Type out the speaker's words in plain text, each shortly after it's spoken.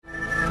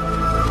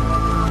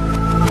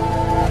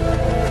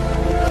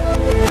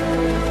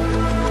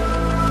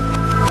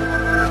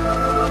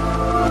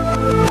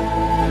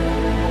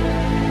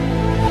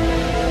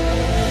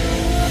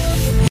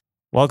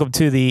Welcome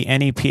to the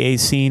NEPA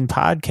Scene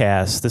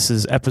podcast. This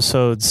is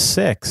episode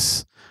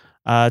 6.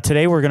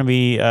 Today we're going to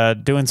be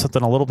doing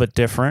something a little bit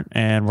different,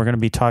 and we're going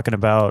to be talking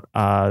about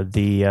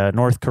the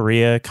North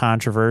Korea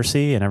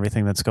controversy and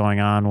everything that's going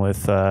on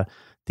with the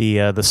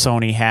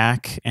Sony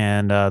hack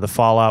and the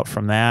fallout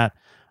from that.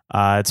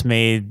 It's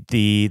made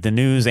the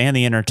news and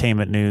the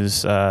entertainment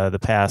news the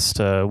past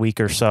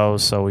week or so,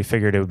 so we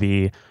figured it would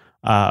be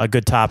a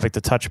good topic to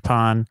touch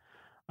upon.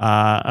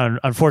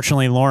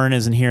 Unfortunately, Lauren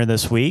isn't here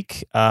this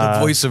week. The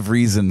voice of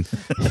reason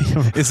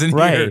isn't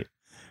right. here,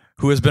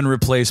 who has been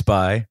replaced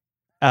by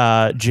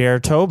Jer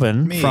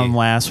Tobin from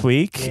last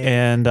week,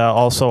 and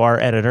also our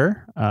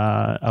editor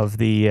of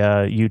the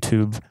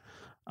YouTube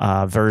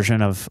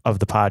version of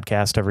the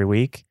podcast every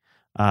week.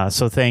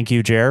 So thank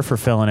you, Jer, for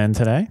filling in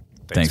today.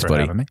 Thanks for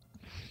buddy. having me.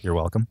 You're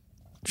welcome.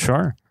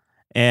 Sure.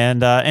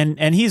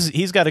 And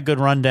he's got a good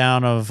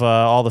rundown of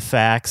all the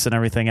facts and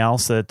everything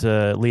else that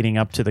leading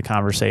up to the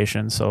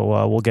conversation.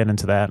 So we'll get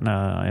into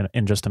that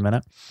in just a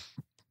minute.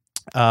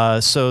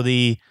 So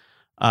the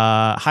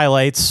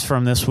highlights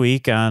from this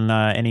week on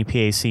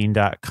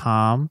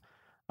NEPAscene.com.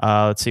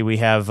 Let's see, we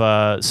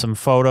have some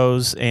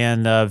photos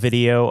and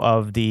video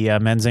of the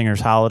Menzingers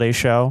holiday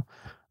show,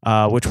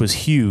 which was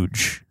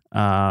huge.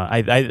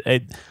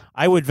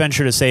 I would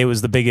venture to say it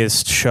was the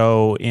biggest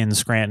show in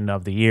Scranton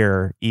of the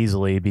year,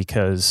 easily,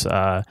 because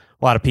a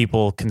lot of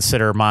people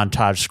consider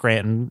Montage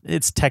Scranton.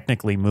 It's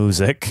technically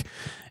music,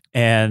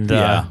 and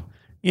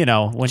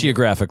when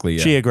geographically.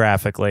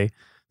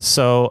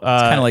 So it's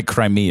kind of like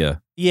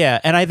Crimea. Yeah,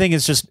 and I think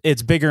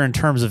it's bigger in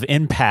terms of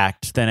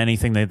impact than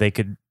anything that they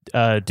could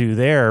do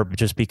there,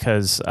 just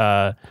because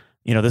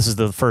this is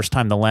the first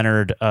time the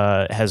Leonard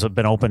has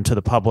been open to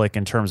the public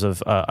in terms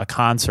of a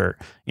concert.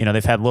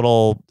 They've had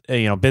little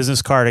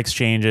business card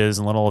exchanges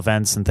and little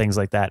events and things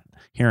like that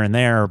here and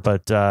there,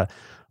 but they're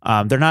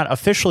not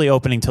officially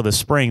opening till the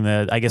spring.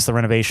 I guess the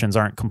renovations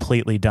aren't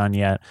completely done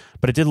yet,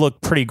 but it did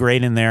look pretty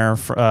great in there,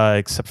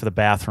 except for the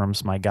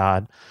bathrooms. My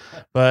God!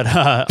 But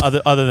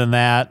other than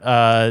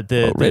that,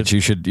 Rich, you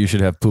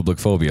should have public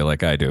phobia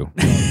like I do.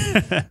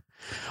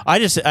 I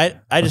just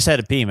had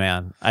to pee,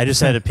 man. I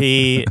just had to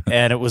pee,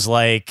 and it was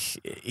like,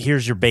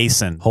 here's your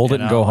basin. Hold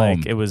it and go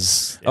home. It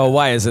was. Oh,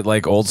 why is it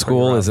like old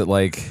school? Is it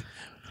like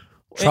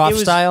trough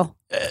style?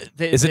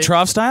 Is it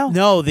trough style?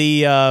 No,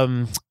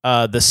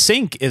 the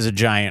sink is a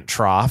giant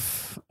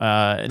trough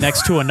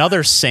next to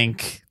another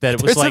sink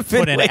that was like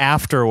put in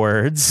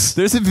afterwards.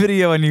 There's a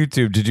video on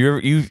YouTube. Did you ever?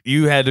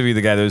 You had to be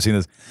the guy that was seeing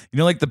this.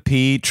 Like the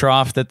pee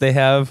trough that they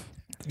have.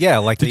 Yeah,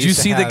 like did you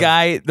see the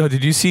guy? No,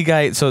 did you see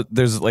guy? So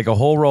there's like a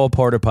whole row of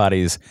porta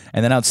potties,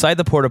 and then outside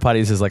the porta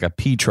potties is like a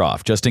pee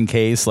trough, just in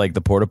case like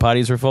the porta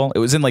potties are full. It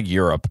was in like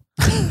Europe.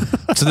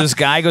 So this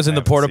guy goes in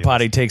the porta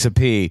potty, takes a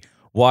pee,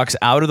 walks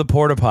out of the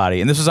porta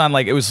potty, and this was on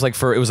like it was like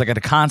at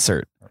a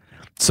concert.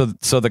 So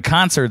the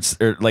concerts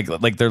are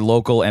like their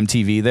local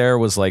MTV there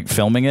was like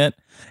filming it,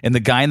 and the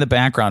guy in the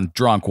background,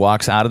 drunk,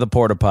 walks out of the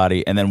porta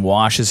potty and then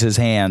washes his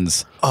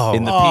hands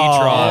in the pee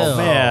trough. Oh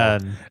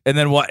man! And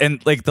then what?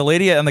 And like the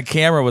lady on the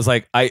camera was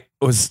like, "I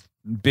was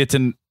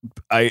bitten."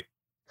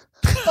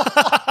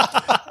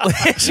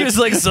 She was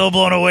like so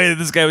blown away that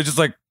this guy was just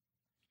like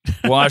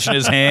washing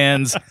his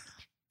hands.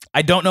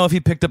 I don't know if he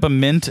picked up a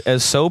mint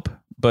as soap,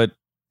 but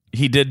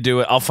he did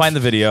do it. I'll find the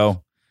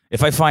video.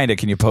 If I find it,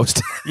 can you post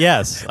it?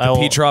 Yes. The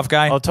pee trough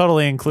guy? I'll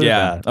totally include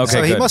that. Okay, so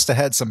good. he must have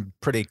had some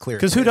pretty clear...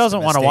 Because who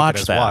doesn't want to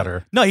watch that?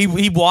 Water. No,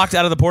 he walked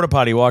out of the porta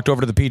potty, walked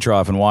over to the pee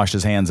trough, and washed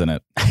his hands in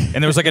it.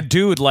 And there was like a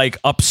dude like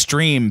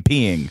upstream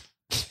peeing,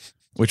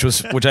 which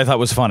I thought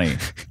was funny.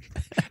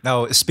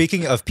 Now,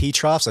 speaking of pee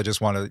troughs, I just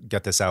want to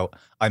get this out.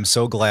 I'm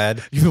so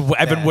glad...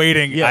 I've been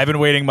waiting. Yeah. I've been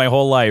waiting my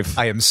whole life.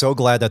 I am so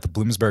glad that the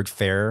Bloomsburg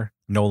Fair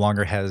no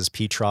longer has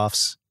pee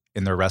troughs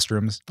in their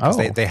restrooms.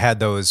 They had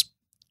those,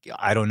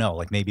 I don't know,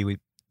 like maybe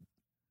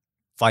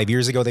 5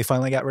 years ago they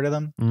finally got rid of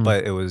them.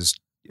 But it was,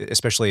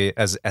 especially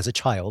as a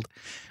child,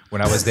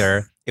 when I was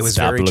there, it was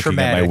Stop very looking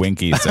traumatic. at my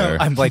winkies there.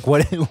 I'm like,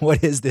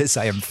 what is this?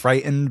 I am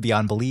frightened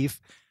beyond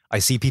belief. I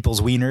see people's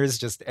wieners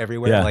just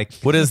everywhere. Yeah. Like,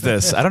 what is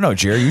this? I don't know,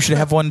 Jerry. You should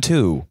have one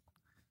too.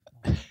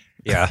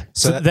 Yeah.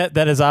 So that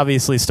has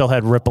obviously still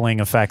had rippling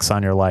effects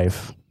on your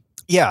life.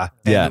 Yeah.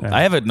 Yeah.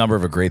 I have a number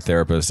of a great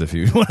therapist if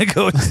you want to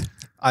go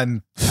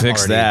I'm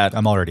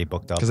already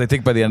booked up. Because I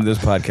think by the end of this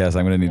podcast,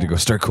 I'm going to need to go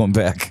start going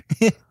back.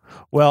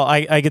 Well,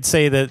 I could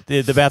say that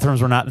the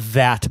bathrooms were not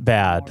that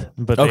bad,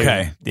 but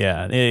okay,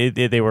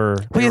 they were.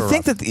 Well, you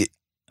think that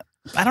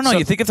I don't know.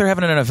 You think if they're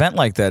having an event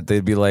like that,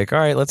 they'd be like, all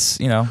right, let's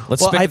spick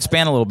and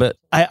span a little bit.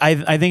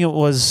 I think it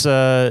was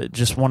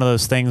just one of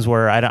those things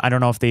where I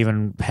don't know if they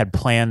even had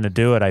planned to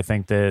do it. I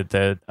think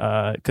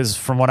that because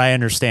from what I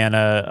understand,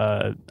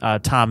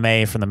 Tom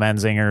May from the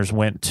Menzingers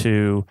went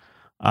to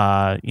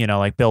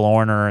like Bill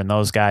Orner and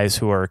those guys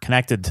who are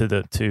connected to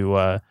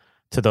the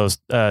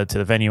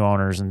venue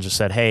owners and just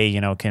said, hey,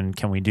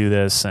 can we do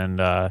this?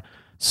 And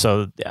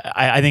so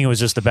I think it was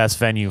just the best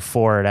venue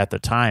for it at the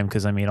time,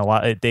 because I mean,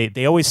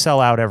 they always sell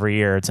out every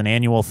year. It's an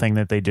annual thing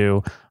that they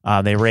do.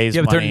 They raise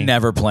money. But they're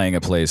never playing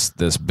a place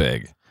this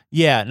big.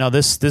 Yeah, no,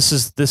 this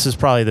is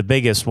probably the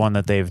biggest one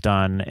that they've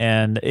done,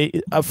 and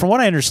from what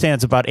I understand,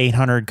 it's about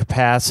 800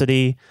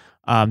 capacity.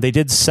 They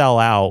did sell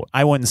out.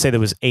 I wouldn't say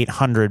there was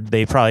 800.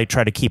 They probably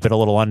try to keep it a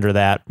little under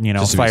that,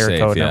 fire safe,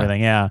 code and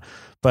everything. Yeah,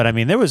 but I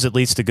mean, there was at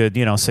least a good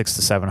 600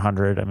 to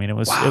 700. I mean, it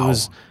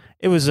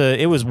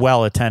was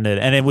well attended,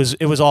 and it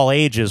was all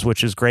ages,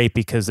 which is great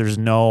because there's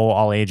no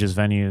all ages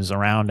venues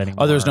around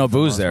anymore. Oh, there's no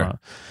booze there.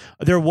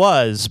 There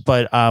was,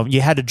 but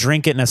you had to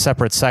drink it in a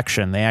separate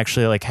section. They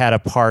actually had a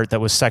part that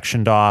was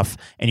sectioned off,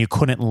 and you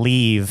couldn't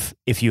leave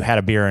if you had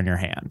a beer in your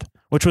hand,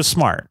 which was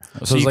smart.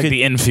 So it was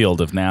the infield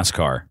of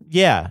NASCAR.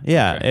 Yeah.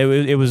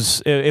 Okay. It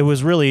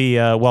was really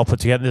well put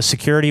together. The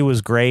security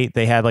was great.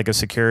 They had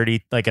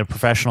a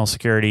professional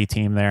security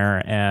team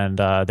there, and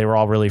they were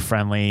all really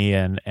friendly,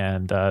 and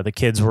the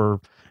kids were.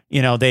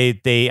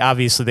 They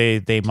obviously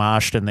they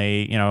moshed and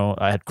they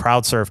had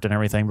crowd surfed and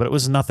everything, but it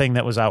was nothing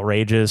that was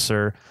outrageous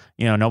or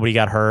nobody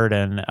got hurt,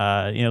 and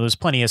there was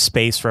plenty of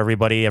space for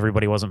everybody.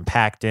 Everybody wasn't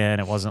packed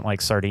in. It wasn't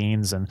like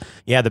sardines, and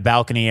you had the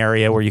balcony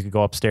area where you could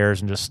go upstairs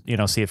and just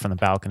see it from the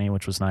balcony,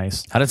 which was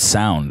nice. How did it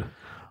sound?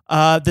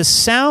 The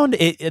sound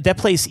that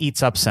place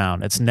eats up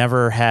sound. It's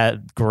never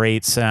had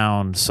great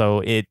sound,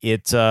 so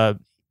it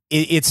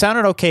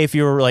sounded okay if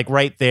you were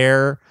right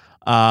there.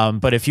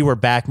 But if you were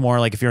back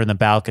more, if you're in the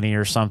balcony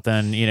or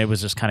something, it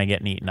was just kind of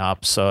getting eaten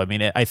up. So, I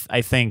mean,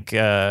 I think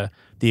the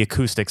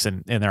acoustics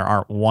in there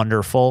aren't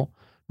wonderful,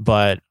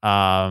 but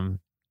I mean,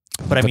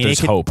 there's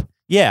hope.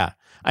 Yeah.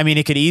 I mean,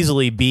 it could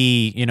easily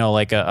be,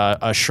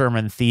 a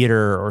Sherman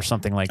Theater or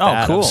something like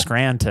that cool. of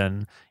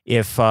Scranton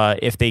if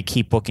they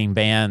keep booking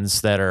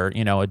bands that are,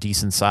 a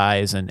decent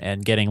size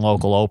and getting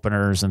local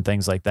openers and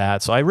things like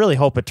that. So I really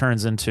hope it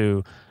turns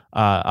into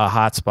a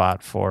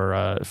hotspot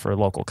for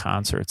local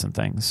concerts and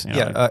things.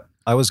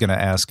 I was going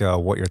to ask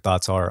what your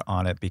thoughts are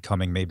on it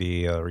becoming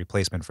maybe a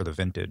replacement for the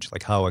Vintage.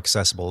 How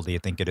accessible do you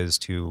think it is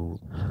to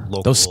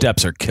local? Those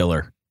steps are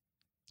killer.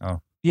 Oh,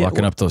 yeah,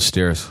 walking up those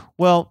stairs.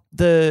 Well,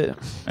 in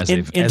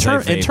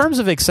terms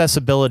of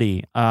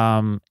accessibility,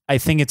 I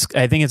think it's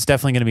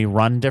definitely going to be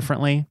run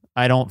differently.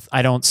 I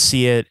don't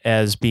see it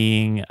as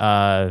being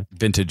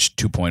Vintage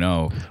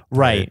 2.0.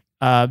 Right.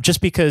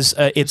 Just because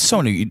it's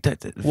so new.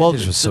 Vintage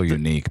was so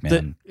unique,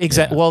 man.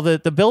 Exactly. Yeah. Well,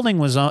 the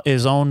building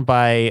is owned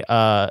by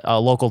a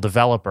local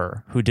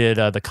developer who did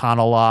the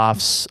Connell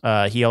Lofts.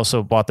 He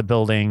also bought the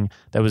building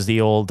that was the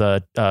old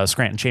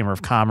Scranton Chamber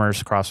of Commerce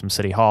across from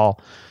City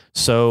Hall.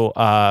 So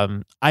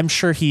I'm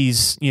sure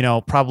he's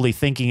probably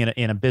thinking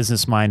in a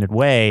business minded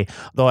way.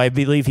 Though I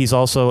believe he's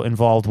also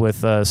involved with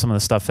some of the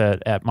stuff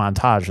at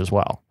Montage as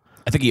well.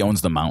 I think he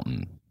owns the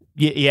mountain.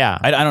 Yeah,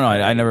 I don't know.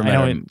 I never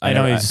met him. I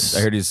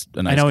heard he's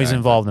a nice guy. He's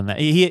involved in that.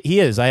 He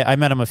is. I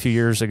met him a few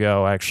years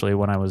ago, actually,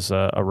 when I was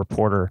a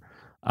reporter,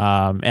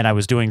 and I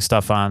was doing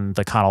stuff on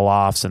the Connell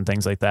Lofts and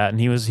things like that. And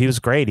he was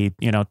great. He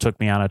took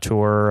me on a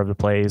tour of the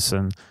place,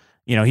 and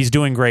he's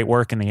doing great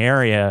work in the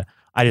area.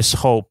 I just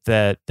hope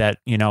that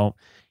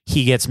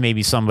he gets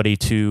maybe somebody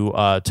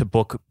to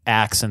book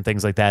acts and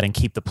things like that and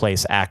keep the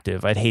place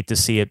active. I'd hate to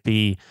see it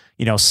be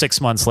 6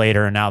 months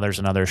later and now there's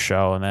another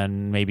show, and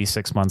then maybe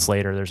 6 months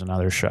later there's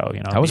another show.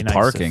 How was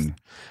parking?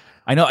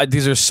 I know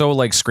these are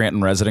so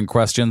Scranton resident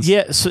questions.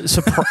 Yeah,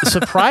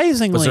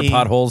 surprisingly, was there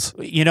potholes?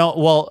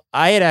 Well,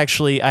 I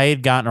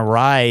had gotten a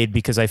ride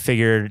because I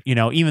figured,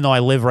 even though I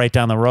live right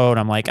down the road,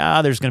 I'm like,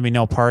 there's going to be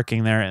no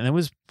parking there, and there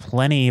was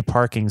plenty of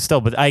parking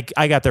still. But I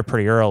got there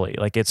pretty early.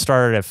 It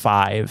started at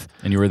 5,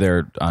 and you were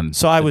there on.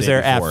 So I was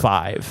there at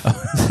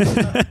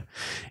 5.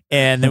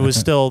 And there was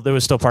still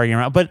parking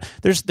around, but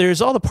there's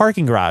all the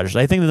parking garages.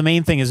 I think the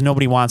main thing is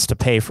nobody wants to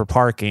pay for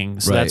parking,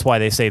 so that's why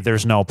they say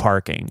there's no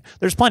parking.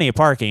 There's plenty of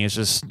parking. It's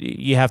just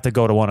you have to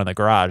go to one of the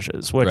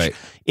garages, which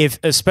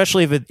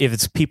especially if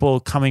it's people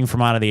coming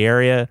from out of the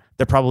area,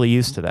 they're probably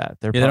used to that.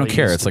 They don't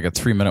care. It's like a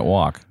 3-minute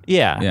walk.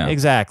 Yeah,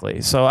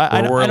 exactly. So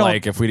I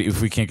don't, if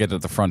we can't get to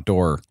the front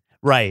door.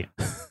 Right.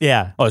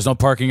 Yeah. Oh, there's no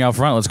parking out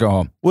front. Let's go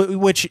home.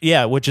 Which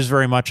is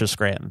very much a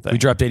Scranton thing. We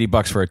dropped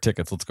 $80 for our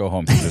tickets. Let's go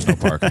home. There's no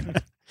parking.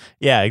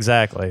 Yeah,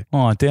 exactly.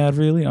 Oh, Dad,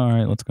 really? All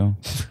right, let's go.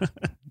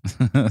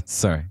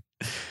 Sorry.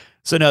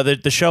 So no,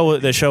 the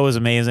show was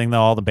amazing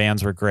though. All the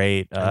bands were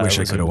great. I wish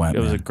I could have went. It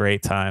was a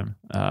great time.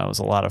 It was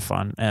a lot of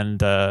fun, and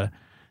the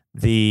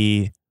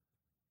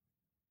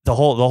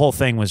whole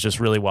thing was just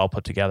really well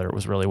put together. It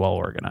was really well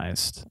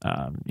organized.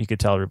 You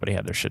could tell everybody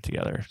had their shit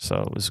together,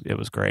 so it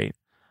was great.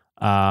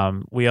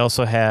 We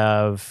also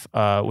have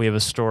a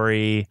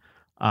story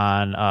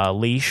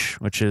on Leash,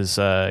 which is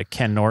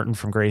Ken Norton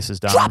from Grace's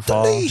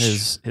Downfall,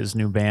 his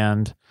new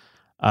band.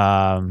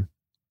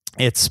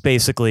 It's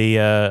basically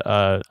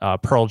a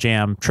Pearl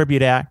Jam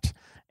tribute act,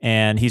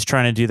 and he's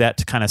trying to do that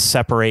to kind of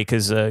separate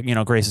because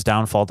Grace's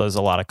Downfall does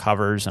a lot of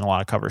covers and a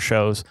lot of cover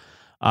shows.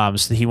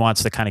 So he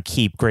wants to kind of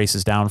keep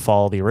Grace's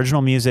Downfall, the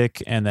original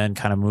music, and then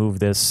kind of move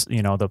this,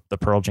 the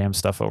Pearl Jam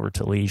stuff over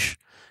to Leash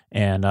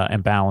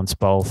and balance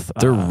both.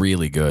 They're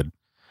really good.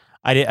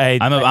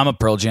 I'm a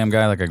Pearl Jam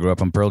guy. I grew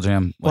up on Pearl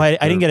Jam. I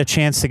didn't get a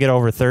chance to get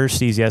over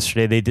Thirsties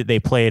yesterday. They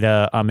played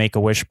a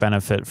Make-A-Wish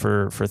benefit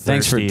for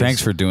Thirsties.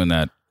 Thanks for doing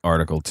that.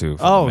 article too.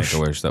 For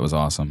Make-A-Wish. That was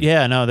awesome.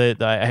 Yeah, no,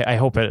 I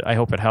hope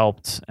it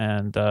helped.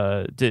 And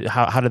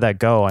how did that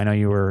go? I know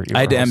you were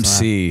I had to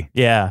MC. That.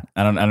 Yeah,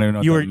 I don't know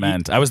what that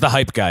meant. I was the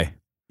hype guy.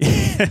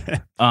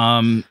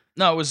 No,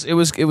 it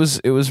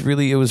was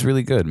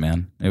really good,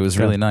 man. It was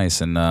really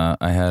nice, and I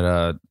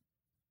had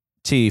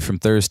T from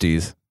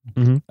Thirsties.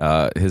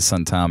 Mm-hmm. His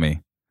son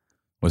Tommy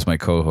was my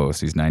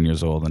co-host. He's 9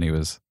 years old, and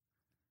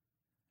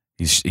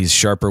he's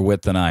sharper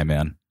wit than I,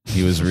 man.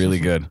 He was really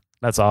good.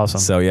 That's awesome.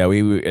 So yeah,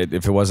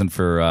 if it wasn't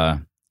for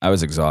I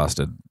was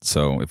exhausted.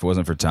 So if it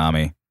wasn't for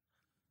Tommy,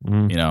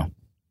 you know,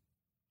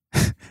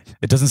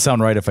 it doesn't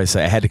sound right if I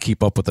say I had to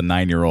keep up with a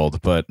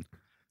 9-year-old, but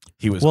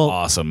he was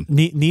awesome.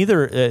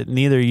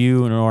 Neither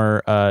you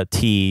nor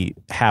T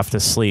have to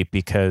sleep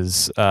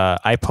because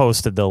I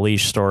posted the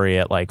leash story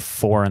at like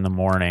 4 a.m.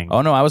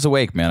 Oh no, I was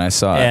awake, man. I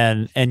saw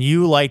it, and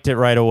you liked it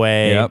right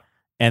away. Yep.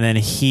 And then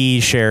he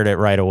shared it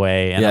right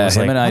away. And yeah, I was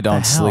him like, and I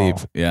don't sleep.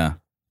 Yeah.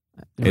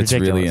 Ridiculous.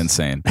 It's really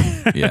insane.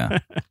 Yeah.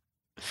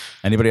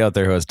 Anybody out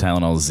there who has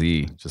Tylenol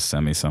Z, just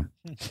send me some.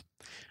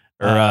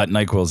 Or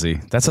NyQuil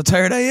Z. That's how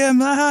tired I am.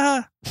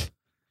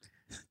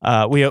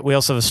 We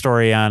also have a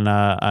story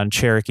on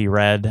Cherokee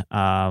Red,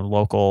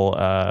 local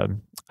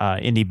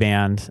indie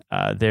band.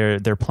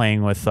 They're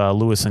playing with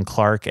Lewis and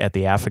Clark at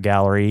the AFA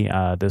Gallery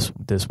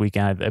this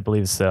weekend. I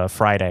believe it's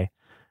Friday.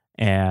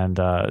 And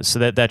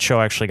so that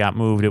show actually got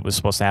moved. It was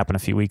supposed to happen a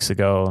few weeks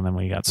ago, and then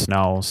we got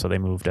snow, so they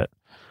moved it.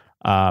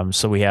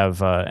 So we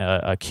have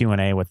a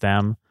Q&A with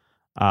them.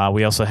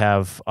 We also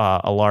have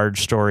a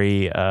large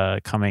story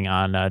coming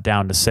on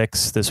Down to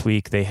Six this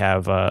week. They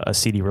have a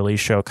CD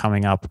release show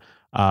coming up.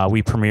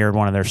 We premiered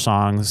one of their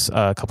songs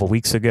a couple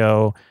weeks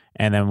ago,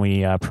 and then we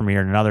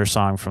premiered another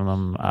song from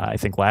them, I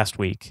think, last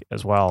week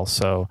as well.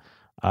 So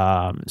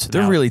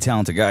they're really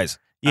talented guys.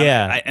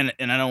 Yeah.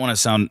 And I don't want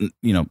to sound,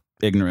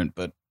 ignorant,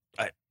 but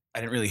I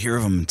didn't really hear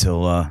of them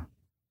until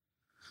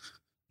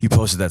you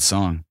posted that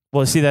song.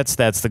 Well, see, that's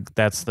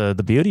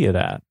the beauty of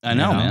that. I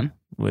know, man.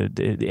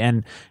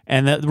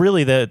 And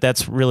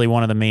that's really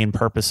one of the main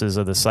purposes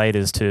of the site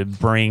is to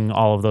bring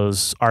all of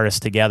those artists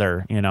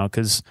together.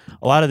 Because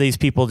a lot of these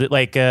people,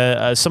 like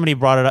somebody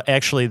brought it up.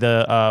 Actually,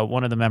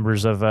 one of the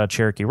members of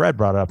Cherokee Red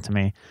brought it up to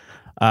me.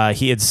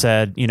 He had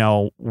said,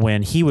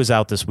 when he was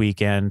out this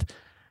weekend,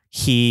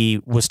 he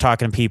was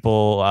talking to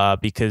people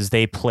because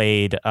they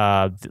played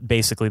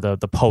basically the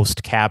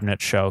post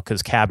Cabinet show,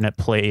 because Cabinet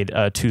played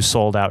 2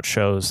 sold out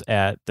shows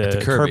at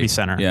the Kirby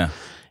Center. Yeah.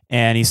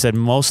 And he said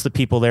most of the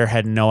people there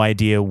had no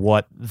idea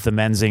what the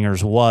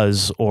Menzingers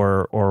was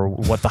or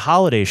what the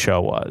holiday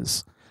show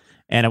was.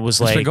 And it was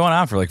it's been going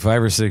on for like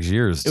 5 or 6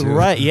 years, too.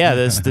 Right. Yeah.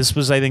 This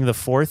was, I think, the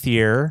 4th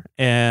year.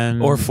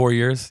 Or 4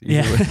 years.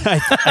 Yeah.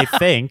 I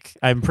think.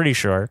 I'm pretty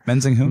sure.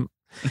 Menzing who?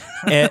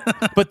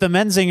 But the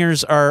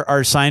Menzingers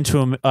are signed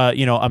to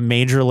a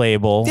major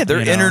label. Yeah, they're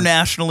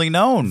internationally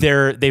known.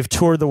 They've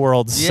toured the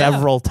world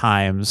several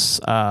times.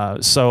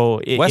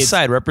 So West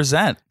Side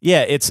represent.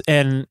 Yeah, it's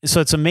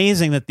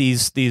amazing that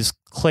these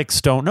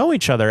cliques don't know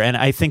each other, and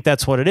I think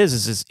that's what it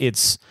is.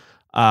 It's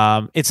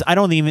I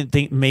don't even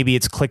think maybe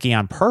it's clicky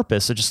on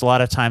purpose. It's just a lot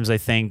of times I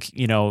think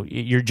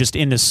you're just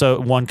into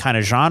one kind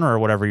of genre or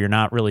whatever. You're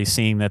not really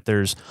seeing that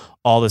there's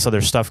all this other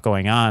stuff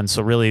going on.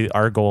 So really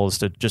our goal is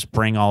to just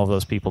bring all of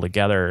those people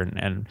together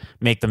and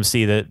make them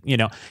see that,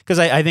 because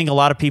I think a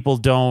lot of people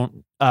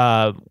don't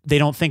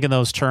think in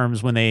those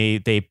terms when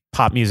they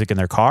pop music in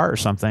their car or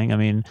something. I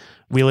mean,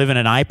 we live in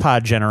an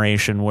iPod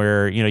generation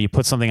where, you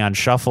put something on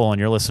shuffle and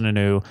you're listening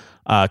to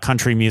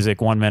country music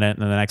 1 minute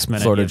and then the next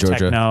minute Florida,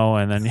 Georgia. Techno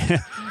and then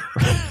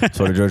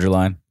Florida Georgia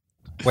line.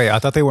 Wait, I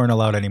thought they weren't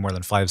allowed any more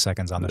than 5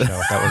 seconds on the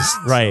show. That was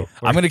right.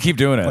 So I'm going to keep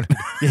doing it.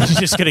 You're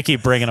just going to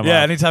keep bringing them up.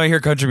 Yeah, anytime I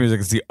hear country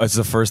music, it's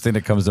the first thing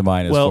that comes to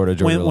mind is Florida,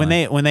 Georgia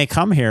line. When they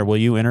come here, will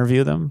you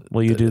interview them?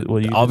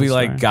 I'll be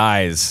like,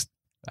 guys,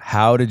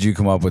 how did you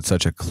come up with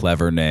such a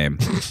clever name?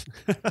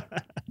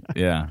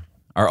 Yeah.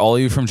 Are all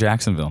of you from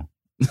Jacksonville?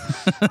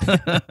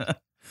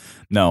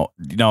 No,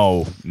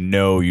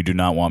 you do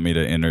not want me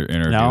to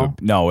interview.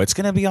 No, it's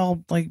going to be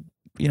all like,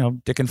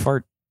 dick and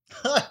fart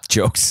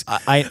jokes.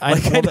 I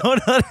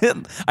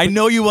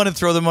know you want to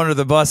throw them under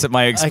the bus at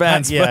my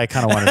expense. I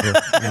kind of want to do it.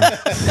 Yeah.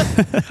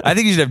 I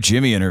think you should have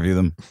Jimmy interview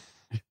them.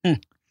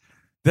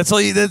 That's all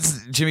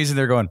that's Jimmy's in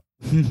there going,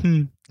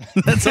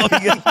 that's all you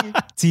get.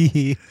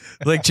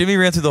 Like Jimmy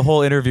ran through the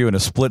whole interview in a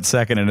split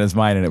second in his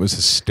mind and it was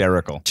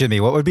hysterical.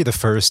 Jimmy, what would be the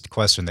first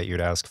question that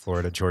you'd ask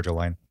Florida Georgia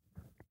line?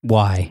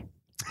 Why?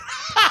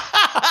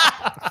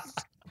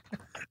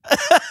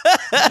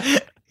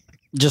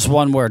 Just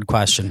one word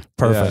question.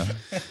 Perfect.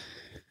 Yeah.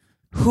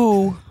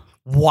 Who?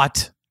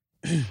 What?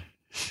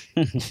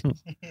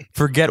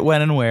 Forget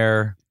when and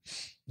where.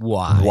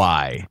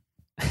 Why?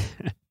 All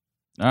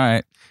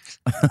right.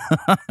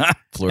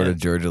 Florida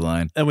Georgia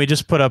line. And we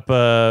just put up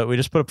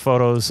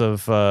photos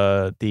of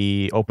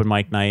the open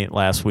mic night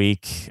last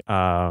week.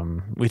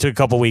 We took a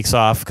couple weeks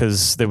off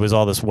because there was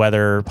all this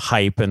weather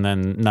hype, and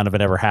then none of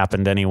it ever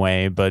happened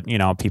anyway. But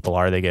people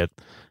they get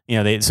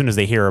as soon as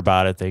they hear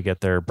about it, they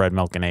get their bread,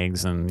 milk, and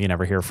eggs, and you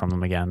never hear from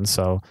them again.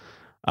 So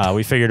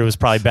We figured it was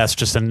probably best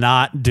just to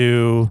not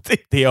do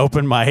the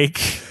open mic.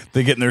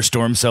 They get in their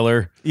storm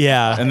cellar.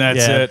 Yeah. And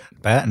that's it.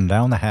 Batten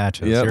down the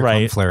hatches. Yep. Here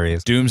come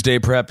flurries. Doomsday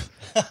prep.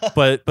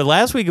 But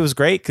last week it was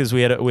great because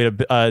we had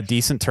a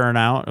decent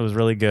turnout. It was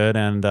really good,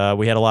 and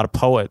we had a lot of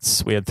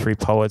poets. We had 3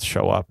 poets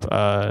show up.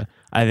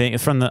 I think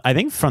from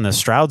the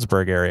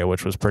Stroudsburg area,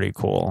 which was pretty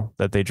cool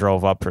that they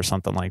drove up or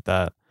something like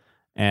that.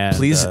 And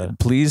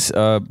please,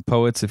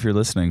 poets, if you're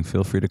listening,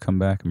 feel free to come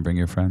back and bring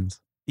your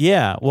friends.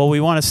 Yeah, well, we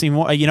want to see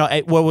more.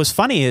 What was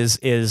funny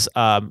is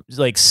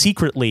like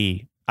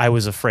secretly I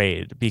was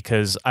afraid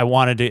because I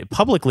wanted to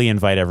publicly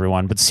invite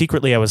everyone, but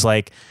secretly I was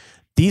like,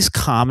 these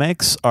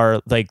comics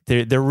are like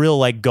they're real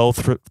like go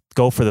for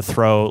the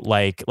throat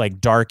like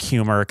dark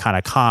humor kind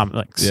of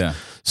comics. Yeah.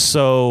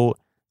 So.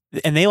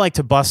 And they like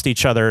to bust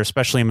each other,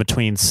 especially in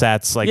between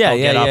sets. Like they'll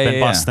get up and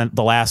bust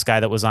the last guy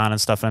that was on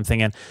and stuff. And I'm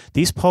thinking,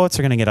 these poets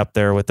are going to get up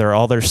there with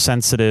all their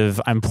sensitive,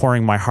 I'm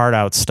pouring my heart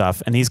out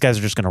stuff. And these guys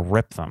are just going to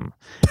rip them.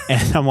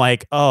 And I'm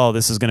like, oh,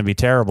 this is going to be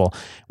terrible.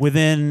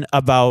 Within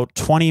about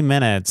 20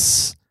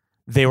 minutes,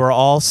 they were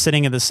all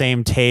sitting at the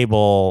same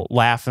table,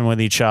 laughing with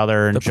each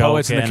other and the joking.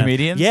 Poets and the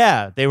comedians?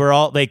 Yeah, they were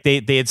all like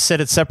they had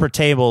sit at separate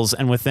tables,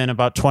 and within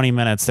about 20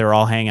 minutes, they were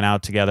all hanging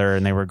out together,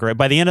 and they were great.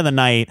 By the end of the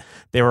night,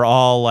 they were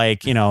all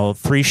like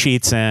 3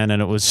 sheets in,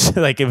 and it was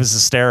like it was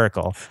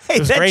hysterical. Hey, it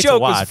was that great joke to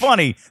watch. was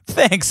funny.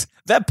 Thanks.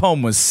 That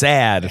poem was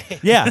sad.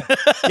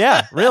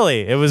 Yeah,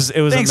 really. It was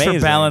Thanks amazing.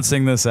 for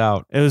balancing this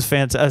out. It was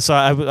fantastic. So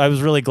I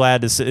was really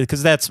glad to see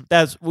because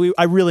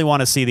I really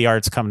want to see the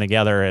arts come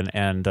together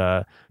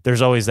and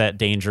there's always that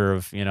danger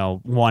of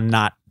one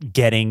not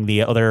getting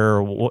the other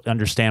or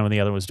understand what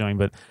the other was doing,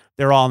 but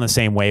they're all on the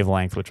same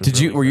wavelength. Which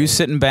was were you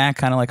sitting back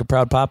kind of like a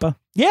proud papa?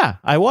 Yeah,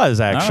 I was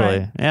actually.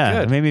 Right. Yeah,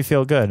 Good. It made me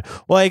feel good.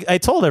 Well, I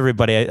told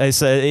everybody. I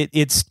said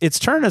it's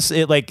turned us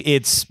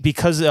it's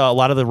because a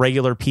lot of the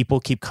regular people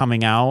keep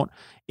coming out.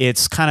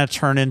 It's kind of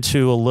turned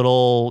into a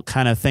little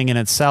kind of thing in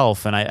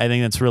itself, and I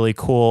think that's really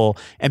cool.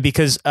 And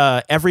because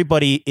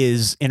everybody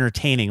is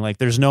entertaining, like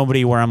there's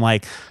nobody where I'm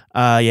like,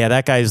 yeah,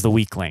 that guy's the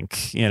weak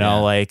link.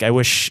 Like I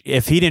wish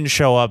if he didn't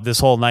show up this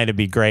whole night, it'd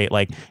be great.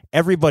 Like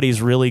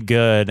everybody's really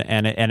good,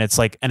 and it's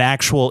like an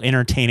actual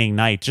entertaining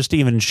night. Just to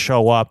even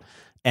show up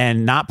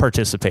and not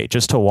participate,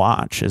 just to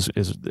watch is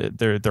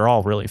they're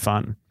all really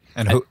fun.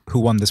 And who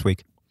won this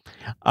week?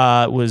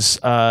 It was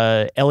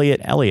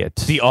Elliot.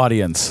 The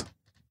audience.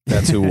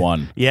 That's who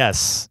won.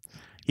 Yes.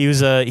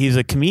 He's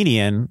a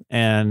comedian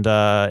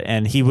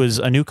and he was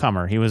a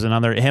newcomer. He was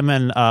him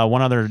and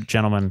one other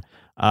gentleman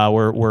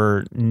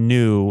were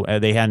new.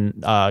 They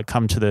hadn't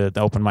come to the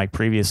open mic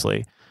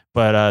previously,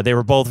 but they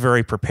were both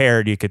very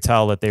prepared. You could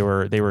tell that they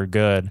were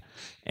good.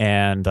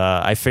 And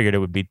I figured it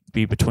would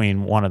be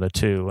between one of the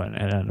two, and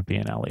it ended up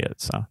being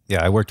Elliot. So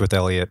yeah, I worked with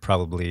Elliot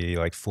probably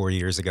like 4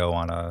 years ago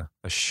on a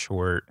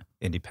short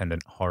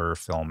independent horror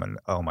film, and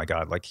oh my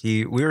god, like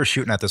we were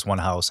shooting at this one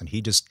house, and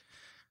he just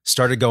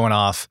started going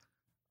off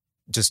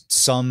just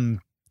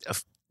some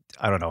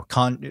I don't know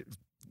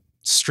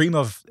stream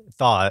of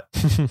thought.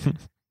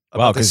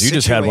 Wow, because you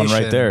just had one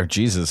right there.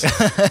 Jesus.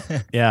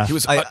 Yeah, he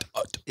was.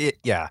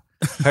 Yeah.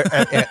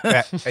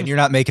 And you're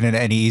not making it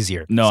any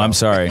easier. No, so. I'm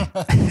sorry.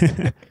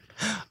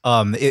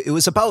 It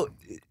was about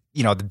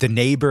the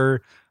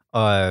neighbor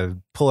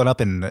pulling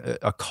up in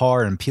a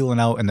car and peeling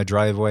out in the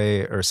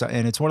driveway or so,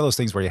 and it's one of those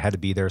things where you had to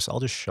be there, so I'll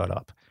just shut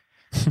up.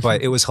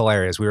 But it was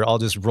hilarious. We were all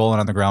just rolling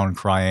on the ground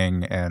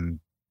crying, and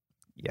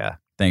yeah.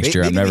 Thanks,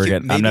 Jer. I'm never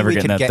getting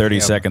that 30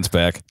 seconds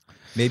back.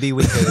 Maybe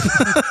we could.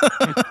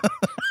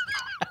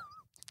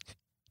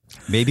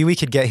 Maybe we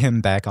could get him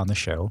back on the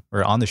show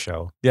or on the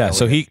show. Yeah,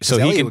 so he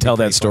can tell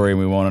that story and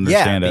we won't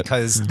understand it.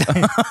 Because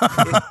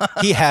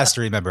he has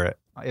to remember it.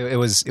 It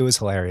was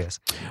hilarious.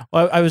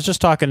 Well, I was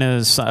just talking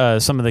to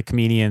some of the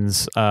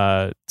comedians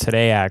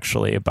today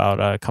actually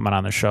about coming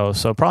on the show.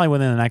 So probably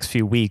within the next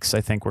few weeks, I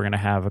think we're going to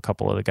have a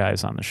couple of the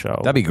guys on the show.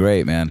 That'd be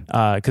great, man.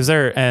 Because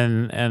they're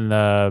and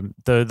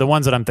the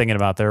ones that I'm thinking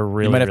about, they're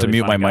really. You might have really to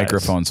mute my guys.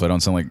 microphone so I don't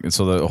sound like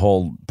the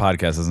whole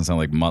podcast doesn't sound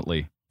like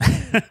Muttley.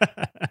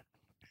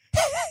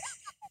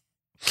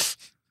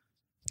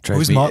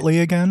 Who's Motley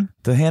again?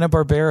 The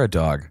Hanna-Barbera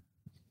dog.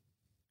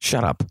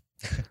 Shut up.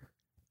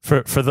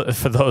 For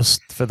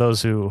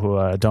those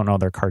who don't know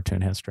their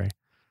cartoon history.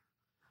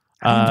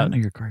 I don't know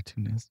your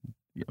cartoon history.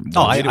 We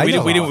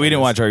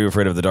didn't watch Are You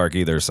Afraid of the Dark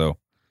either, so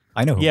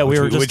I know. Yeah,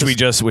 which we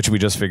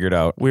just figured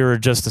out. We were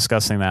just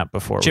discussing that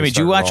before. Jimmy,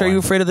 do you watch Are You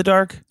Afraid of the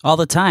Dark? All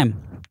the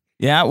time.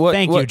 Yeah.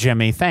 Thank you,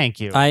 Jimmy.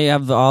 Thank you. I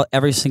have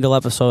every single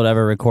episode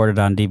ever recorded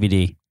on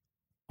DVD.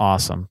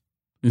 Awesome.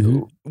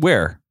 Mm-hmm.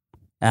 Where?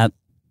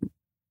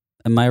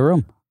 In my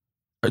room.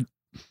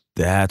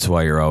 That's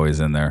why you're always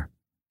in there.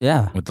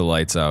 Yeah. With the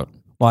lights out.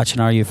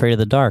 Watching Are You Afraid of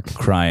the Dark?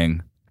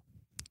 Crying.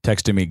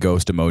 Texting me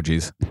ghost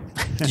emojis.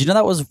 Did you know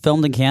that was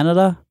filmed in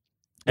Canada?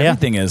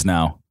 Everything is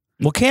now.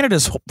 Well,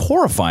 Canada's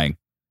horrifying.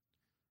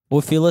 Well,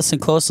 if you listen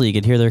closely, you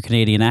can hear their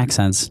Canadian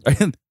accents.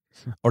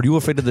 Are you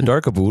afraid of the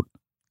dark, Aboot?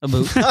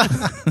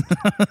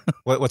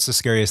 What's the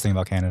scariest thing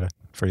about Canada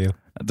for you?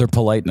 Their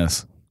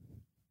politeness.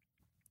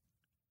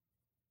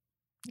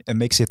 It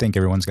makes you think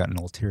everyone's got an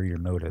ulterior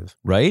motive,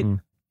 right?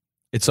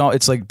 It's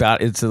like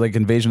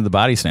Invasion of the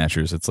Body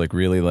Snatchers. It's like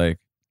really like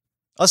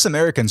us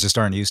Americans just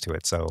aren't used to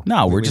it. So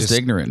no, we're just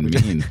ignorant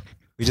and mean.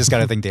 We just got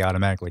to think they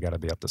automatically got to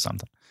be up to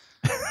something.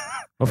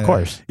 Of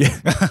course. Yeah.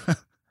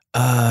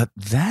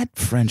 That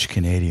French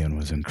Canadian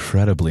was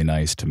incredibly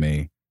nice to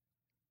me.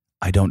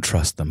 I don't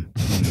trust them.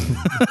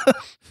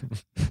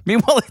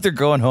 Meanwhile, like they're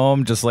going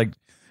home, just like,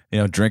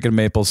 drinking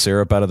maple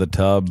syrup out of the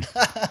tub,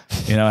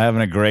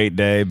 having a great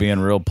day, being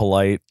real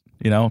polite.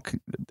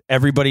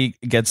 Everybody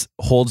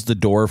holds the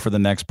door for the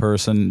next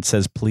person,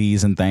 says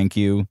please and thank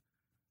you.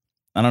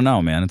 I don't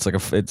know, man. It's like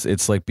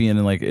it's like being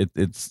in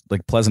it's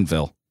like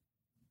Pleasantville.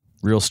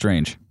 Real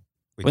strange.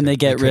 When they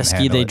get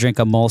risky, they drink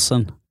a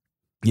Molson.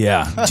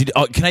 Yeah.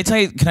 Can I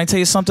tell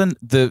you something?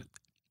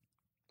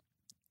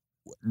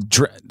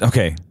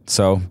 Okay,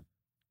 so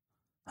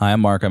hi,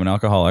 I'm Mark. I'm an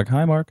alcoholic.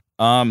 Hi, Mark.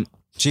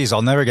 Geez,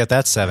 I'll never get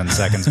that 7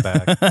 seconds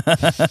back.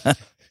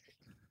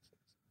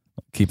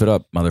 Keep it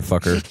up,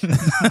 motherfucker.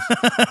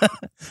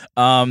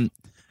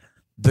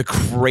 The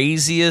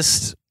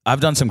craziest.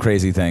 I've done some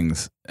crazy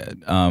things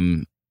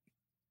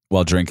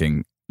while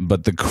drinking,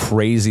 but the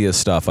craziest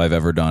stuff I've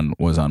ever done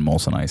was on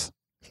Molson Ice.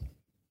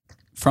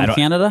 From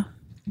Canada?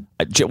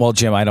 Well,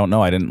 Jim, I don't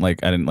know. I didn't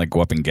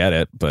go up and get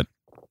it, but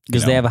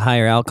because they have a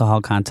higher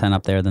alcohol content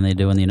up there than they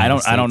do in the United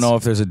States. I don't know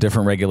if there's a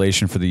different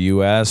regulation for the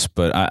U.S.,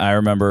 but I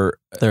remember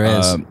there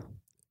is.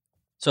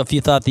 So if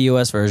you thought the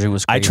U.S. version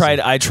was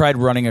crazy. I tried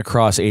running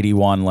across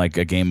 81 like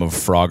a game of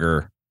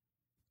Frogger,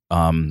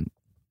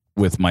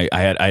 with I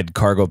had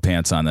cargo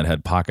pants on that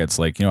had pockets,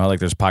 like how like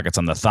there's pockets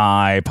on the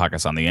thigh,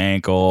 pockets on the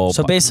ankle.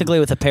 So basically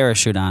with a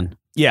parachute on.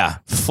 Yeah,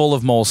 full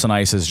of Molson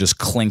Ices just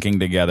clinking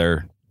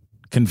together,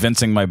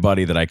 convincing my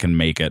buddy that I can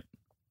make it,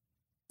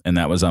 and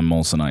that was on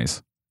Molson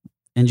Ice.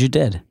 And you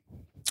did.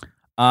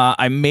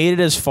 I made it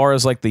as far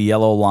as like the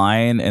yellow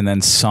line, and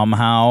then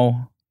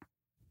somehow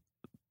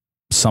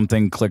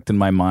something clicked in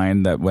my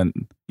mind that went.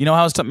 How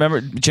I was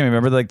Jimmy?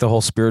 Remember like the whole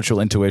spiritual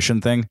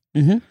intuition thing?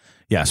 Mm-hmm.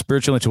 Yeah,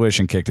 spiritual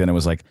intuition kicked in. It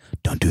was like,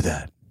 don't do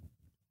that.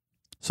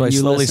 So I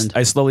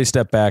slowly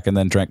stepped back and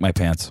then drank my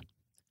pants.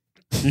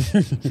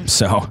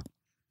 So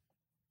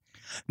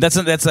that's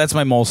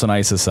my Molson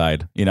Ice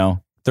side.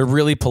 They're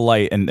really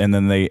polite, and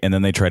then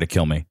they try to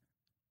kill me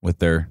with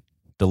their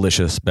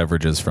delicious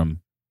beverages from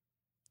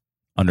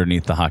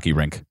underneath the hockey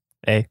rink.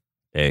 A.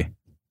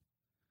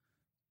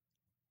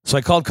 So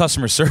I called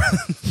customer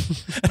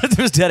service.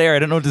 There was dead air. I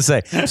didn't know what to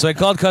say. So I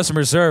called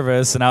customer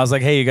service, and I was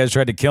like, hey, you guys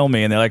tried to kill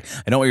me. And they're like,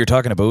 I know what you're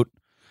talking about.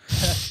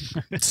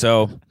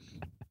 So,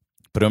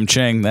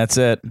 ba-dum-ching, that's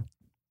it.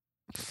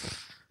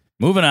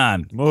 Moving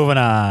on.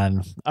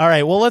 All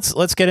right, well,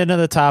 let's get into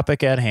the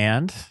topic at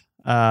hand.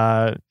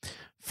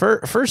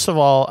 First of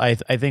all, I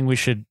think we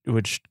should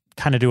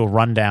kind of do a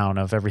rundown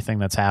of everything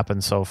that's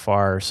happened so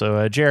far.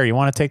 So, Jerry, you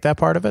want to take that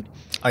part of it?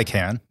 I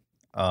can.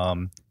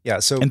 Yeah.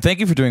 So, and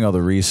thank you for doing all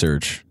the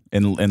research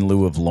in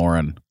lieu of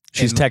Lauren.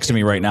 She's texting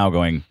me right now,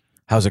 going,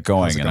 "How's it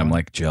going?" And I'm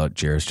like,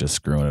 "Jared's just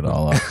screwing it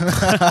all up."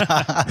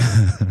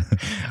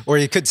 Or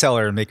you could tell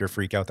her and make her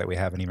freak out that we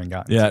haven't even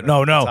gotten. Yeah. To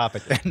no. the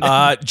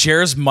topic.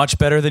 Jared's much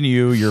better than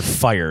you. You're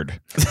fired.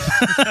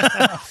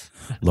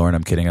 Lauren,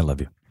 I'm kidding. I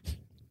love you.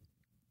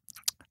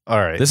 All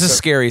right. This is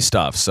scary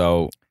stuff.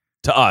 So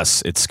to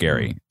us, it's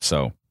scary.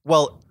 So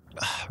well.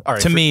 All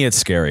right, to me, it's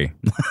scary.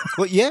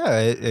 Well,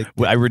 yeah.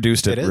 I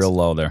reduced it real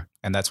low there.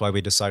 And that's why we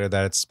decided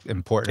that it's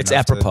important. It's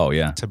apropos,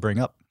 to bring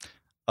up.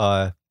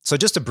 So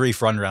just a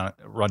brief rundown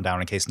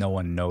in case no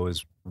one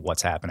knows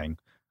what's happening.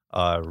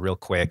 Real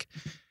quick.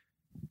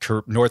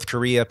 North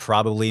Korea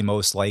probably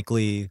most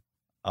likely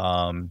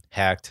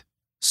hacked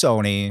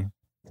Sony,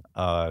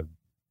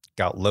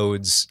 got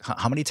loads.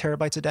 How many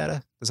terabytes of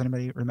data? Does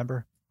anybody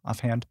remember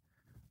offhand?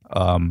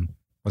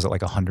 Was it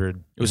like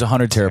 100? It was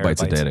 100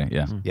 terabytes of data,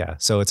 yeah. Yeah,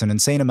 so it's an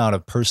insane amount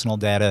of personal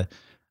data,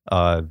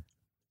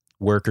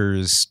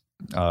 workers,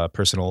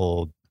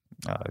 personal,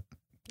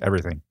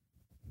 everything.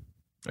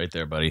 Right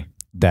there, buddy.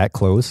 That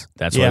close.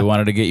 That's why we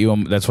wanted to get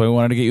you. That's why we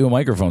wanted to get you a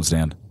microphone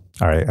stand.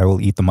 All right, I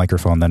will eat the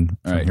microphone then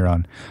from here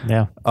on.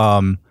 Yeah.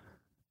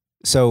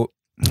 So,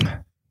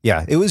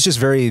 yeah, it was just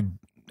very.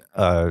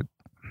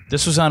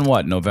 This was on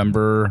what,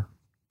 November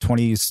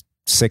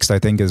 26th, I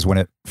think, is when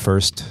it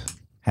first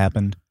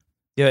happened.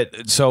 Yeah.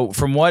 So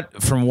from what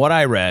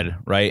I read,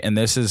 right, and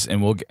this is,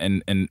 and we'll,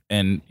 and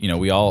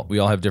we all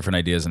have different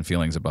ideas and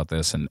feelings about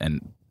this,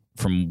 and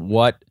from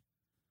what,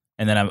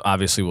 and then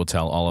obviously we'll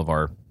tell all of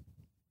our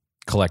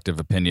collective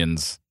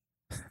opinions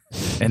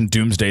and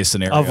doomsday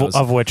scenarios,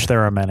 of which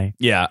there are many.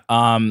 Yeah.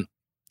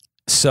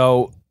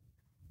 So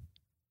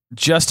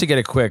just to get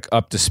a quick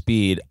up to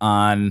speed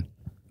on,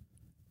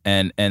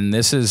 and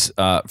this is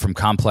from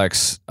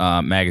Complex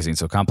magazine,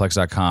 so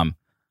complex.com.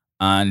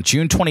 On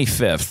June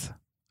 25th,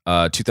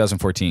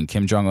 2014,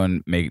 Kim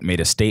Jong-un made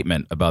a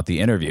statement about the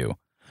interview,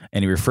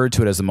 and he referred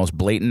to it as the most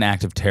blatant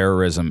act of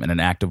terrorism and an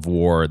act of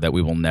war that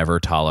we will never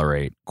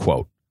tolerate,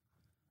 quote.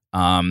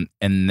 And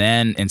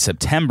then in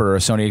September, a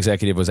Sony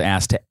executive was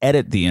asked to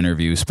edit the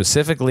interview,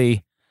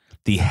 specifically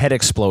the head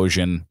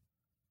explosion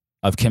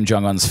of Kim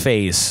Jong-un's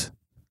face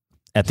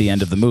at the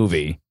end of the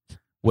movie,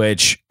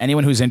 which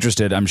anyone who's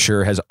interested, I'm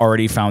sure, has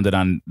already found it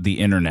on the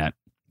internet.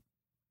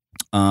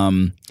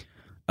 Quote,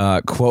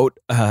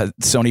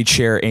 Sony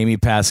chair Amy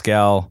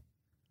Pascal.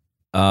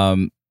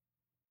 Well,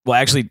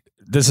 actually,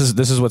 this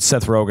is what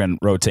Seth Rogen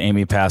wrote to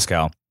Amy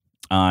Pascal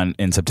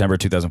in September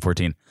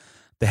 2014.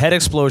 The head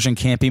explosion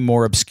can't be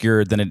more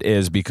obscured than it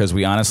is because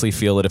we honestly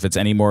feel that if it's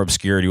any more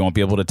obscured, you won't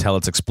be able to tell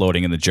it's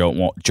exploding and the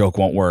joke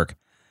won't work.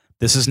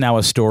 This is now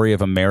a story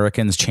of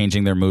Americans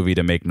changing their movie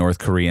to make North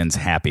Koreans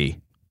happy.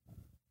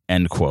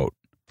 End quote.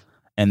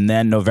 And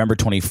then November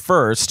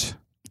 21st,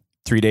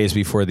 3 days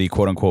before the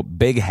quote-unquote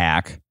big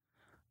hack,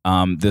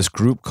 this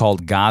group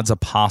called God's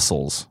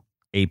Apostles,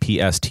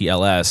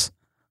 APSTLS,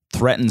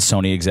 threatened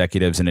Sony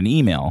executives in an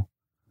email.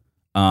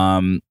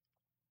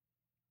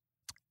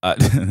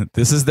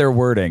 This is their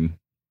wording.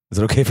 Is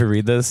it okay if I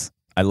read this?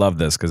 I love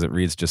this because it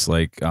reads just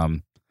like,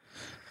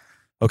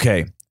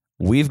 okay,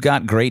 we've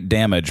got great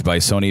damage by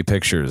Sony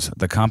Pictures.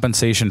 The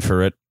compensation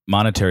for it,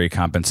 monetary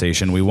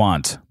compensation we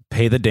want.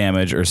 Pay the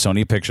damage or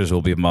Sony Pictures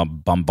will be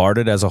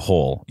bombarded as a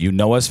whole. You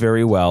know us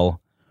very well.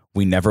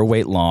 We never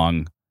wait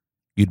long.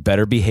 You'd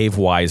better behave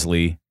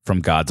wisely, from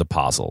God's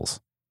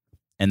Apostles.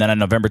 And then on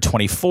November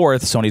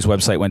 24th, Sony's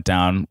website went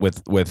down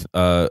with well,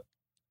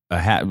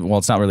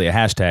 it's not really a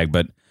hashtag,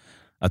 but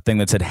a thing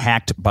that said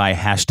hacked by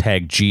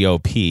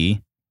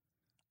 #GOP,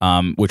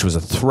 which was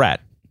a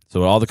threat.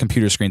 So all the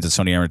computer screens at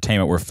Sony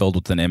Entertainment were filled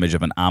with an image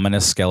of an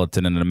ominous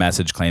skeleton and a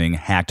message claiming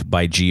hacked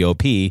by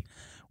GOP,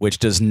 which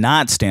does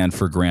not stand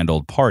for Grand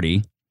Old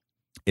Party.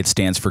 It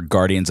stands for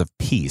Guardians of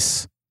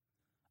Peace.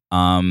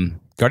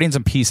 Guardians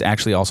of Peace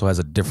actually also has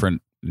a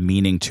different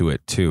meaning to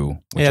it, too.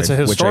 Yeah, it's a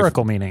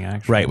historical meaning,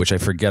 actually. Right, which I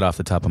forget off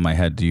the top of my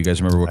head. Do you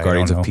guys remember what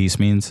Guardians of Peace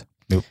means?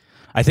 Nope.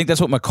 I think that's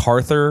what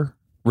MacArthur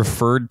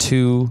referred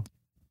to.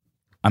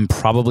 I'm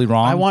probably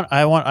wrong.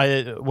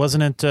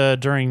 Wasn't it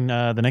during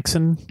the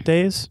Nixon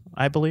days,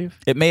 I believe?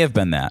 It may have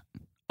been that.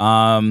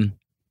 And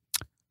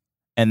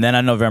then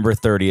on November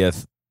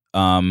 30th,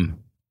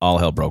 all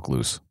hell broke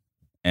loose.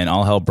 And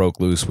all hell broke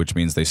loose, which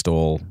means they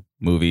stole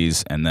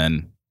movies, and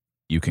then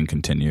you can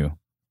continue.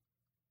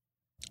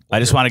 I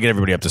just want to get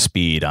everybody up to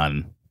speed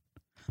on,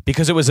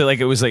 because it was not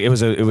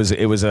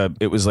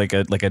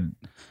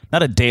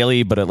a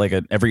daily, but like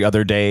a every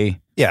other day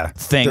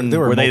thing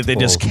where they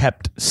just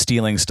kept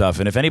stealing stuff.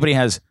 And if anybody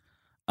has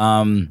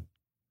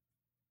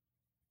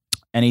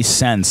any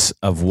sense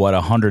of what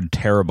 100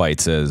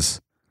 terabytes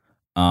is,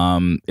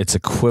 it's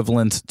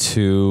equivalent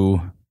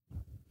to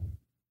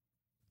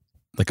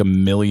like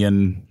 1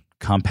 million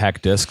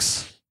compact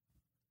discs.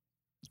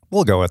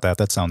 We'll go with that.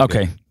 That sounds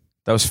okay. Good.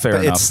 That was fair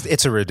enough.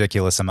 It's a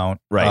ridiculous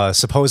amount. Right.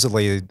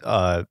 Supposedly,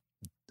 I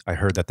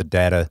heard that the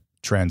data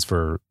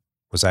transfer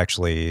was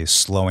actually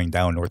slowing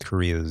down North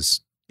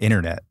Korea's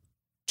internet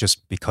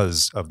just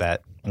because of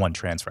that one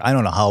transfer. I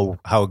don't know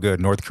how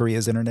good North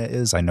Korea's internet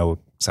is. I know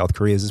South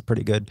Korea's is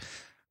pretty good.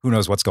 Who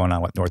knows what's going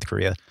on with North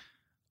Korea?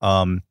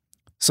 December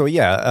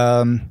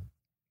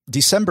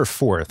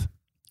 4th.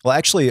 Well,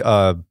 actually,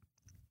 from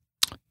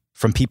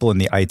people in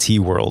the IT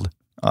world,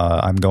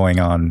 I'm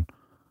going on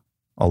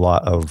a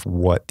lot of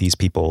what these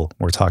people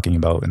were talking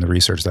about in the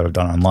research that I've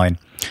done online.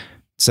 It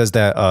says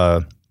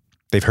that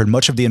they've heard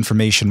much of the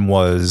information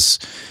was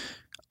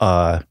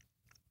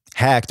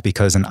hacked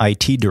because an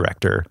IT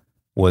director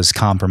was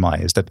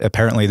compromised.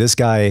 Apparently, this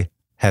guy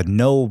had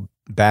no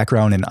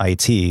background in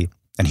IT,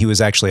 and he was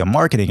actually a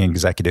marketing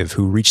executive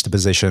who reached the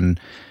position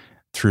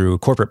through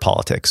corporate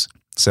politics.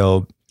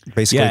 So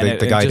basically,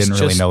 the guy didn't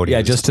really know what he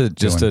was doing.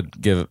 Just to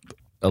give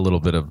a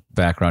little bit of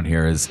background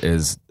here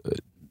is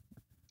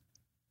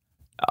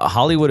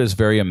Hollywood is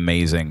very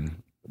amazing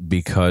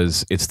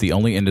because it's the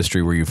only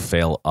industry where you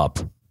fail up.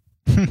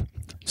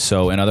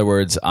 So, in other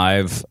words,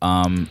 I've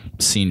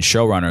seen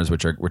showrunners,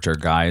 which are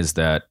guys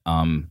that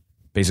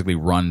basically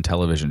run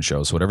television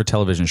shows. So, whatever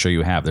television show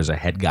you have, there's a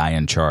head guy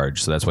in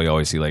charge. So that's why you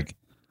always see like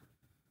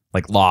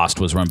Lost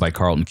was run by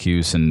Carlton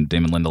Cuse and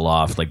Damon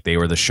Lindelof. Like they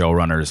were the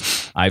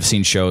showrunners. I've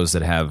seen shows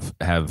that have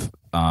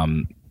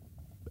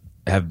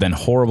been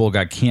horrible,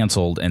 got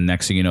canceled, and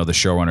next thing you know, the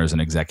showrunner is an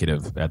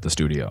executive at the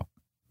studio.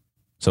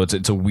 So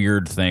it's a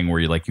weird thing where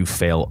you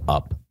fail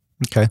up.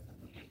 Okay,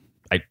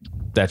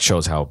 that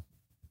shows how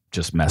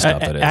just messed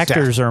up it is.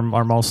 Actors are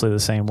mostly the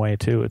same way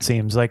too. It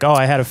seems like,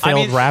 I had a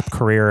failed rap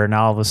career, and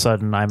now all of a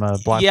sudden I'm a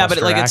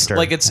blockbuster actor.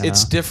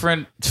 It's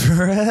different.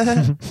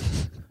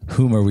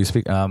 Whom are we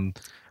speaking?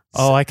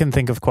 I can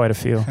think of quite a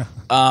few.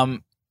 I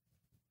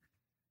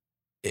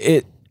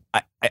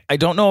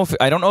don't know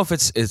if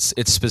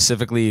it's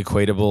specifically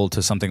equatable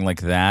to something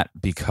like that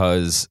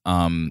because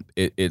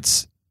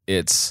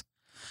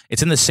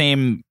it's in the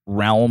same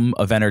realm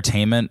of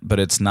entertainment, but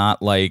it's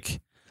not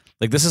like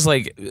this is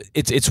like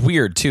it's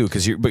weird too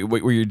because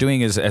what you're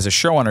doing is as a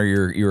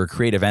showrunner you're a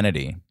creative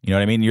entity. You know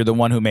what I mean? You're the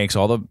one who makes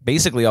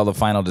basically all the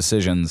final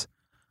decisions,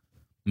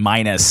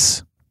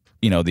 minus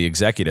the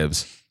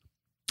executives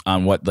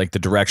on what like the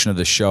direction of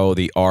the show,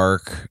 the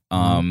arc,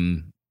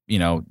 the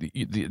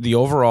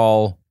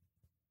overall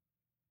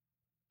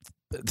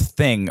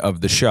thing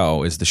of the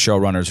show is the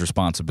showrunner's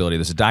responsibility.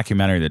 There's a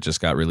documentary that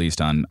just got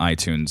released on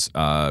iTunes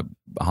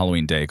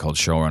Halloween Day called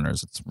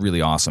Showrunners. It's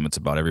really awesome. It's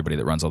about everybody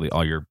that runs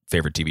all your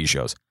favorite TV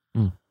shows.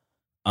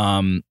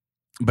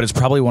 But it's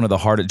probably one of the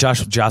hardest.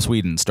 Joss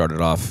Whedon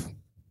started off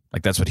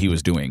like that's what he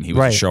was doing. He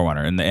was a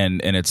showrunner,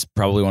 and it's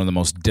probably one of the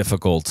most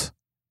difficult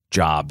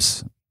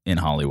jobs in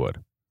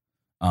Hollywood.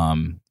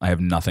 I have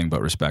nothing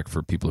but respect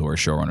for people who are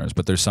showrunners,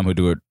 but there's some who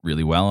do it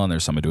really well, and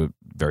there's some who do it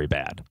very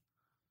bad.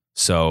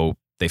 So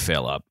they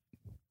fail up.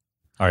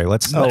 All right,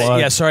 let's.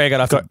 Sorry, I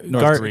got off.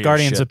 North Korea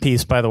Guardians shit. of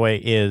Peace, by the way,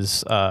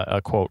 is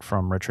a quote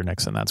from Richard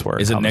Nixon. That's where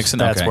it Is it comes. Nixon?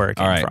 That's Okay. where it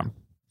came All right. from.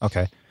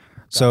 Okay.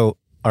 So,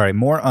 all right,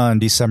 more on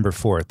December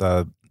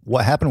 4th.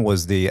 What happened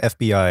was the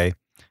FBI,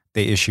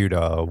 they issued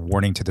a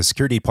warning to the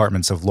security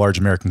departments of large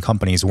American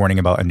companies warning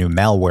about a new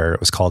malware.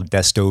 It was called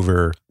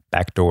Vestover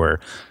Backdoor.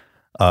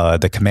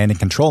 The command and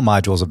control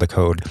modules of the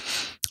code.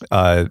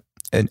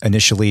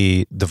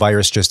 Initially, the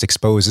virus just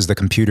exposes the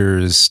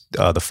computers,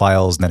 the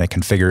files, and then it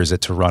configures it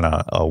to run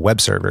a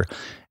web server.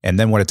 And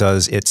then what it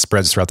does, it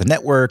spreads throughout the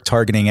network,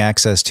 targeting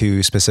access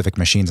to specific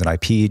machines and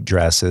IP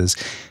addresses.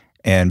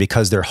 And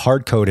because they're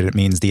hard-coded, it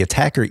means the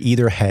attacker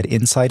either had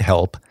inside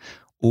help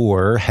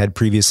or had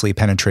previously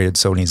penetrated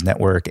Sony's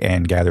network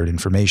and gathered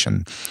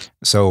information.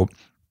 So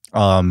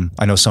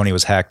I know Sony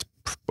was hacked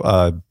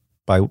by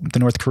the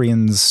North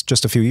Koreans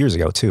just a few years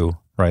ago too,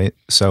 right?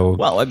 So,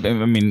 well, I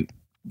mean,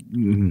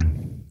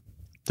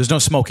 there's no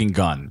smoking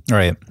gun.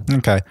 Right.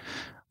 Okay.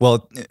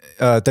 Well,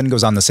 then it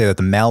goes on to say that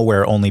the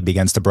malware only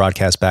begins to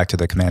broadcast back to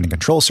the command and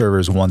control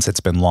servers once it's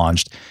been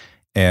launched,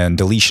 and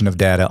deletion of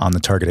data on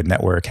the targeted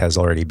network has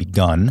already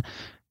begun.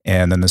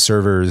 And then the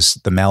servers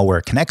the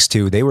malware connects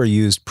to, they were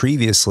used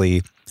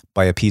previously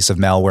by a piece of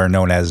malware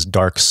known as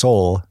Dark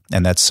Seoul,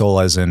 and that's Seoul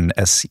as in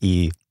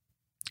SEOUL,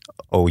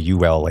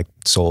 like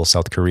Seoul,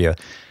 South Korea,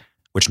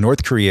 which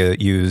North Korea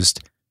used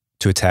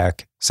to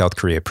attack South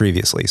Korea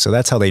previously. So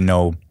that's how they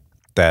know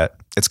that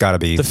it's got to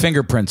be. The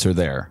fingerprints are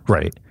there.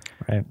 Right.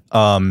 Right.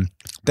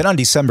 Then on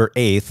December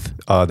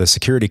 8th, the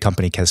security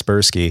company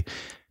Kaspersky,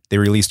 they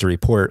released a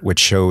report which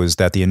shows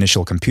that the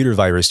initial computer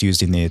virus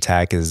used in the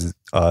attack is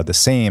the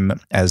same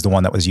as the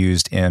one that was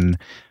used in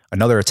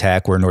another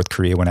attack where North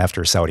Korea went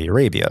after Saudi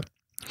Arabia.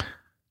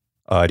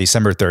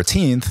 December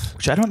 13th.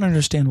 Which I don't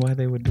understand why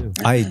they would do.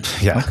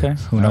 Okay.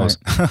 Who knows?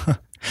 Right.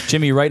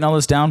 Jimmy, you writing all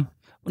this down?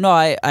 No,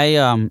 I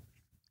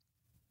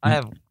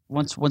have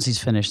once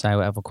he's finished, I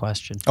have a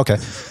question. Okay.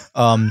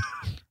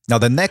 Now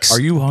the next. Are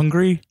you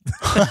hungry?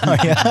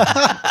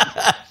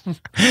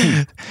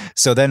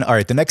 So then, all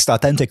right, the next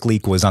authentic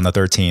leak was on the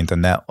 13th,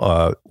 and that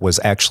was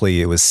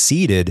actually, it was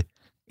seeded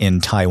in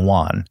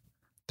Taiwan.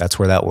 That's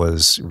where that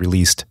was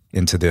released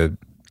into the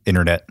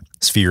internet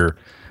sphere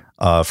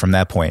from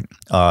that point.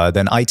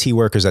 Then IT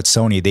workers at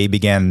Sony, they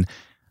began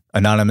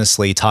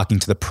anonymously talking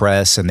to the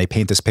press, and they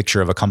paint this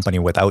picture of a company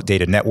with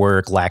outdated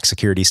network, lax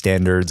security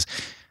standards,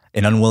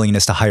 an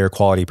unwillingness to hire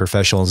quality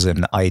professionals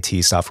in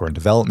IT software and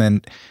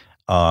development.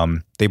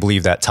 They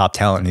believe that top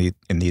talent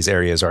in these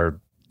areas are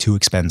too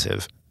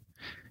expensive.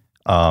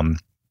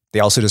 They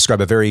also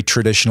describe a very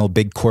traditional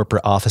big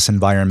corporate office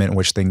environment in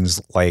which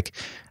things like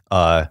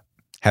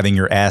having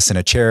your ass in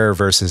a chair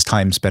versus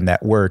time spent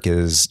at work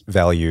is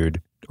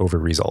valued over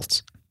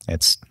results.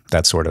 It's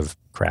that sort of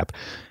crap.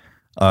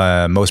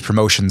 Most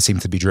promotions seem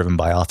to be driven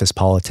by office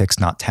politics,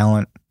 not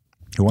talent.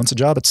 Who wants a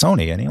job at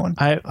Sony? Anyone?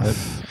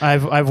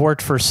 I've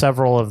worked for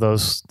several of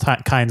those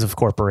kinds of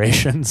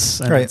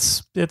corporations, and right.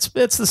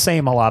 it's the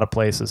same a lot of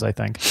places, I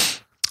think.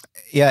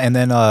 Yeah, and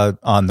then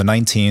on the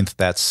 19th,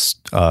 that's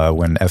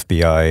when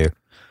FBI,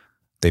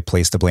 they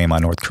placed the blame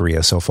on North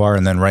Korea so far,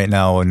 and then right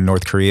now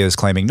North Korea is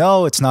claiming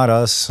no, it's not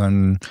us,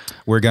 and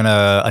we're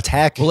gonna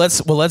attack. Well,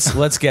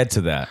 let's get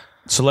to that.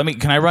 So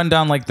can I run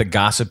down like the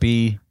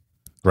gossipy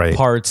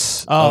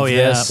parts? Oh of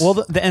yeah. this?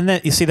 Well, and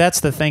then you see that's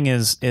the thing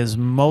is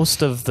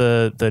most of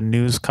the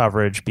news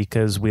coverage,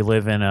 because we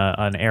live in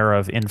an era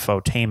of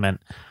infotainment,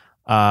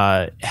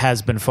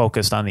 has been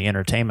focused on the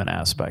entertainment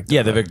aspect.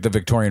 Yeah, the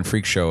Victorian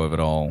freak show of it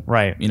all.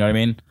 Right. You know what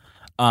I mean?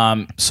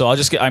 So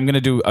I'm going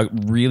to do a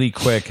really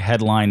quick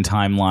headline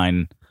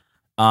timeline.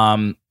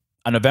 On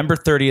November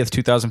 30th,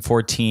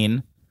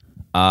 2014,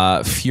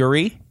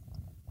 Fury,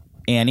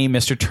 Annie,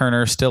 Mr.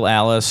 Turner, Still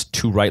Alice,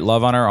 To Write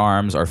Love on Our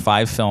Arms are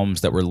 5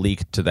 films that were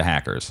leaked to the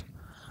hackers.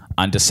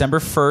 On December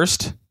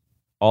 1st,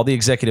 all the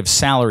executive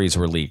salaries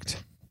were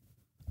leaked.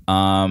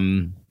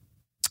 On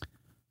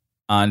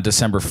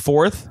December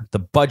 4th, the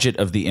budget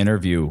of the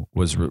interview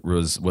was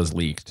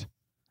leaked.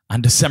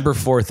 On December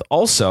 4th,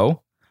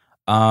 also,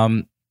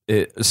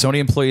 Sony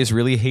employees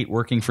really hate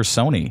working for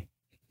Sony,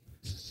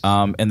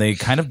 and they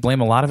kind of blame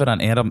a lot of it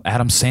on Adam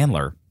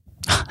Sandler,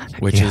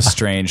 which is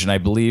strange. And I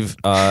believe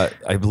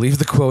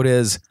the quote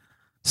is,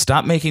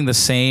 "Stop making the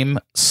same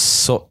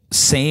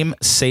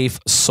safe,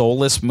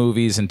 soulless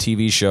movies and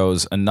TV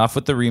shows. Enough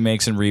with the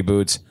remakes and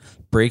reboots.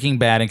 Breaking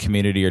Bad and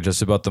Community are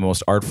just about the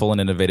most artful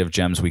and innovative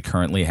gems we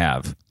currently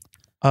have."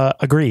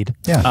 Agreed.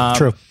 Yeah,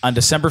 true. On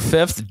December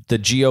 5th, the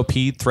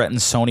GOP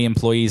threatens Sony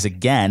employees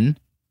again.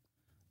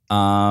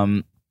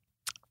 On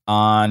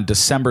On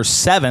December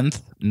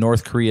 7th,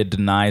 North Korea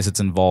denies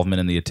its involvement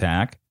in the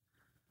attack.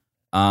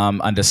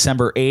 On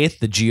December 8th,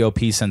 the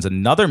GOP sends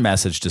another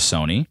message to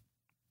Sony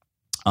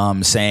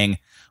saying,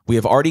 "We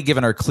have already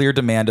given our clear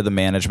demand to the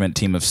management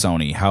team of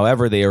Sony.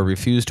 However, they are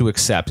refused to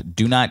accept.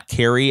 Do not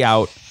carry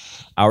out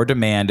our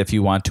demand if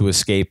you want to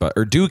escape us,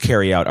 or do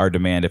carry out our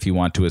demand if you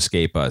want to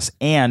escape us.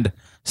 And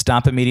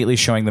stop immediately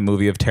showing the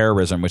movie of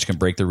terrorism, which can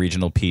break the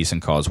regional peace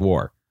and cause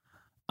war."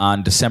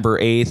 On December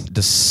 8th,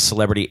 the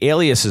celebrity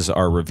aliases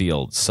are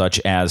revealed, such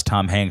as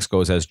Tom Hanks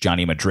goes as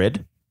Johnny Madrid,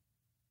 in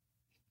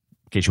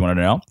case you wanted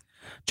to know.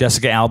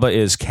 Jessica Alba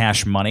is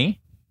Cash Money,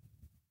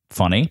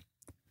 funny.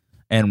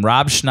 And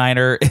Rob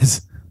Schneider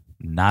is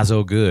not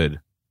so good.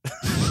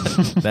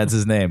 That's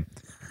his name.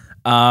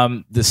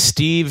 The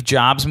Steve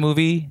Jobs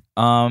movie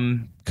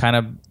kind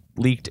of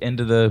leaked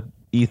into the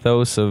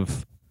ethos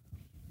of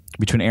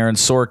between Aaron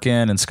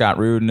Sorkin and Scott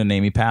Rudin and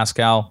Amy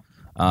Pascal.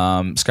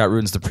 Scott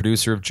Rudin's the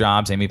producer of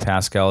Jobs. Amy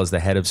Pascal is the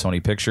head of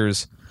Sony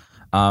Pictures.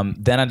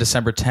 Then on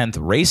December 10th,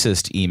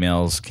 racist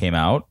emails came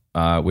out,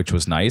 which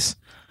was nice.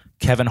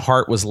 Kevin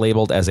Hart was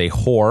labeled as a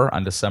whore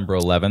on December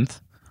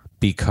 11th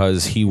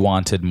because he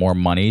wanted more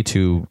money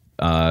to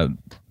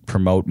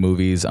promote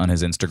movies on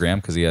his Instagram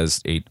because he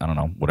has 8,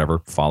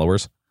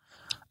 followers.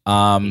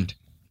 On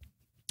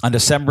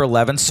December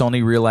 11th,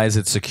 Sony realized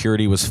its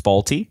security was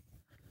faulty.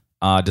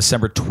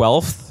 December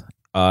 12th,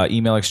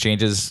 email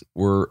exchanges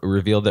were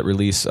revealed that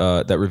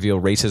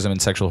reveal racism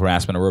and sexual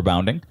harassment were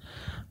abounding.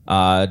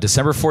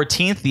 December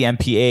 14th, the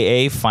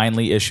MPAA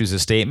finally issues a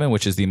statement,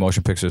 which is the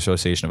Motion Picture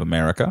Association of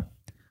America.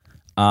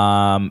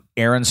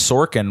 Aaron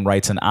Sorkin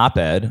writes an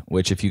op-ed,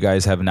 which if you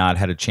guys have not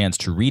had a chance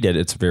to read it,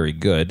 it's very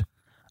good.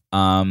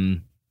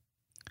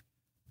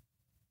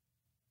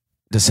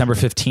 December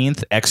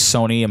 15th,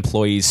 ex-Sony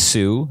employees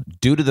sue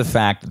due to the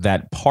fact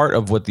that part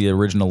of what the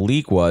original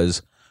leak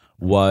was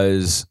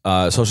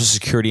Social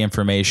Security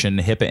information,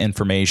 HIPAA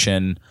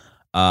information,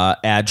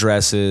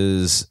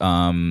 addresses,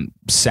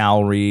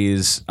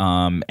 salaries,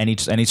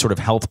 any sort of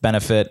health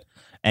benefit,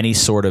 any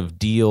sort of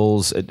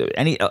deals,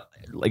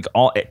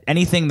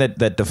 anything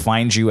that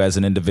defines you as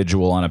an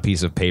individual on a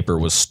piece of paper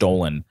was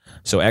stolen.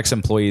 So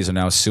ex-employees are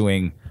now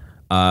suing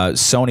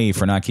Sony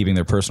for not keeping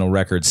their personal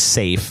records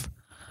safe.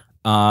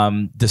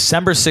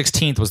 December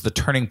 16th was the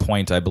turning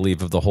point, I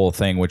believe, of the whole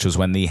thing, which was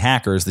when the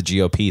hackers, the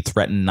GOP,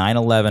 threatened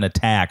 9/11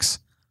 attacks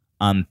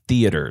on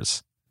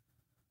theaters.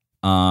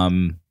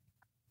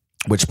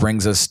 Which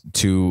brings us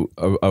to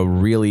a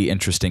really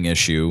interesting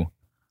issue.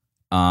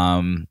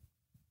 Can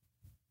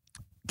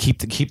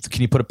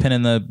you put a pin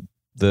in the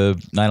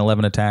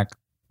 9/11 attack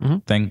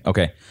thing?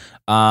 Okay.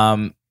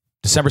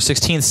 December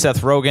 16th,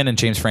 Seth Rogen and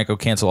James Franco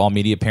cancel all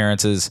media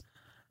appearances.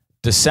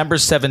 December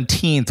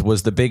 17th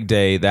was the big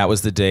day. That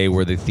was the day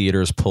where the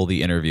theaters pull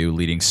the interview,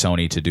 leading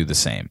Sony to do the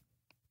same.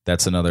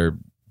 That's another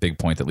big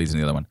point that leads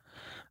into the other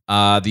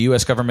one. The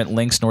U.S. government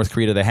links North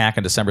Korea to the hack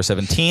on December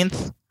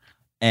 17th.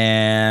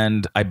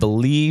 And I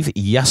believe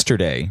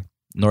yesterday,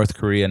 North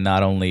Korea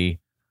not only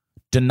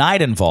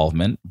denied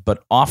involvement,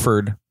 but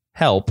offered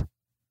help.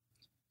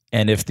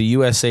 And if the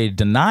USA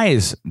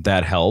denies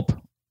that help,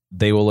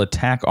 they will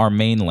attack our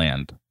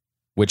mainland,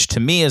 which to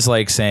me is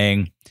like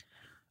saying,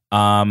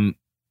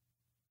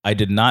 I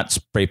did not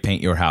spray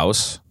paint your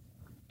house.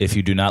 If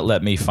you do not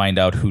let me find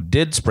out who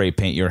did spray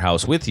paint your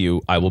house with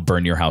you, I will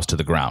burn your house to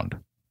the ground,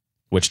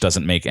 which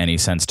doesn't make any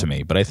sense to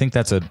me. But I think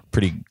that's a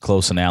pretty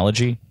close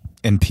analogy.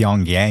 In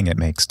Pyongyang, it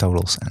makes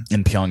total sense.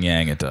 In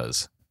Pyongyang, it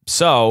does.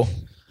 So,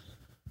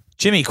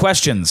 Jimmy,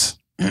 questions?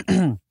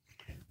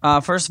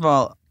 First of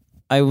all,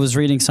 I was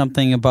reading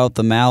something about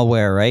the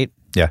malware, right?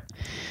 Yeah.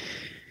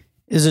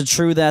 Is it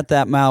true that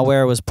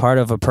malware was part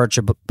of a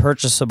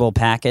purchasable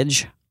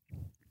package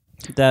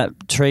that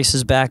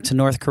traces back to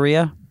North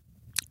Korea?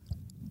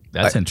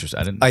 That's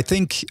interesting. I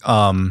think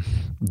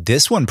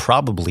this one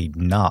probably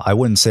not. I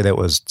wouldn't say that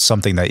was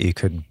something that you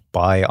could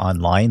buy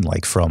online,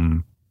 like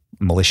from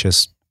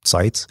malicious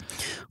sites.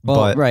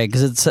 Well, right,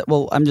 because it's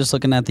I'm just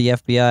looking at the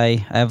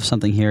FBI. I have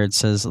something here. It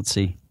says, let's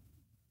see.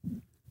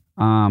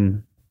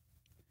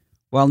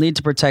 While need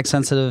to protect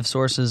sensitive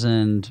sources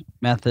and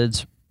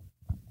methods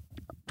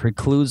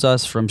precludes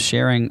us from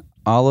sharing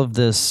all of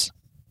this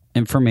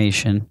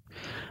information,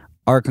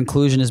 our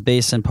conclusion is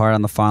based in part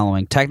on the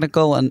following: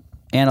 technical and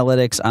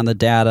analytics on the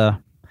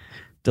data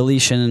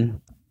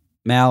deletion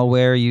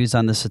malware used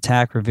on this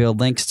attack revealed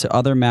links to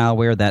other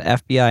malware that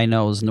FBI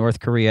knows North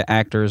Korea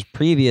actors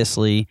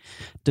previously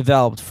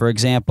developed. For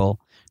example,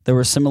 there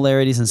were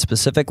similarities in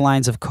specific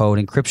lines of code,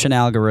 encryption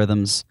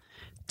algorithms,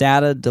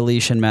 data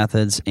deletion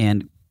methods,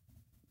 and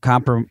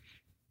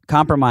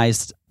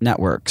compromised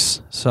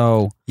networks.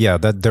 So yeah,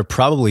 that they're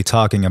probably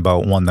talking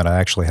about one that I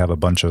actually have a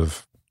bunch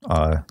of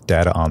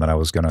data on that I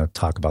was going to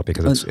talk about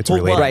because it's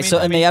related. Right.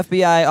 And the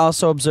FBI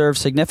also observed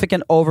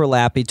significant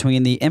overlap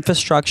between the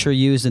infrastructure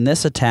used in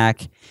this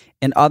attack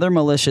and other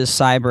malicious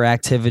cyber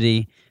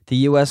activity the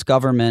U.S.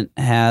 government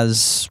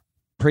has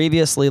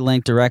previously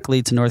linked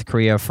directly to North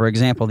Korea. For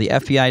example, the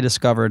FBI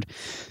discovered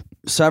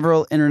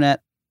several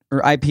internet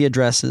or IP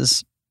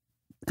addresses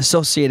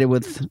associated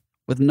with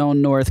with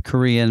known North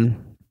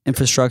Korean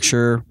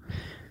infrastructure.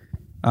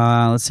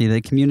 Let's see.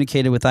 They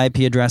communicated with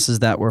IP addresses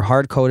that were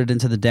hard coded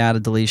into the data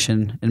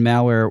deletion, and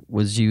malware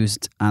was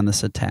used on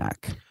this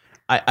attack.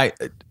 I'm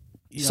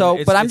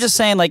just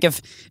saying, like,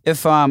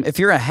 if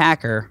you're a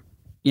hacker,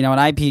 you know, an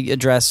IP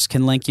address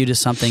can link you to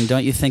something.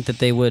 Don't you think that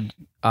they would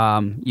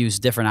use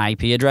different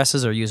IP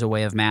addresses or use a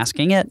way of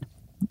masking it?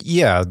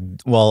 Yeah.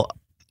 Well,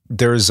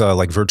 there's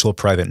like virtual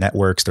private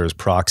networks. There's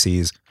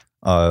proxies.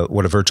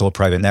 What a virtual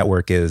private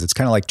network is, it's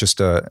kind of like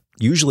just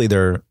usually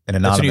they're an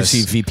anonymous. That's when you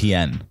see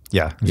VPN.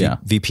 Yeah. Yeah.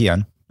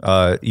 VPN.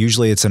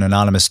 Usually it's an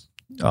anonymous,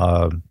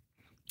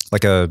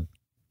 like a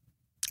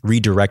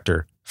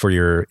redirector for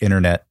your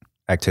internet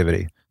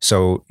activity.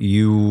 So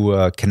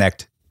you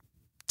connect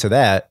to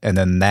that, and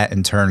then that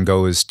in turn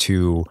goes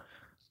to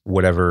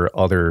whatever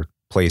other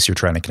place you're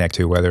trying to connect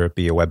to, whether it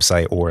be a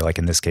website or, like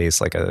in this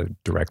case, like a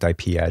direct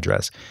IP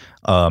address.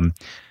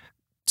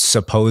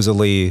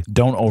 Supposedly,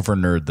 don't over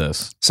nerd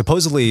this.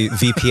 Supposedly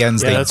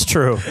VPNs. That's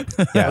true.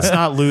 Yeah, let's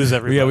not lose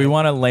everybody. Yeah, we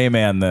want to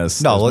layman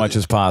this as much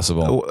as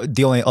possible.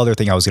 The only other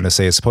thing I was going to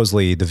say is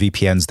supposedly the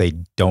VPNs, they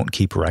don't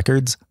keep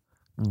records.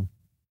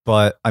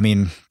 But I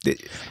mean,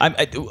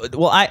 I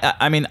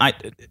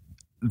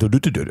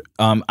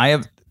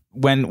have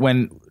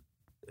when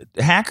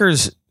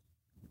hackers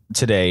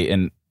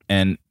today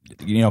and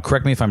you know,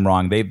 correct me if I'm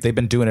wrong. They've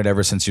been doing it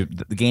ever since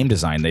the game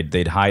design.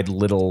 They'd hide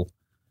little,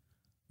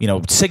 you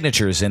know,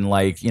 signatures in,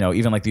 like, you know,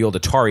 even like the old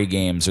Atari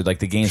games or like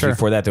the games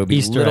before that. There would be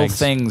Easter little eggs.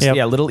 things,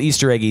 little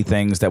Easter eggy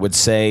things that would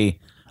say,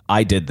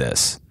 "I did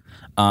this."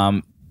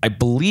 I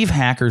believe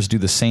hackers do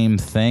the same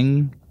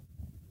thing.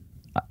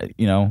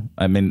 You know,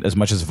 I mean, as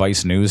much as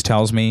Vice News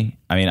tells me.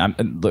 I mean,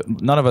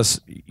 none of us.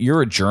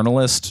 You're a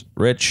journalist,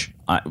 Rich.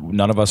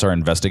 None of us are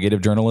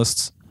investigative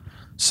journalists.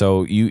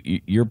 So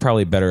you're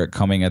probably better at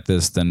coming at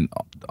this than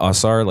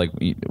us are. Like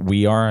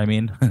we are. I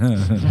mean,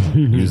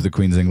 use the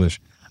Queen's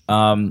English.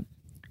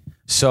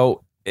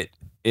 So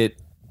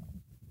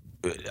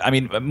I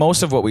mean,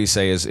 most of what we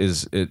say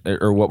is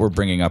or what we're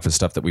bringing up is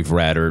stuff that we've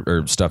read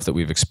or stuff that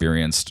we've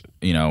experienced,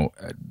 you know,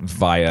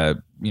 via,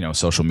 you know,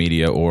 social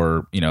media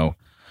or, you know,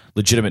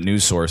 legitimate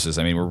news sources.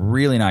 I mean, we're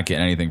really not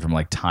getting anything from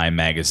like Time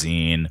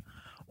Magazine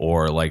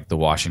or like the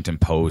Washington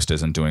Post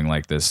isn't doing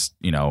like this,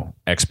 you know,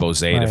 expose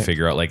to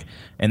figure out like,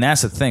 and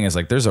that's the thing is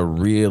like, there's a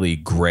really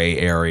gray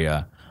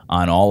area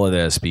on all of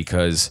this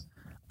because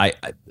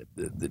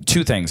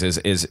two things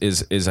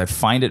is I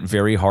find it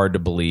very hard to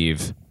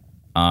believe,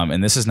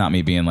 and this is not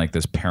me being like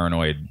this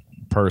paranoid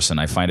person.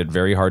 I find it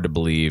very hard to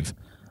believe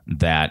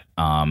that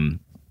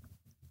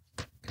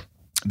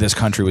this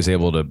country was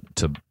able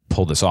to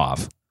pull this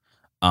off.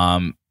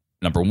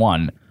 Number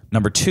one.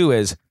 Number two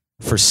is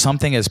for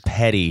something as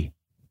petty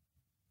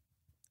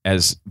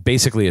as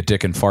basically a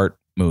dick and fart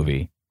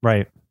movie,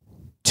 right?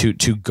 To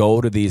go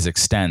to these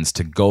extents,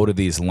 to go to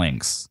these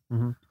lengths,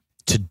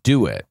 to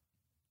do it.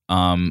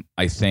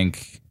 I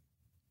think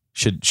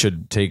should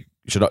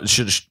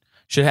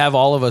have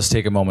all of us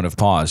take a moment of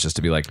pause just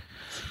to be like,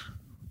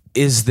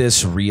 is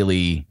this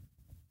really,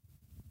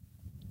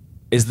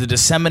 is the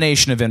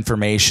dissemination of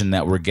information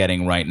that we're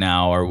getting right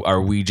now,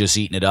 are we just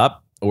eating it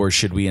up, or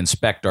should we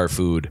inspect our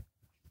food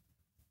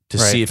to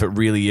see if it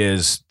really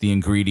is the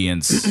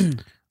ingredients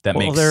that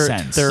make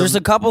sense? There's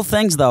a couple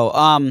things though.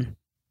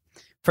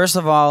 First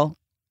of all,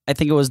 I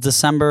think it was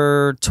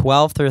December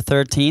 12th or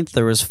 13th,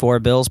 there was 4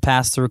 bills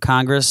passed through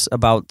Congress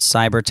about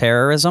cyber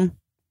terrorism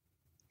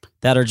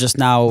that are just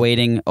now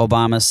awaiting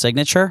Obama's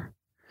signature.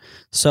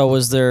 So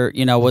was there,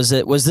 you know, was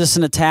this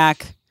an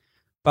attack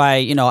by,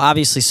 you know,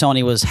 obviously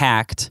Sony was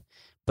hacked,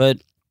 but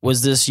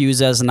was this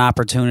used as an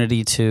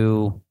opportunity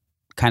to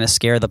kind of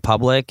scare the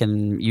public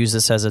and use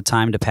this as a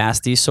time to pass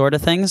these sort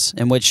of things,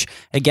 in which,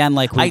 again,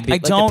 like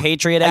the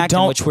Patriot Act,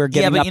 in which we're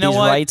giving up these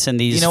rights and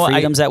these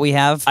freedoms that we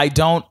have? I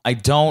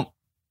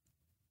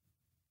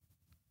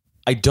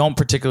don't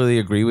particularly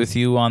agree with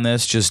you on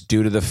this, just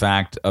due to the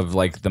fact of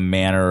like the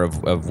manner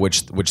of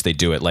which they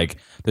do it. Like,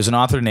 there's an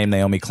author named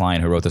Naomi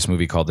Klein who wrote this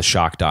movie called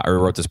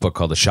wrote this book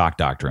called The Shock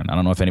Doctrine. I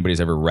don't know if anybody's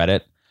ever read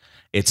it.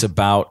 It's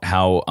about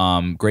how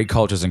great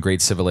cultures and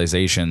great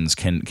civilizations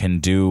can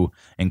do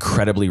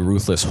incredibly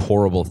ruthless,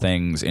 horrible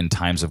things in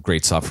times of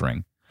great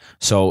suffering.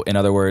 So, in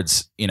other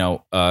words, you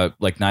know,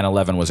 like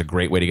 9/11 was a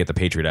great way to get the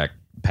Patriot Act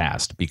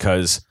passed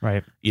because,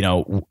 you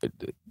know,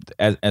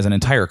 as an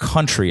entire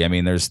country, I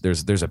mean, there's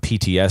a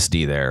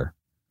PTSD there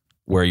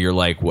where you're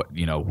like, what,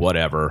 you know,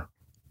 whatever.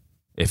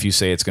 If you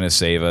say it's going to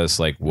save us,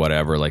 like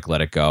whatever, like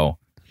let it go.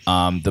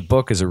 The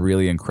book is a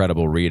really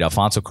incredible read.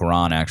 Alfonso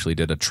Cuarón actually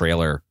did a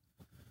trailer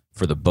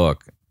for the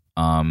book,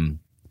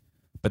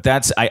 but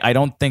that's I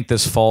don't think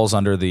this falls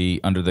under the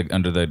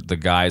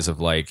guise of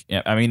like,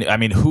 I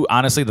mean who,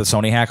 honestly, the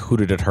Sony hack, who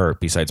did it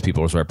hurt besides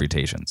people's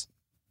reputations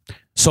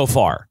so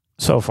far?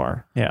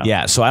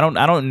 Yeah. So I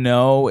don't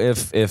know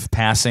if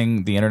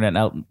passing the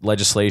internet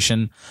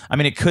legislation, I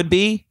mean, it could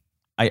be.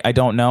 I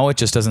don't know. It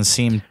just doesn't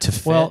seem to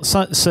fit. Well,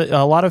 so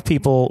a lot of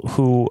people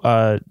who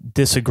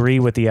disagree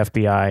with the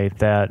FBI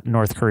that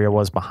North Korea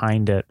was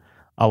behind it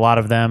a lot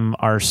of them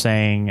are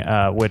saying,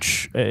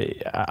 which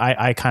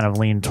I kind of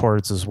lean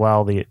towards as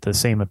well, the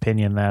same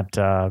opinion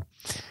that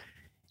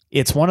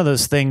it's one of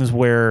those things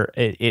where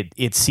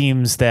it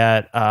seems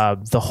that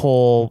the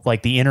whole,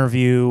 like the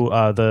interview,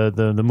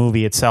 the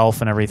movie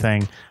itself and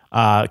everything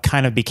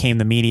kind of became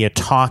the media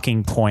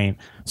talking point.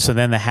 So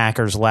then the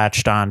hackers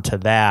latched on to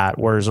that,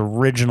 whereas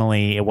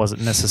originally it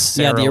wasn't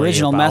necessarily. Yeah, the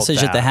original about message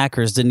that. at the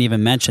hackers didn't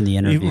even mention the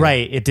interview.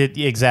 Right, it did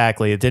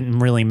exactly. It didn't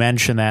really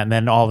mention that, and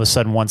then all of a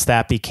sudden, once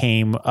that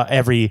became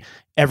every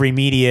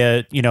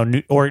media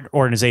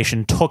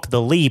organization took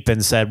the leap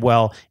and said,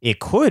 well, it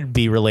could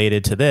be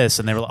related to this,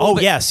 and they were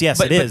like, yes,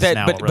 it is.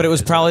 But it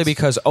was probably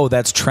because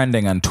that's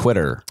trending on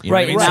Twitter. You know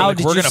right what I mean?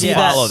 now, So, we're going to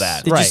follow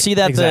that. Did you see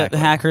that the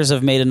hackers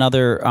have made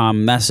another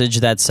message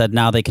that said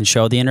now they can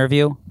show the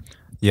interview?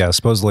 Yeah,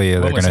 supposedly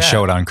they're going to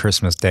show it on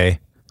Christmas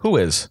Day. Who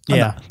is?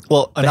 Yeah.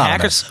 Well, The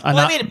hackers. Well,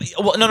 I mean,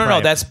 no.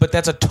 Right.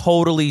 That's a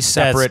totally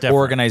separate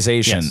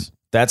organization. Yes.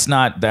 That's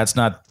not the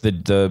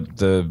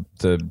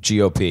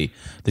GOP.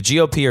 The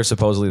GOP are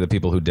supposedly the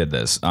people who did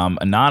this.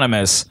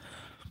 Anonymous,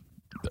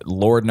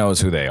 Lord knows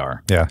who they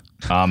are. Yeah.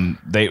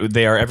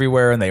 They are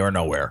everywhere and they are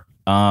nowhere.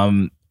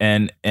 And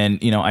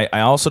I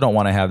also don't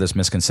want to have this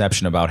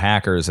misconception about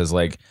hackers as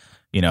like,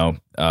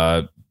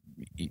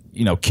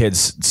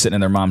 kids sitting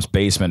in their mom's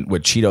basement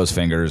with Cheetos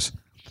fingers,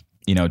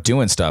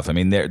 doing stuff. I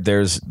mean,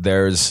 there's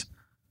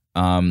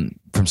from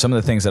some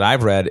of the things that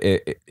I've read,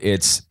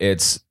 it's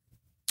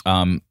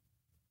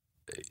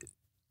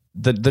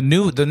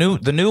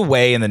the new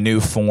way and the new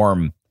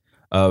form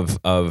of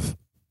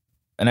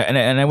and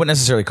I wouldn't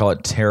necessarily call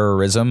it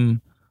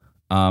terrorism.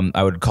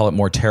 I would call it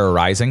more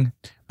terrorizing.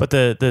 But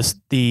the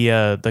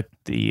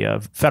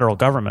federal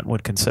government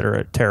would consider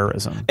it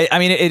terrorism. I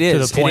mean, it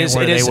is to the point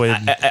where they would.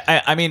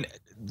 I mean,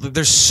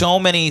 there's so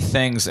many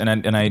things, and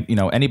I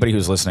anybody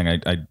who's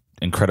listening, I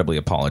incredibly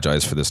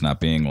apologize for this not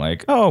being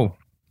like, oh,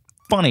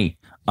 funny,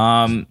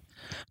 because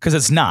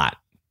it's not.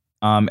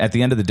 At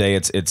the end of the day,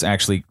 it's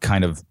actually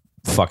kind of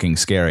fucking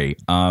scary.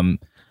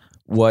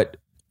 What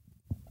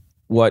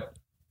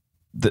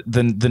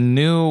the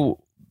new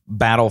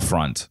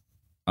Battlefront,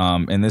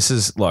 and this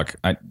is, look,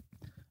 I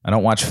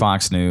don't watch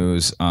Fox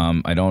News.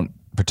 I don't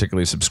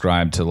particularly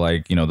subscribe to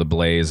the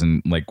Blaze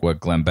and like what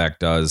Glenn Beck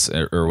does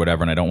or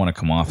whatever. And I don't want to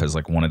come off as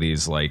like one of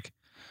these like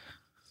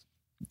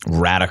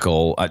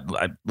radical.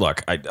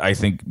 I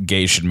think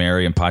gays should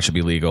marry and pot should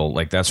be legal.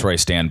 Like that's where I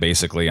stand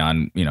basically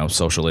on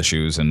social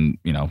issues. And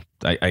I'm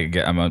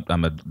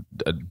a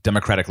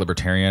democratic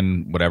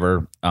libertarian,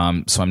 whatever.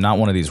 So I'm not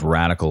one of these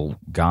radical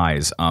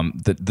guys.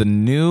 The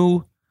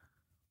new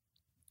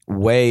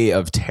way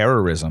of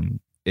terrorism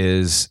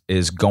is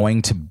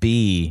going to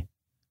be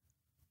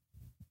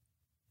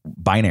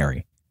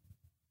binary.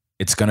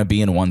 It's going to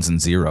be in ones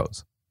and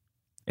zeros.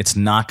 It's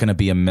not going to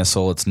be a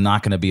missile. It's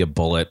not going to be a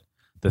bullet.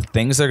 The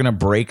things that are going to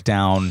break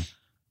down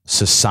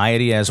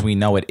society as we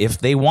know it, if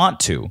they want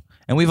to,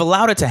 and we've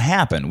allowed it to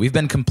happen. We've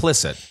been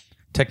complicit.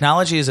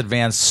 Technology has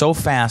advanced so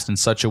fast in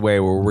such a way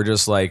where we're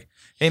just like,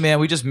 hey man,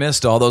 we just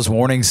missed all those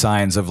warning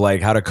signs of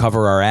like how to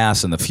cover our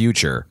ass in the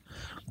future.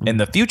 And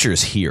the future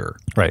is here.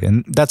 Right.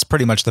 And that's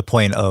pretty much the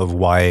point of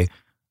why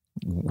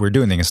we're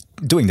doing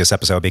this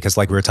episode, because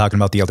like we were talking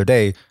about the other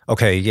day,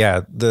 okay,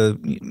 yeah,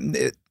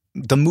 the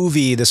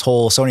movie, this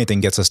whole Sony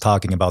thing gets us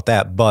talking about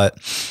that, but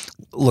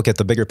look at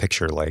the bigger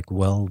picture, like,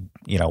 well,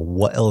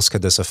 what else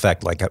could this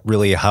affect? Like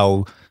really,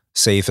 how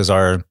safe is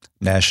our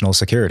national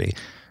security?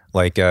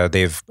 Like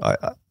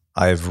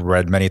I've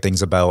read many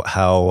things about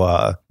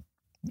how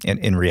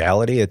in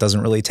reality, it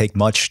doesn't really take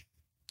much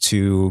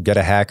to get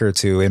a hacker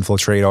to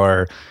infiltrate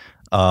our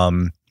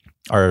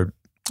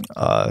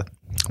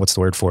what's the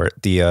word for it?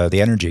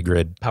 The energy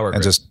grid, power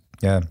grid,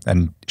 and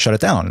and shut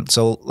it down.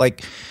 So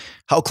like,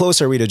 how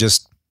close are we to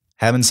just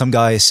having some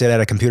guy sit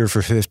at a computer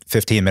for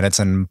 15 minutes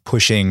and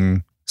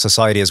pushing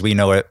society as we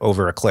know it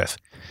over a cliff?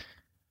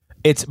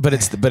 It's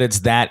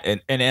that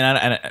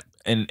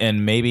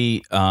and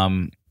maybe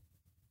I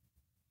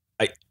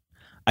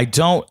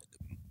don't.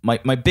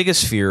 My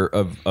biggest fear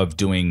of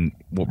doing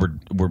what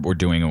we're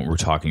doing and what we're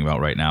talking about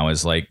right now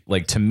is like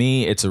to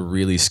me it's a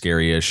really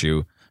scary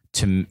issue.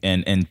 And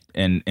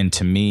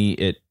to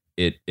me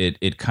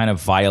it kind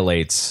of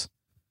violates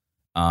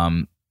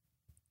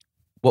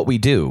what we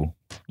do.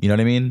 You know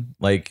what I mean?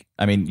 Like,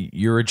 I mean,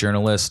 you're a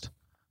journalist.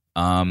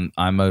 I'm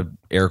a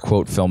air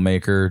quote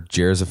filmmaker.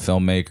 Jer's a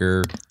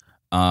filmmaker.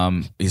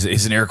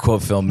 He's an air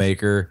quote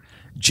filmmaker.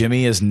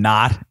 Jimmy is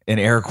not an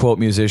air quote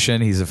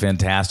musician. He's a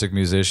fantastic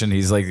musician.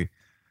 He's like,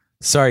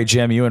 sorry,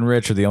 Jim, you and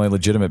Rich are the only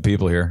legitimate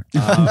people here.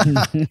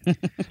 What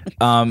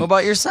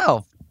about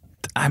yourself?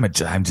 I'm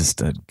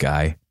just a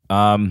guy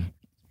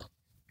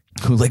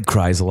who like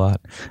cries a lot.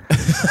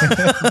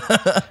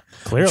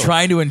 Clearly,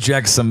 trying to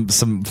inject some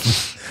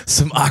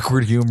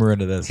awkward humor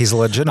into this. He's a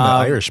legitimate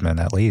Irishman,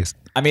 at least.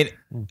 I mean,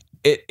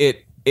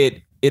 it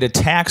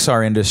attacks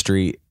our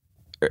industry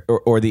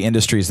or the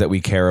industries that we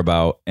care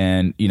about,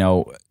 and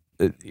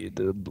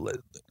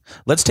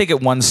let's take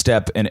it one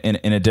step in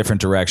a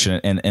different direction,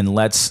 and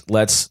let's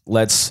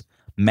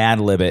Mad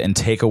Lib it and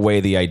take away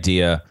the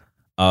idea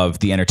of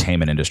the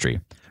entertainment industry.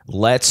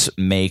 Let's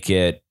make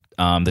it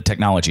the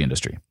technology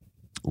industry.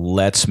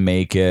 Let's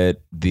make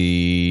it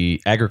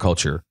the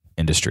agriculture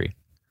industry.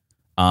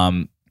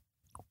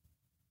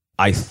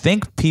 I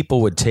think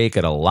people would take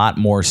it a lot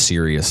more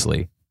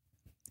seriously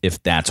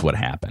if that's what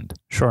happened.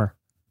 Sure.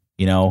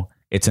 You know,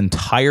 it's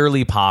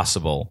entirely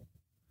possible,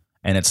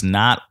 and it's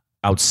not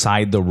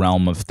outside the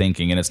realm of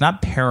thinking, and it's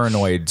not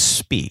paranoid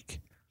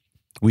speak.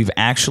 We've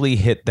actually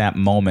hit that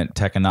moment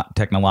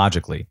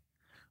technologically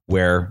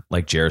where,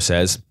 like Jer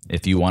says,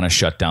 if you want to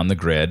shut down the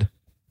grid,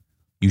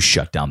 you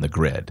shut down the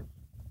grid.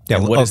 Yeah,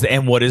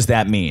 and what does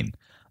that mean?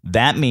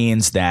 That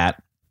means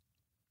that,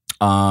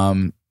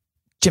 Jim's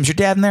your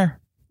dad in there?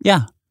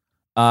 Yeah.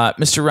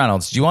 Mr.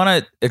 Reynolds, do you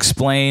want to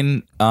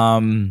explain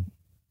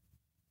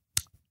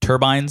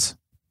turbines?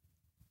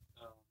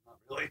 No, not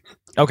really.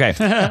 Okay.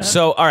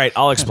 So, all right,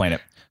 I'll explain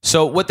it.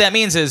 So what that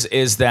means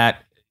is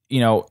that,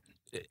 you know,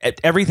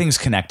 everything's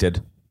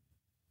connected.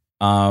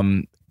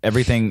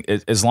 Everything,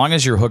 as long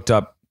as you're hooked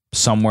up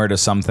somewhere to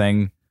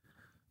something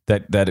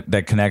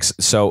that connects.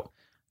 So,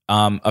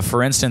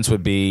 for instance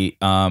would be,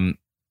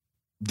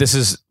 this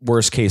is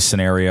worst case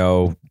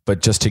scenario,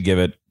 but just to give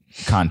it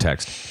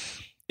context,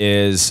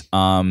 is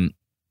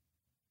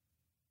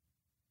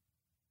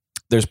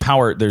there's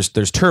power,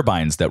 there's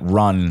turbines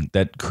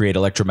that create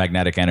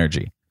electromagnetic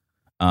energy,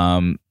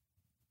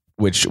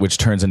 which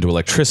turns into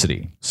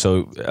electricity.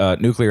 So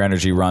nuclear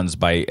energy runs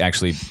by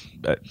actually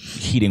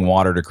heating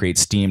water to create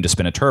steam to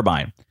spin a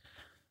turbine.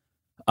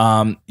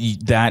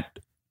 That,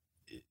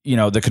 you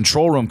know, the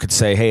control room could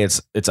say, hey,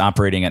 it's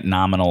operating at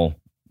nominal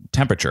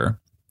temperature,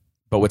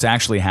 but what's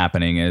actually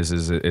happening is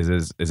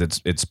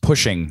it's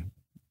pushing,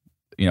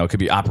 you know, it could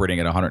be operating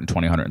at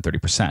 120,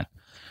 130%,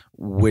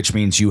 which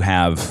means you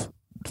have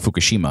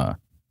Fukushima.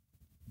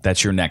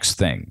 That's your next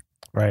thing.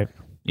 Right.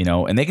 You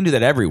know, and they can do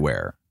that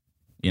everywhere,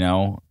 you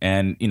know,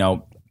 and, you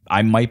know,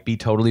 I might be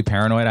totally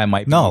paranoid. I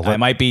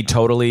might be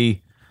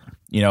totally,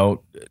 you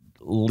know,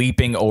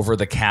 leaping over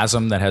the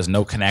chasm that has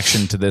no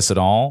connection to this at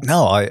all.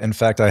 No, in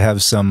fact, I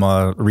have some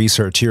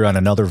research here on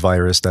another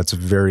virus that's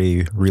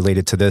very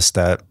related to this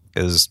that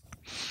is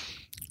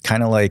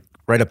kind of like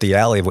right up the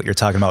alley of what you're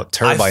talking about,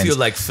 turbines. I feel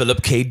like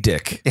Philip K.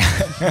 Dick.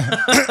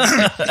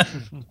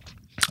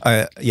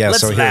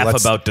 Let's laugh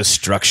about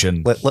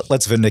destruction.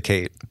 Let's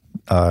vindicate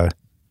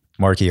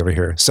Marky over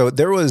here. So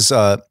there was,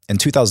 in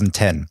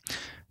 2010,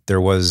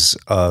 there was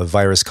a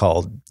virus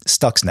called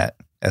Stuxnet,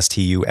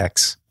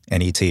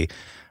 Stuxnet.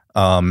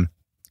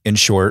 In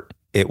short,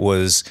 it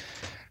was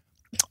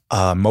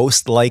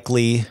most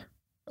likely,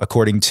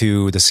 according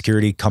to the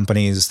security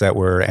companies that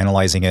were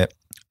analyzing it,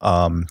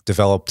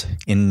 developed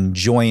in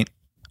jointly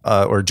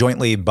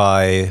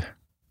by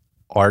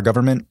our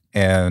government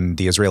and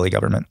the Israeli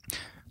government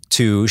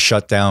to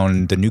shut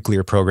down the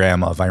nuclear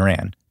program of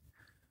Iran,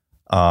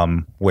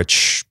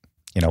 which,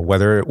 you know,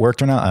 whether it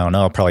worked or not, I don't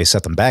know. Probably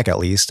set them back at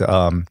least.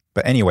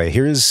 But anyway,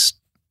 here's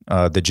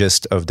the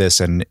gist of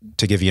this, and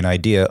to give you an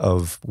idea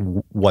of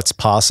what's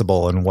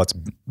possible and what's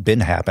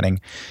been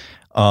happening.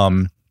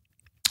 Let's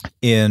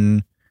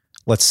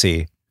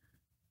see.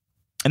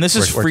 And this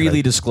is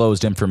freely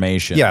disclosed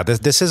information. Yeah,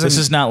 this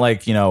is not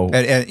like, you know,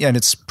 and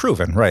it's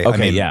proven, right? Okay, I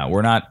mean, yeah,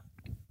 we're not.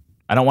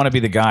 I don't want to be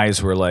the guys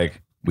who are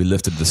like, we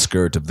lifted the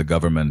skirt of the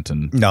government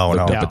and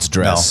looked up its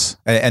dress.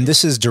 No. And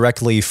this is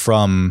directly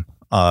from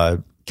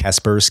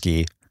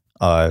Kaspersky,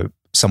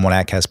 someone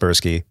at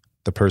Kaspersky,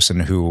 the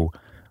person who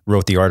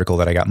wrote the article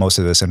that I got most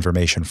of this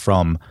information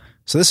from.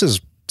 So this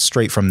is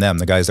straight from them,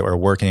 the guys that were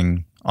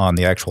working on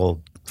the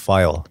actual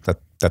file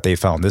that they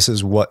found. This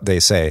is what they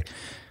say.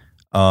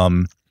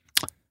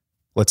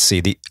 Let's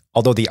see.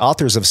 Although the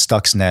authors of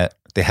Stuxnet,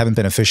 they haven't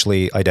been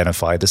officially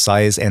identified, the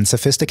size and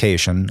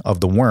sophistication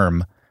of the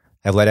worm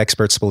have led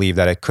experts believe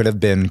that it could have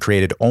been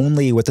created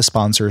only with the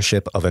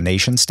sponsorship of a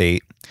nation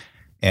state.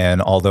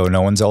 And although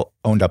no one's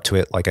owned up to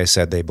it, like I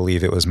said, they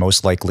believe it was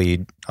most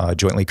likely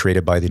jointly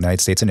created by the United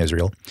States and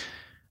Israel.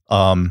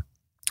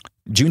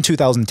 June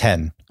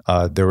 2010,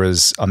 there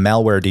was a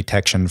malware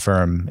detection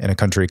firm in a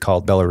country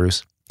called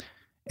Belarus,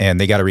 and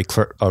they got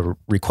a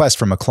request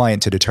from a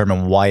client to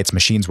determine why its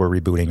machines were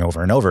rebooting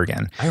over and over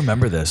again. I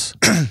remember this.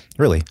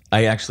 Really?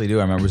 I actually do.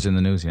 I remember it was in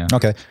the news, yeah.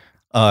 Okay.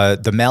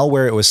 The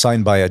malware, it was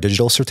signed by a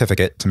digital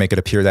certificate to make it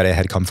appear that it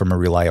had come from a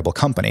reliable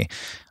company.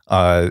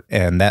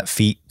 And that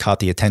feat caught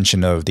the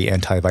attention of the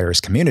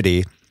antivirus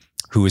community,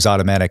 whose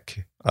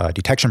automatic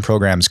detection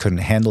programs couldn't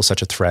handle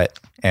such a threat.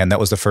 And that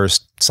was the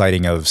first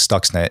sighting of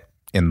Stuxnet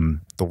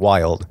in the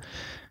wild.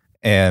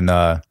 And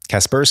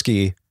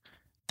Kaspersky,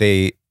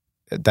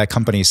 that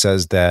company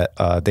says that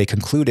they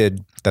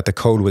concluded that the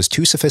code was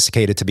too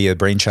sophisticated to be a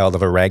brainchild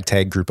of a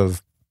ragtag group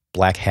of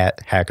black hat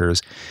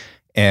hackers.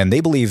 And they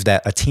believe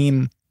that a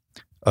team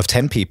of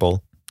 10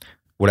 people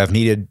would have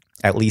needed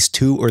at least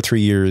 2 or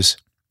 3 years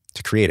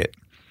to create it.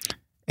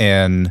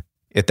 And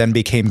it then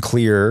became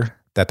clear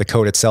that the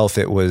code itself,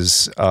 it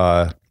was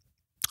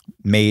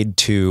made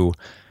to,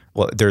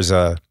 well, there's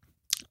a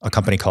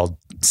company called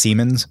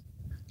Siemens.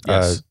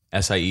 Yes.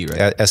 SIE,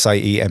 right?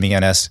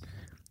 SIEMENS.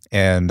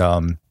 And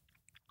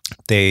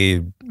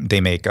they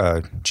make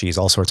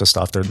all sorts of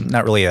stuff. They're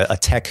not really a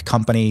tech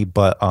company,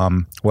 but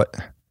what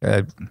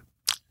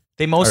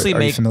they mostly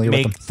are you familiar with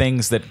make them?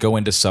 things that go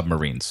into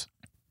submarines.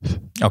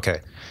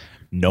 Okay,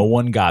 No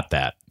one got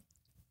that.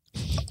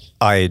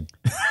 I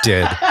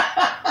did.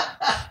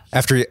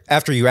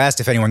 After you asked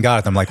if anyone got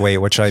it, I'm like, wait,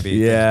 what should I be?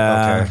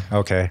 Yeah.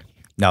 Okay.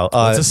 No,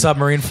 It's a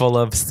submarine full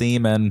of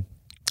seamen.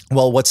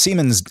 well, what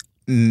Siemens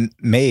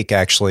make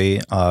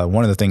actually,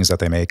 one of the things that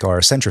they make are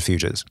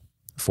centrifuges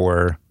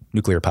for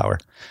nuclear power,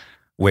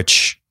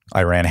 which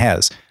Iran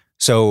has.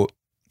 So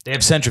They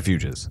have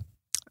centrifuges.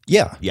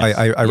 yeah, Yes.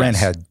 Iran Yes.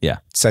 had Yeah.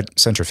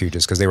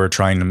 centrifuges because they were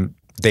trying to.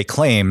 They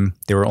claim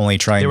they were only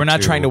trying. They were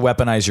not trying to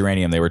weaponize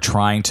uranium. They were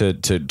trying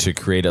to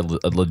create a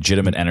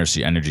legitimate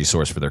energy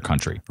source for their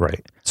country.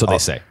 right. So they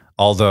say.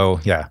 Although,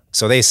 yeah,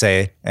 so they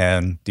say,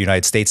 and the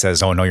United States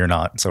says, "Oh no, you're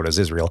not." So does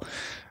Israel.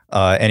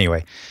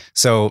 Anyway,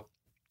 so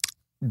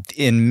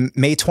in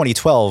May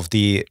 2012,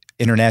 the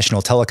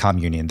International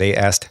Telecom Union, they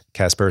asked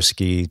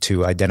Kaspersky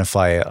to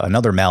identify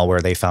another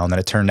malware they found, and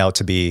it turned out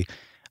to be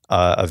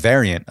a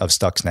variant of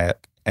Stuxnet,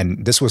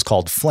 and this was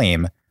called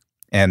Flame.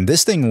 And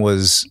this thing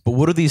was But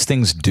what do these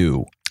things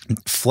do?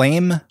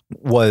 Flame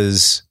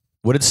was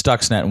What did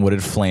Stuxnet and what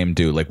did Flame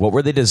do? Like, what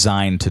were they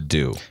designed to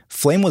do?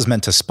 Flame was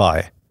meant to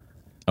spy.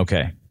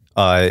 Okay.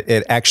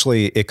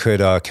 It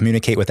could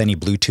communicate with any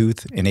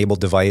Bluetooth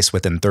enabled device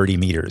within 30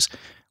 meters,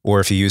 or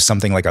if you use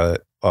something like a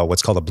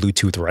what's called a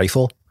Bluetooth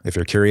rifle. If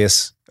you're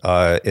curious,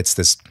 it's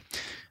this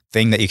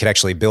thing that you could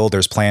actually build.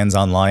 There's plans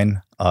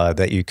online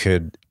that you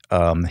could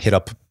hit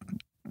up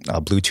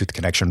a Bluetooth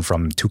connection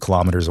from 2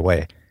 kilometers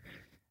away.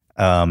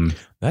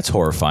 That's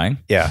horrifying.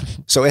 Yeah,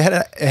 so it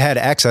had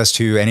access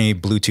to any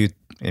Bluetooth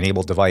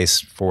enabled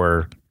device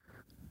for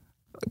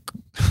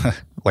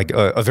like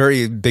a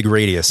very big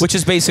radius. Which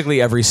is basically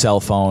every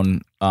cell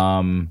phone,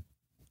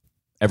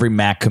 every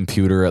Mac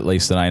computer, at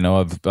least that I know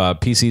of.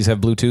 PCs have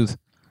Bluetooth,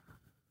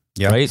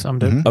 yeah, right? Some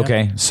do. Mhm. Yeah.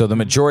 Okay, so the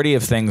majority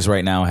of things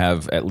right now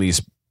have at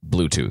least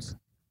Bluetooth.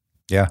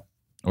 Yeah.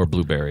 Or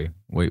Blueberry.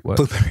 Wait, what?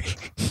 Blueberry.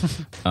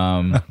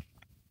 Um,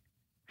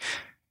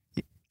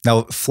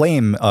 Now,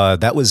 Flame,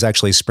 that was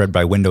actually spread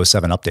by Windows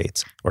 7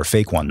 updates or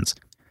fake ones.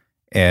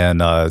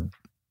 And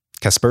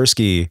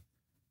Kaspersky,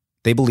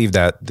 they believe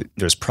that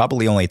there's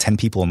probably only 10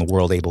 people in the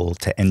world able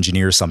to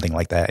engineer something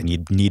like that. And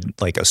you'd need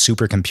like a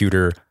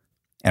supercomputer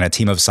and a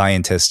team of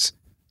scientists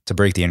to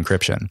break the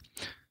encryption.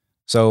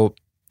 So,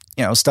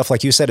 stuff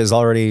like you said is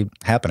already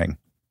happening.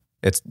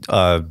 It's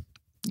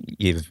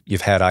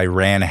you've had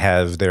Iran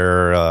have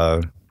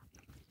their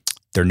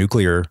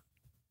nuclear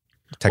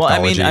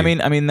technology.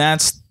 well, I mean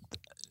that's,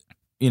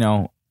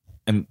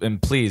 and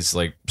please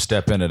like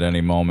step in at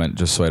any moment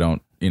just so I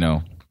don't,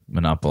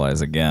 monopolize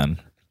again.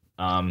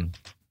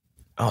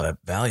 That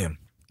Valium.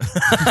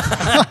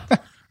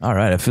 All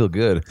right, I feel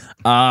good.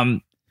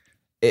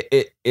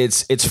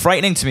 It's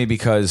frightening to me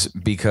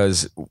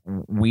because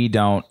we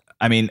don't.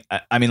 I mean,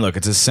 look,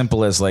 it's as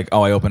simple as like,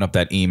 I open up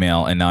that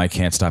email and now I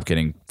can't stop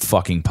getting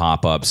fucking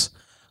pop-ups.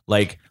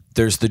 Like,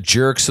 there's the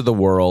jerks of the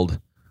world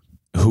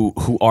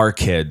who are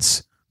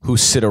kids who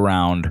sit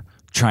around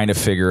trying to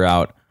figure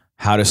out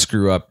how to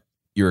screw up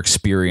your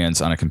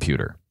experience on a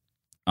computer,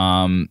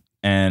 and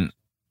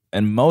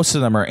most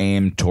of them are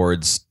aimed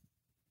towards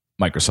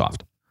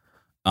Microsoft,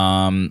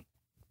 and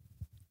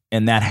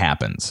that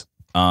happens.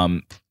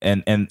 And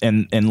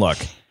look,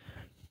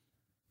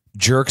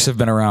 jerks have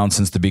been around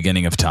since the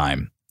beginning of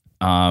time.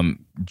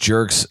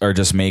 Jerks are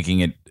just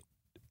making it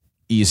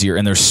easier,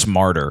 and they're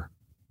smarter.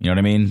 You know what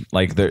I mean?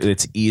 Like,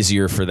 it's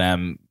easier for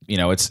them.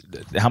 It's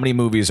how many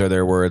movies are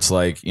there where it's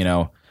like,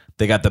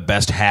 they got the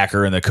best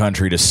hacker in the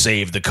country to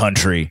save the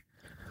country.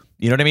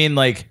 You know what I mean?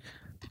 Like,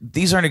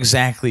 these aren't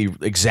exactly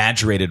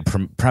exaggerated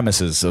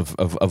premises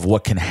of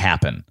what can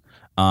happen.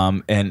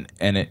 And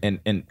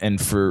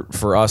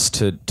for us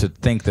to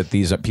think that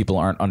these people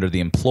aren't under the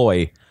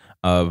employ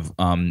of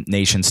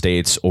nation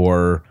states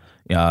or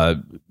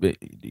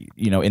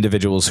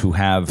individuals who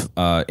have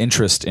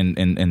interest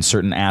in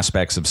certain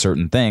aspects of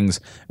certain things,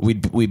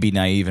 we'd be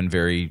naive and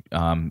very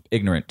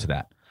ignorant to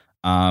that.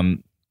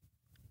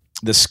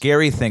 The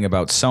scary thing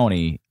about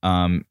Sony,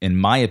 in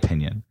my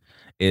opinion,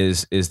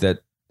 is that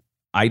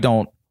I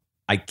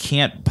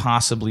can't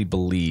possibly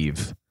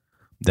believe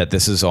that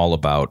this is all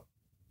about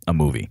a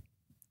movie,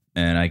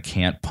 and I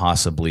can't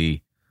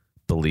possibly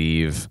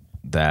believe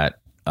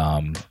that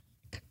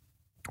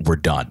we're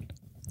done.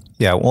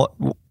 Yeah, well,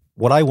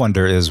 what I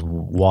wonder is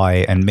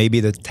why, and maybe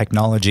the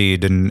technology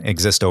didn't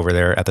exist over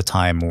there at the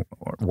time,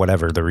 or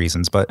whatever the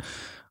reasons, but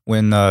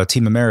when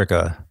Team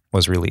America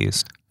was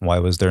released, why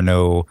was there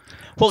no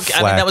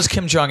that was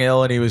Kim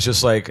Jong-il, and he was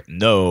just like,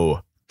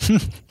 no.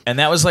 And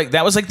that was like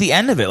the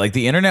end of it. Like,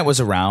 the internet was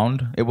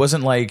around. It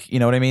wasn't like, you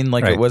know what I mean?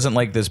 Like, right. It wasn't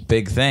like this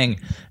big thing,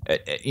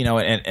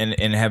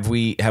 and have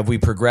we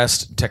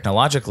progressed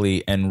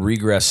technologically and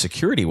regressed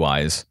security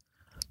wise?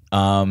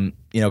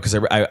 Because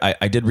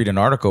I did read an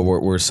article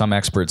where some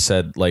experts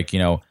said, like,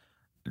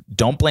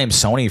 don't blame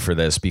Sony for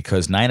this,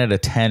 because 9 out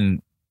of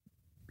 10,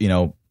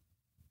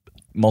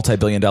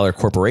 multi-billion-dollar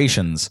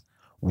corporations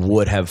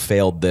would have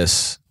failed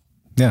this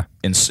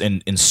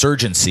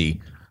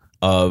insurgency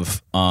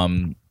of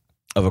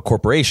a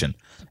corporation.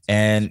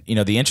 And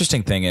the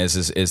interesting thing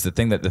is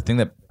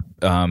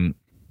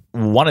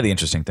one of the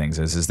interesting things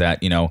is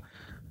that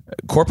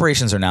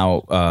corporations are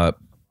now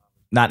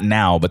not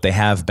now, but they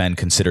have been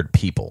considered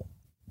people.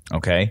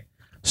 Okay,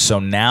 so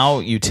now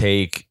you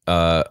take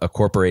a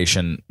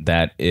corporation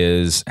that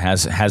has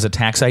a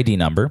tax ID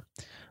number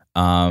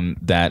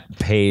that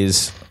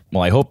pays.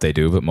 Well, I hope they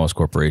do, but most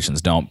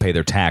corporations don't pay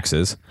their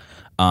taxes.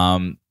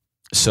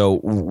 So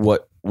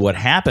what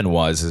happened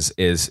was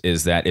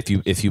that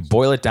if you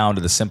boil it down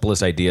to the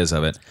simplest ideas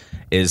of it,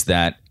 is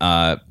that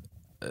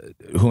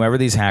whomever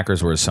these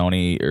hackers were,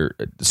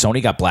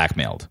 Sony got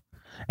blackmailed,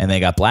 and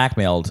they got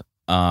blackmailed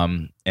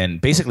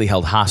and basically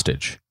held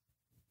hostage.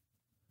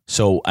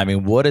 So, I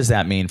mean, what does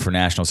that mean for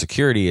national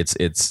security?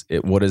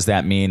 What does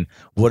that mean?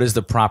 What is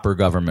the proper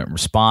government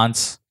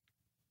response?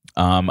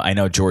 I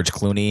know George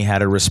Clooney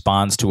had a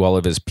response to all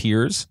of his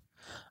peers.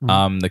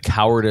 The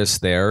cowardice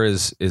there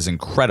is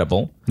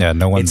incredible. Yeah,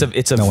 no one.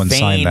 It's a no one vain.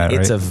 signed that, right?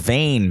 It's a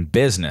vain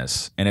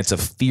business, and it's a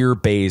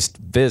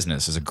fear-based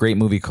business. There's a great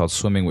movie called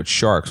Swimming with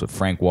Sharks with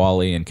Frank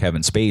Whaley and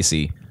Kevin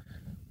Spacey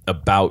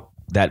about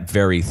that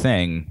very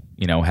thing.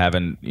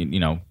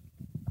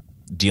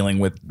 Dealing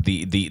with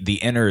the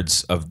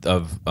innards of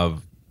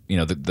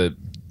the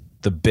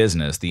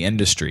business, the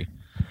industry,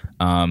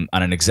 on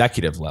an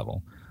executive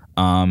level.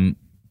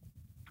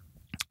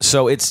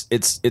 So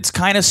it's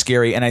kind of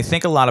scary, and I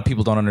think a lot of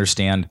people don't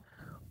understand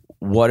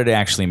what it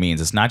actually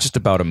means. It's not just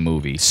about a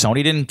movie.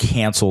 Sony didn't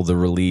cancel the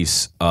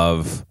release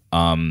of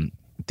the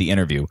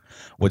interview.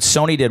 What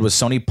Sony did was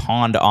Sony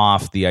pawned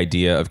off the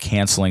idea of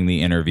canceling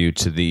the interview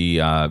to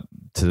the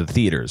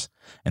theaters,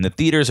 and the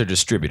theaters are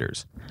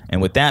distributors. And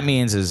what that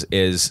means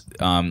is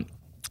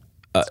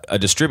a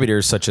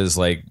distributor such as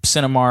like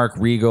Cinemark,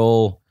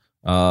 Regal,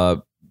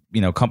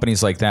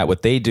 companies like that.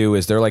 What they do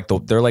is they're like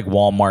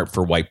Walmart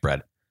for white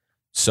bread.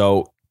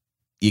 So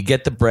you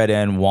get the bread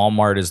in.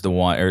 Walmart is the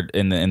one, or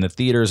in the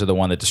theaters are the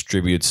one that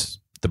distributes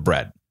the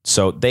bread.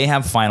 So they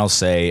have final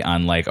say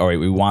on like, all right,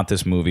 we want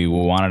this movie, we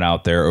want it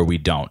out there, or we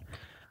don't.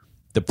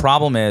 The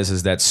problem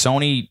is that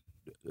Sony,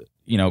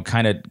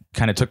 kind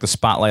of took the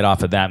spotlight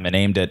off of them and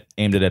aimed it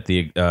at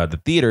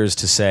the theaters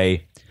to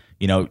say,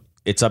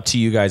 it's up to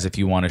you guys if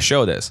you want to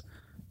show this.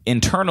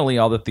 Internally,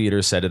 all the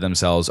theaters said to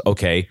themselves,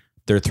 okay,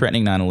 they're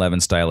threatening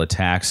 9/11 style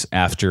attacks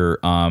after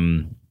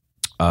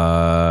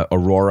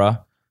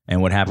Aurora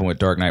and what happened with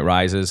Dark Knight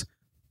Rises.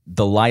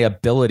 The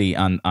liability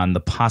on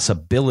the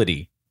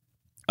possibility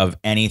of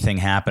anything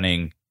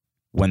happening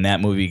when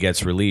that movie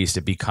gets released,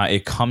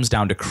 it comes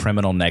down to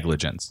criminal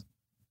negligence,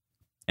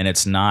 and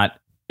it's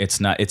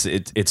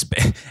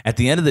at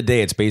the end of the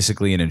day, it's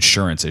basically an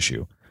insurance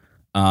issue.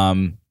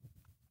 And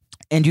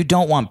you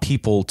don't want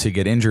people to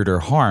get injured or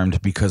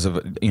harmed because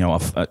of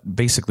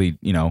basically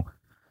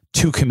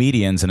two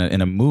comedians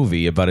in a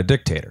movie about a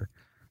dictator.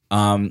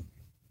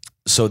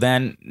 So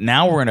then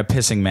now we're in a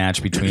pissing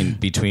match between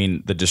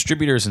the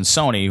distributors and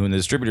Sony, when the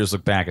distributors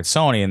look back at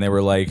Sony and they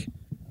were like,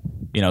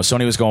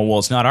 Sony was going, well,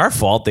 it's not our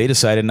fault. They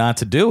decided not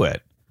to do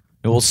it.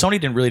 Well, Sony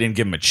didn't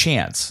give them a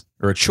chance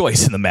or a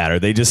choice in the matter.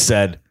 They just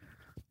said,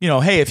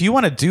 hey, if you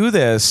want to do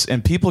this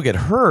and people get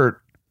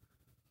hurt,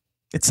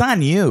 it's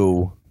on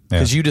you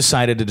because you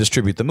decided to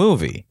distribute the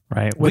movie.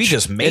 Right. We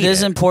just made it. It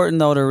is important,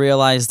 though, to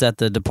realize that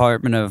the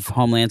Department of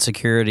Homeland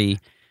Security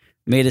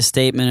made a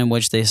statement in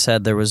which they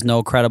said there was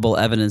no credible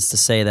evidence to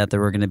say that there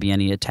were going to be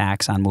any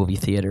attacks on movie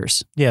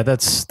theaters. Yeah,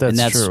 that's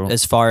true.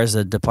 As far as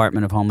the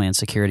Department of Homeland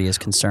Security is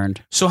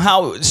concerned. So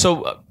how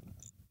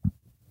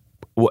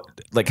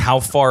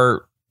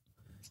far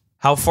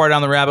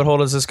down the rabbit hole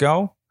does this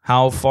go?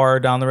 How far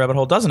down the rabbit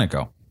hole doesn't it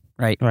go?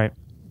 Right.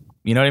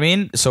 You know what I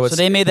mean? So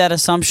they made that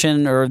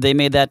assumption, or they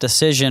made that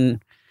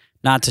decision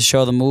not to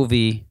show the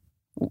movie,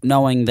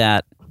 knowing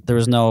that there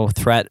was no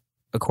threat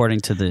according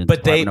to the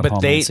Department of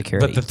Homeland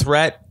Security. But the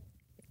threat,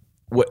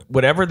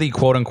 whatever the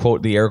quote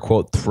unquote, the air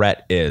quote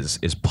threat is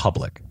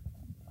public.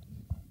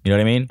 You know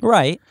what I mean?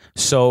 Right.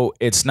 So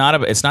it's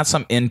not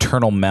some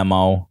internal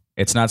memo.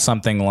 It's not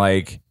something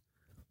like,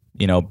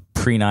 pre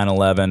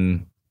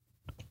 9/11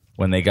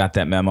 when they got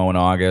that memo in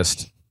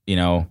August.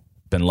 Bin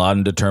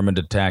Laden determined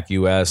to attack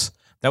U.S.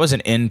 That was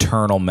an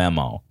internal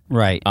memo.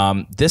 Right.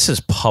 This is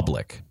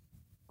public.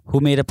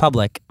 Who made it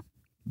public?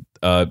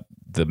 The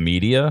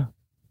media.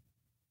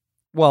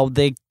 Well,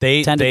 they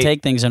tend to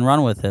take things and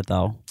run with it,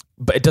 though.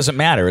 But it doesn't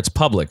matter. It's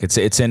public. It's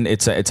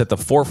at the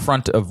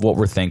forefront of what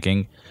we're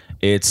thinking.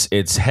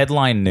 It's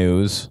headline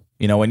news.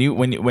 When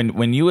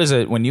you as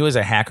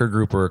a hacker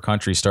group or a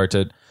country start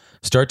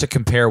to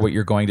compare what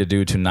you're going to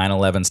do to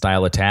 9/11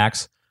 style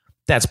attacks,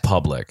 that's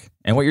public.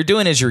 And what you're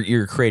doing is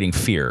you're creating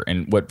fear,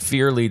 and what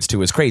fear leads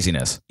to is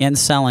craziness and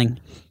selling.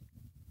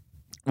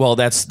 Well,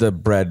 that's the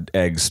bread,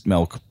 eggs,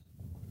 milk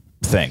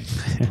thing.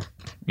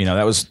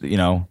 That was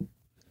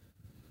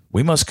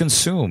we must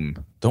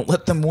consume. Don't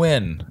let them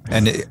win.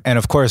 And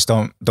of course,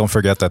 don't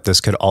forget that this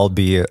could all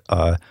be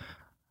a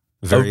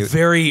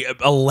very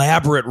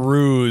elaborate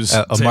ruse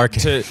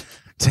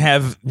to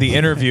have the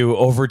interview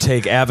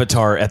overtake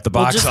Avatar at the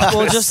box office.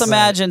 Well, just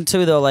imagine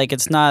too, though. Like,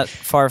 it's not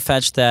far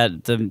fetched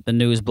that the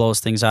news blows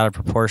things out of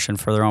proportion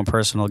for their own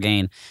personal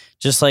gain.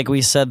 Just like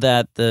we said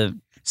that the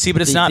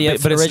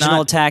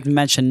original attack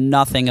mentioned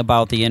nothing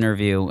about the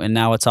interview, and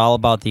now it's all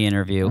about the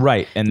interview.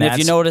 Right, and if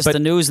you notice the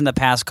news in the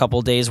past couple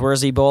of days,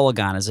 where's Ebola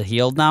gone? Is it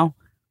healed now?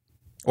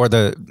 Or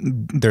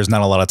there's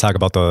not a lot of talk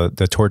about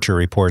the torture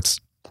reports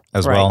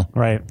as well.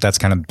 Right. That's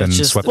kind of been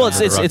swept. Well,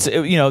 it's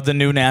the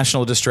new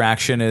national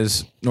distraction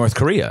is North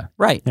Korea.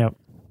 Right. Yep.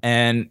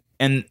 And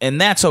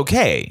that's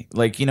okay.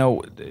 Like,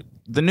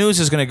 the news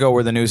is going to go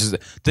where the news is.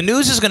 The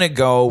news is going to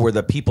go where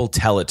the people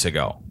tell it to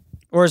go.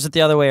 Or is it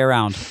the other way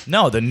around?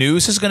 No, the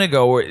news is going to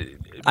go where.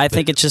 I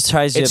think it just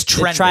tries to. It's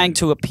trying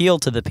to appeal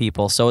to the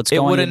people, so it's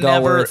going to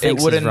go where it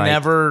thinks is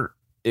right.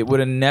 It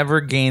would have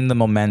never gained the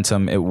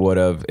momentum it would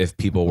have if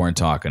people weren't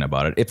talking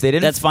about it. If they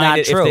didn't find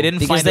it, if they didn't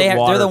find it,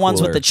 they're the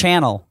ones with the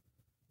channel.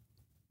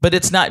 But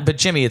it's not. But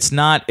Jimmy, it's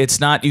not.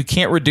 You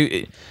can't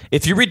reduce.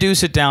 If you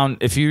reduce it down,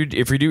 if you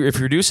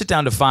reduce it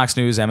down to Fox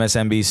News,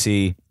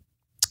 MSNBC,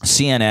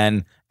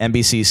 CNN,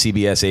 NBC,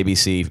 CBS,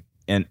 ABC,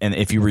 and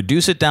if you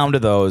reduce it down to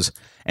those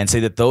and say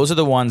that those are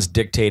the ones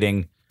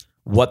dictating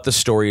what the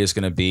story is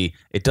going to be,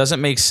 it doesn't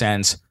make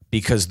sense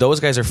because those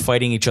guys are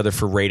fighting each other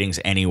for ratings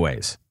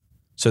anyways.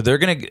 So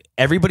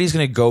everybody's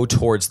going to go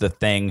towards the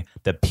thing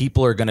that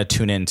people are going to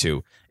tune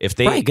into.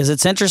 Right, because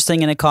it's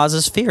interesting and it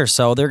causes fear.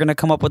 So they're going to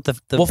come up with the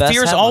best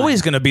fear is headline.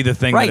 always going to be the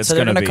thing that it's so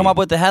going they're to be. come up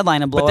with the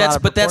headline and blow it out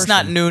of But that's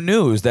not proportion. new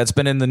news. That's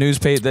been in the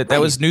newspaper. That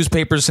was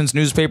newspapers since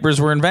newspapers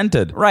were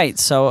invented. Right.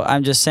 So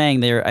I'm just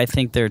saying I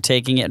think they're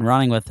taking it and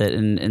running with it,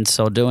 and in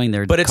so doing,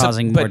 they're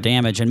causing more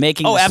damage and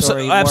making the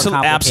story more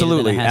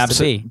complicated than it has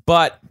to be.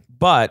 But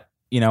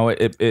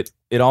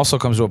it also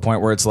comes to a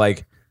point where it's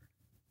like,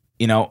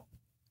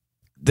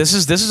 this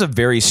is a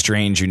very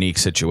strange, unique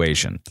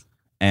situation,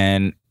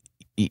 and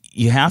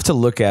you have to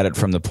look at it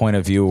from the point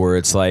of view where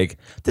it's like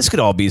this could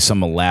all be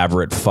some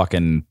elaborate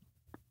fucking,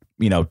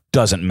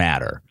 doesn't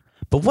matter.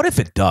 But what if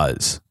it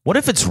does? What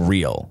if it's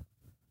real?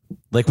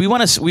 Like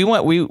it's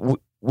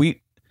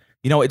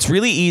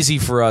really easy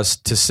for us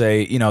to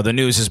say, the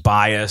news is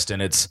biased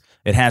and it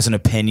has an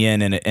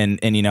opinion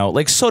and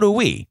like so do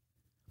we.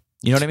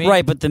 You know what I mean?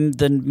 Right, but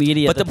the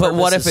media. But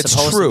what if it's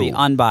supposed true? To be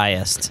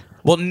unbiased.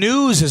 Well,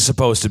 news is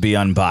supposed to be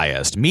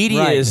unbiased.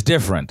 Media is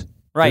different.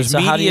 Right. So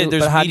how do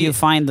you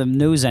find the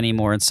news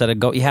anymore instead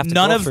of you have to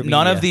none for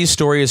of these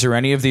stories or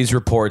any of these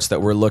reports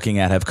that we're looking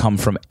at have come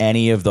from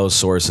any of those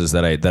sources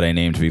that I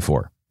named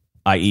before,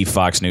 i.e.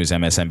 Fox News,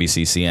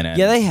 MSNBC, CNN.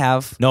 Yeah, they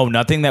have. No,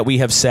 nothing that we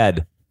have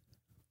said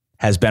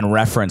has been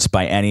referenced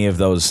by any of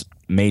those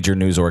major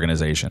news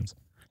organizations.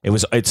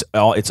 It's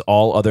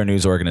all other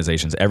news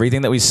organizations.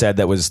 Everything that we said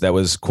that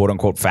was quote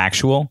unquote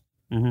factual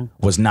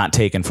was not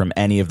taken from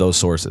any of those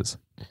sources.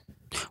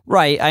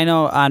 Right. I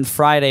know on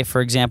Friday,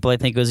 for example, I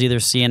think it was either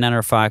CNN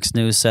or Fox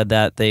News said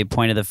that they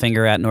pointed the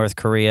finger at North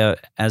Korea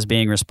as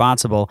being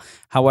responsible.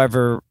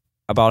 However,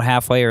 about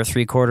halfway or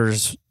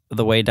 3/4 of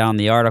the way down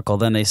the article,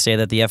 then they say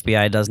that the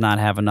FBI does not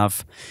have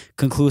enough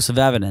conclusive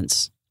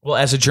evidence. Well,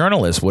 as a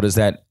journalist, what is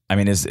that? I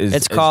mean, is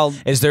called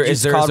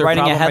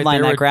writing a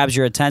headline that grabs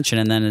your attention,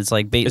 and then it's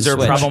like bait and switch. Is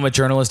there a problem with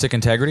journalistic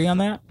integrity on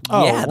that?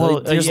 Oh, yeah,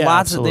 well, there's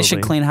lots of. They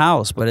should clean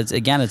house, but it's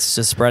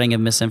just spreading of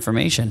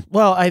misinformation.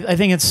 Well, I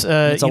think it's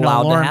allowed to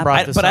Lauren happen.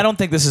 brought this But up. I don't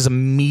think this is a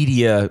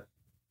media.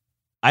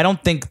 I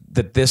don't think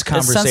that this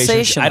conversation.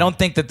 sensational. I don't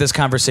think that this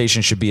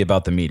conversation should be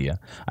about the media.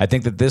 I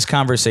think that this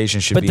conversation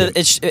should be. But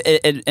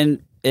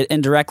it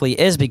indirectly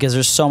is because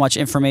there's so much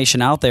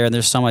information out there and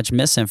there's so much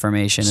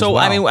misinformation. So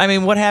as well. I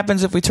mean, what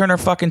happens if we turn our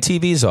fucking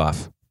TVs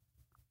off?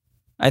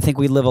 I think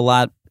we live a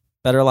lot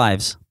better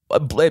lives.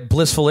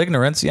 Blissful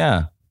ignorance,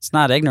 yeah. It's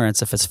not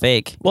ignorance if it's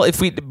fake. Well, if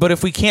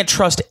we can't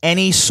trust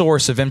any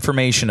source of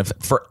information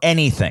for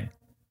anything,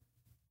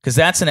 because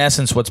that's in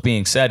essence what's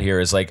being said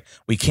here is like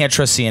we can't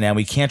trust CNN,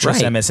 we can't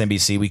trust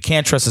MSNBC, we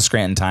can't trust the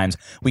Scranton Times,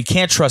 we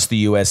can't trust the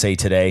USA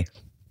Today,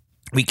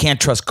 we can't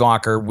trust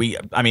Gawker.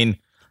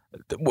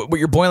 What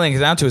you're boiling it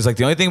down to is like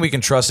the only thing we can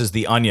trust is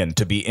the Onion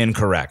to be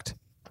incorrect.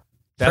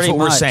 That's Pretty what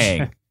we're much.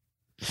 saying.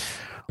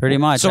 Pretty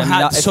much. So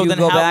then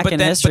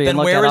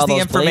where is the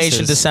information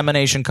places,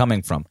 dissemination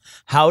coming from?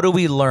 How do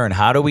we learn?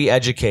 How do we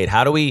educate?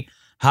 How do we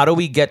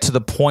get to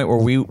the point where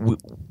we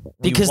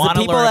because the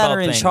people that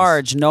are in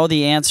charge know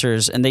the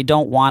answers and they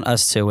don't want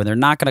us to, and they're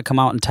not going to come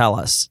out and tell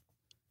us.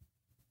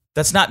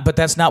 That's not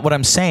what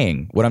I'm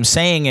saying. What I'm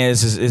saying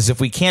is if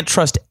we can't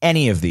trust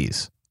any of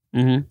these,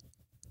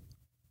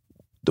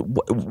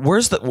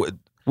 where's the?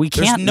 We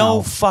can't. There's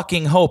no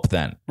fucking hope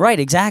then. Right.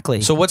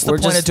 Exactly. So what's the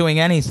point of doing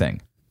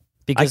anything?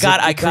 Because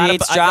it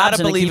creates jobs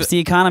and it keeps the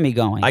economy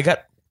going.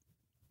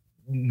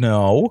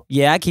 No.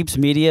 Yeah, it keeps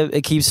media.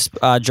 It keeps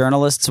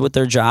journalists with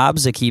their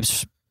jobs. It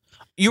keeps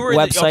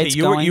websites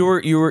going.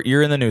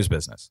 You're in the news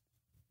business.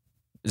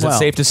 Is it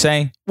safe to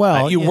say?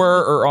 Well, you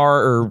were or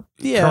are or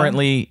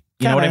currently.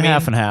 You know what I mean?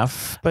 Half and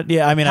half. But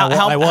yeah, I mean,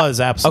 I was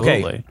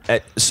absolutely.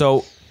 Okay.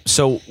 So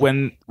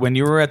when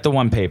you were at the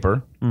one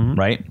paper,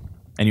 right,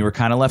 and you were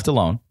kind of left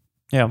alone.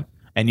 Yeah.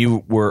 and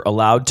you were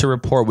allowed to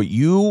report what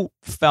you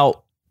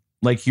felt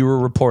like you were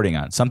reporting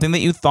on, something that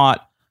you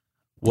thought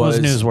was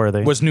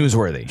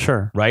newsworthy.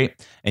 Sure. Right?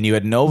 And you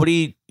had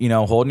nobody,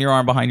 holding your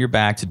arm behind your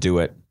back to do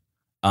it.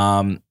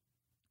 And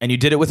you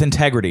did it with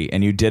integrity,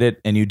 and you did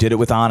it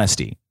with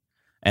honesty.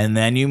 And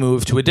then you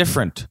moved to a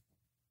different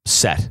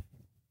set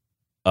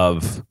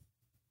of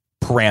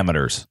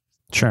parameters.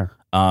 Sure.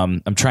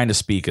 I'm trying to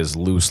speak as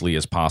loosely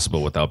as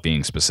possible without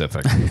being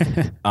specific.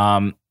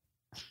 As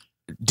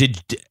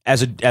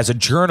a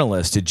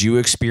journalist, did you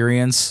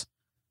experience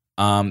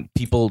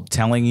people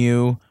telling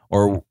you,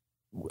 or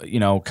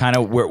kind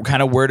of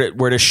where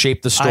to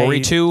shape the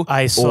story to?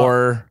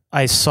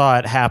 I saw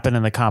it happen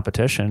in the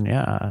competition.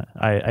 Yeah,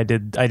 I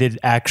did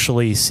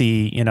actually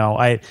see.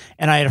 I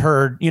had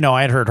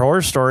heard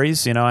horror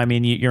stories.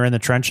 You're in the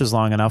trenches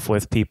long enough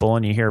with people,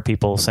 and you hear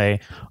people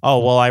say, "Oh,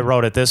 well, I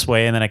wrote it this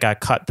way, and then it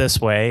got cut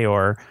this way,"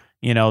 or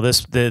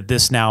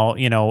this now.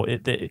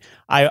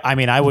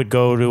 I would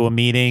go to a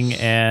meeting,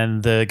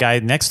 and the guy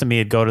next to me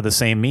would go to the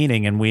same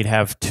meeting, and we'd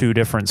have two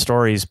different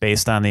stories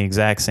based on the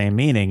exact same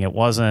meeting. It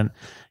wasn't,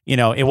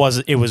 it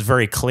was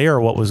very clear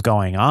what was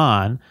going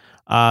on.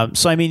 I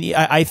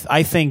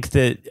think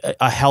that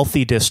a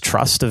healthy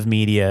distrust of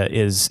media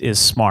is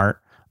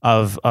smart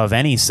of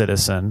any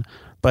citizen,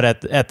 but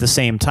at the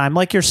same time,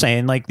 like you're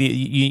saying, like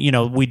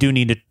we do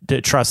need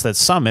to trust that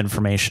some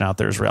information out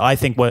there is real. I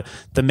think what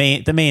the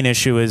main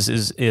issue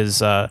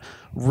is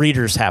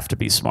readers have to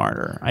be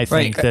smarter. I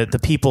think that the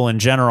people in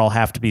general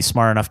have to be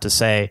smart enough to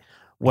say,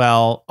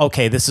 well,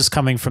 okay, this is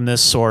coming from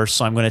this source,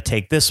 so I'm going to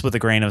take this with a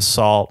grain of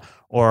salt.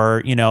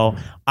 Or,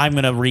 I'm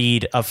going to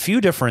read a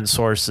few different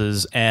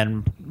sources,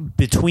 and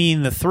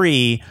between the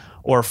 3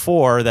 or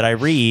 4 that I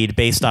read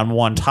based on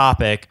one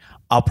topic,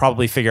 I'll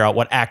probably figure out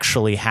what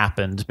actually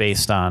happened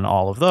based on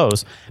all of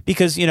those.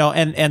 Because,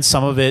 and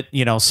some of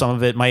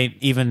it might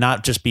even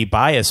not just be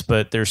bias,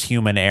 but there's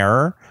human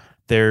error.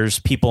 There's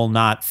people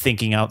not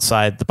thinking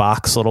outside the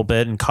box a little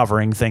bit and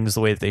covering things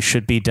the way that they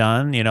should be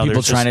done.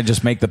 People trying to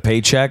just make the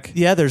paycheck.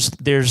 Yeah, there's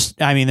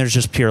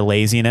just pure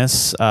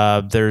laziness.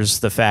 There's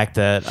the fact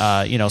that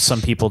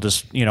some people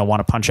just want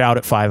to punch out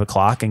at 5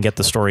 o'clock and get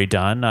the story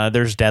done.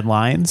 There's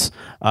deadlines.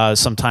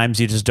 Sometimes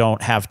you just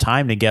don't have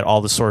time to get all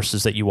the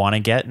sources that you want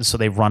to get, and so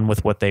they run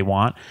with what they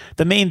want.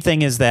 The main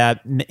thing is that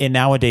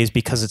nowadays,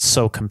 because it's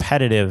so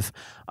competitive,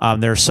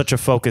 there's such a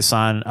focus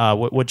on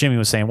what Jimmy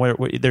was saying. Where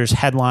there's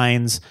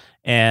headlines,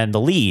 and the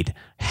lead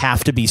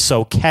have to be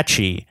so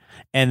catchy,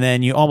 and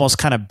then you almost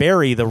kind of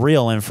bury the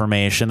real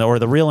information, or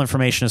the real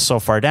information is so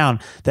far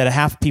down that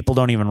half people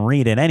don't even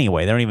read it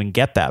anyway. They don't even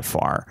get that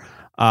far.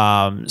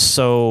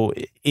 So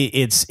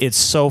it's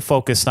so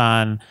focused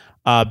on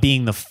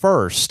being the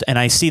first, and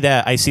I see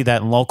that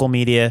in local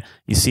media,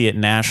 you see it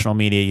in national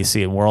media, you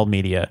see it in world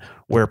media,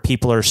 where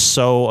people are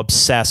so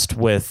obsessed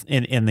with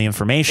in the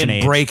information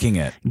age, breaking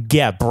it.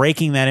 Yeah,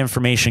 breaking that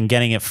information,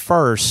 getting it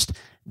first,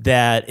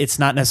 that it's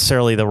not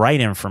necessarily the right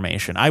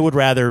information. I would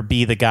rather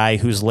be the guy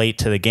who's late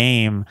to the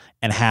game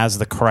and has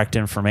the correct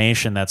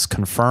information that's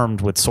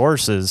confirmed with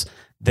sources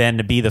than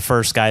to be the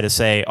first guy to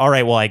say, all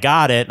right, well, I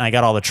got it and I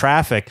got all the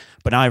traffic,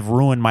 but now I've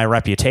ruined my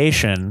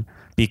reputation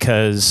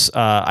because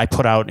I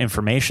put out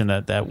information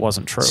that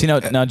wasn't true. See,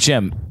 now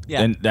Jim,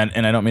 Yeah.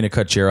 and I don't mean to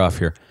cut Jer off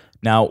here.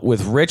 Now,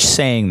 with Rich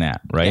saying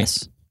that, right?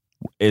 Yes.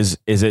 Is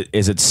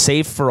it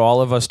safe for all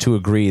of us to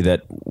agree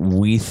that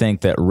we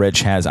think that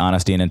Rich has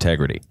honesty and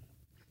integrity?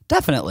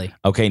 Definitely.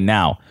 Okay,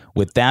 now,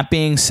 with that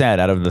being said,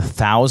 out of the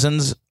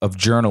thousands of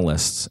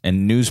journalists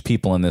and news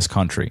people in this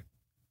country,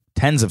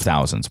 tens of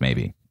thousands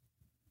maybe,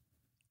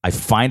 I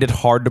find it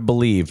hard to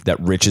believe that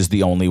Rich is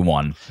the only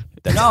one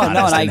that's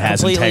honest and I has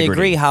completely integrity.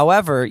 agree.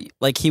 However,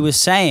 like he was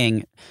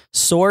saying,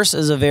 source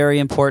is a very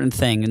important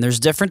thing, and there's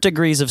different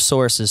degrees of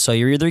sources. So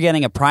you're either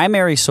getting a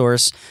primary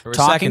source Or a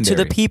talking to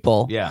the secondary.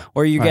 people, Yeah.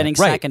 or you're getting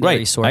Right, secondary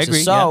right. sources. I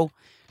agree, So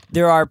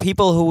there are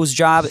people whose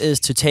job is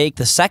to take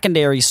the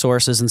secondary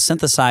sources and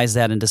synthesize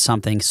that into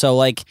something. So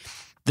like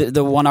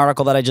the one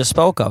article that I just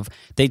spoke of,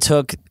 they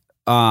took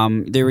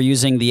they were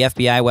using the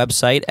FBI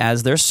website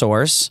as their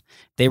source.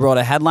 They wrote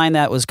a headline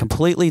that was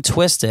completely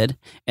twisted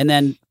and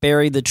then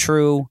buried the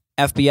true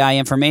FBI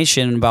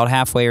information about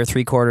halfway or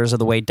 3/4 of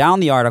the way down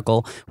the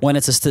article when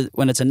it's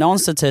a known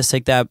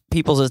statistic that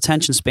people's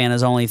attention span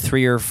is only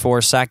 3 or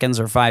 4 seconds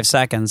or 5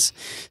 seconds.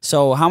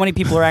 So how many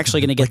people are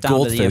actually going to get Like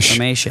down to the goldfish.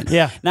 information?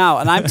 Yeah. Now,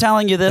 and I'm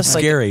telling you this,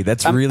 like, Scary.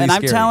 That's really and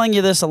scary. I'm telling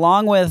you this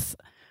along with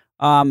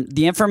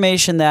the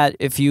information that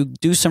if you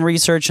do some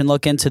research and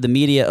look into the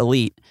media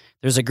elite,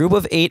 there's a group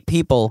of 8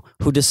 people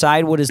who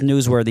decide what is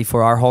newsworthy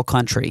for our whole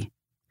country.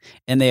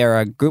 And they are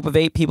a group of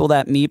 8 people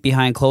that meet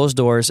behind closed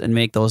doors and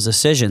make those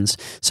decisions.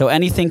 So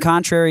anything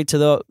contrary to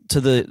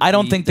the I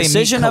don't think they meet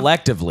decision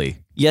collectively.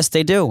 yes,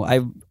 they do. I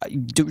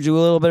do a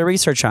little bit of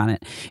research on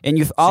it, and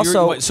you've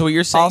also So what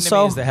you're saying to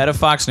me is the head of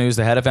Fox News,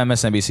 the head of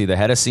MSNBC, the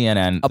head of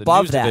CNN, the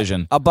above news that,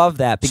 division. above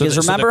that, because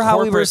So the remember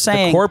how we were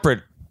saying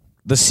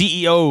the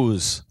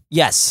CEOs.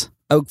 yes.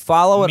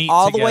 Follow it meet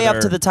all the way up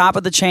together. to the top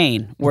of the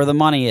chain where the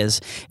money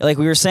is. Like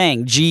we were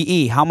saying,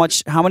 GE. How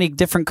many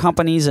different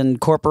companies and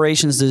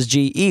corporations does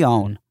GE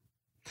own?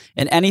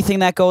 And anything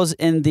that goes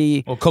in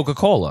the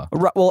Coca-Cola.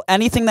 well,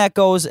 anything that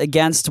goes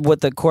against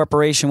what the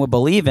corporation would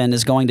believe in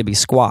is going to be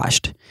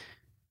squashed.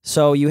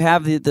 So you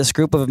have this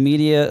group of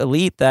media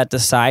elite that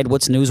decide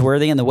what's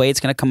newsworthy and the way it's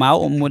going to come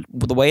out and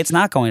the way it's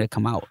not going to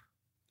come out.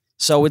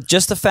 So with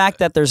just the fact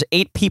that there's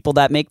 8 people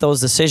that make those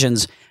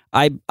decisions,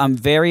 I'm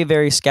very,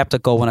 very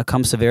skeptical when it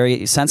comes to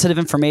very sensitive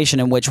information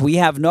in which we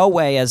have no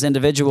way as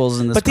individuals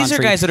in this country these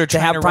are guys that are to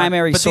trying have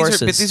primary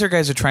sources. But these are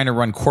guys that are trying to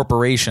run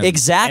corporations.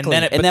 Exactly.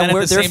 And then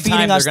They're at the same feeding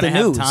time, us they're the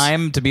gonna news. have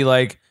time to be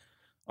like,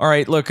 all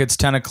right, look, it's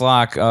 10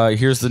 o'clock.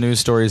 Here's the news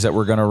stories that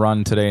we're going to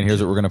run today, and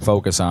here's what we're going to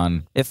focus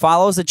on. It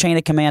follows the chain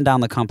of command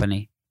down the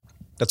company.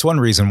 That's one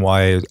reason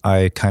why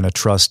I kind of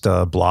trust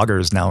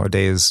bloggers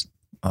nowadays.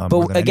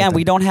 But again,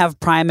 we don't have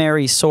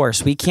primary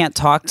source. We can't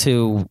talk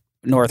to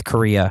North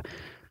Korea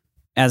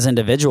as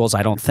individuals,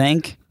 I don't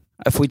think.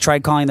 If we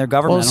tried calling their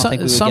government, I don't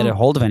think we would get a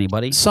hold of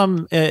anybody.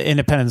 Some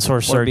independent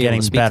sources are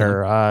getting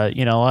better. A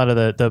lot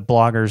of the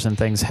bloggers and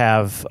things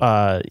have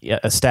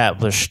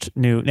established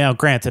new. Now,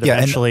 granted,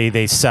 eventually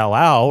they sell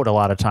out a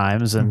lot of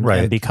times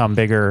and become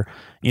bigger.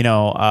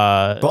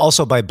 But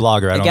also by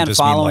blogger, I don't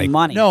just mean like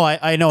money. No,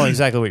 I know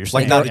exactly what you're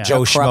saying. Like not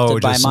Joe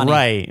Schmo, just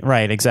money.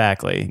 Right,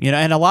 exactly.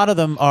 And a lot of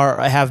them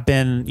have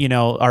been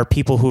are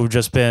people who've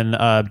just been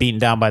beaten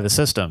down by the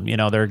system.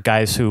 They're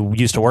guys who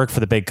used to work for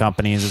the big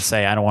companies and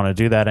say, I don't want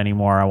to do that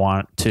anymore. I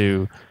want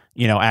to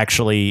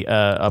actually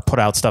put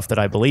out stuff that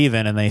I believe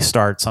in, and they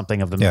start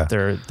something of them.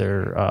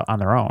 They're on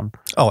their own.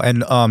 Oh,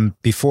 and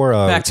before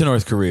back to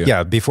North Korea.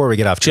 Yeah, before we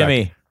get off track,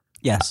 Jimmy.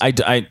 Yes.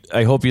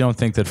 I hope you don't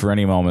think that for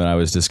any moment I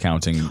was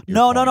discounting.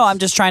 No. I'm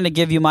just trying to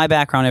give you my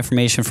background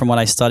information from what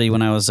I studied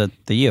when I was at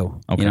the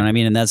U. Okay. You know what I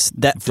mean? And that's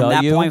that from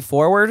that point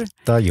forward.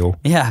 The U.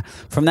 Yeah.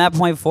 From that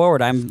point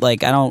forward, I'm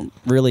like, I don't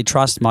really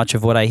trust much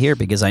of what I hear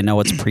because I know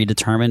it's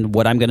predetermined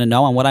what I'm going to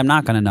know and what I'm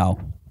not going to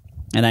know.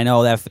 And I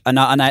know that I'm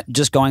not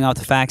just going off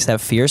the facts that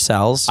fear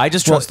sells. I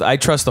trust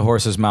the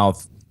horse's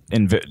mouth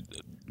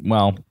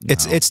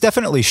it's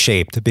definitely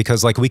shaped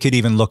because like we could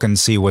even look and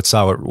see what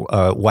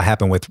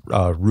happened with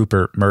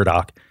Rupert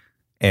Murdoch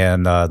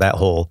and that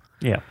whole.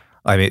 Yeah.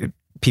 I mean,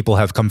 people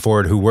have come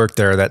forward who worked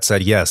there that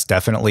said, yes,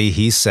 definitely.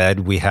 He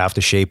said we have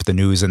to shape the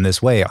news in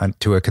this way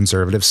to a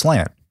conservative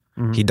slant.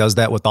 Mm-hmm. He does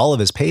that with all of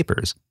his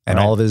papers and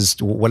all of his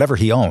whatever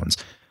he owns.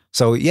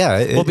 So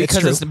yeah,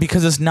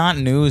 because it's not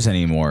news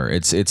anymore.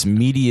 It's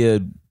media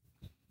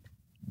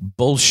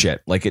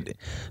bullshit. Like it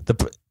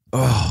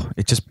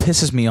just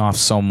pisses me off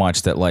so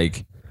much that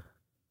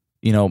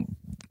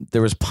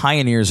there was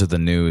pioneers of the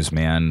news,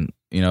 man.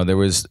 There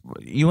was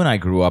you and I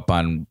grew up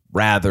on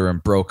Rather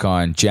and Brokaw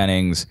and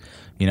Jennings.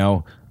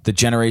 The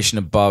generation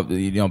above,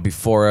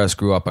 before us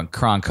grew up on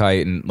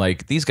Cronkite and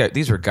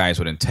these were guys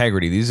with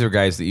integrity. These are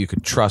guys that you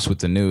could trust with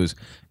the news.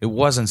 It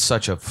wasn't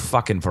such a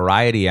fucking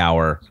variety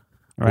hour.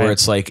 Right. Where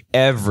it's like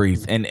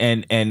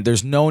and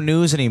there's no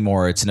news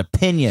anymore. It's an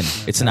opinion.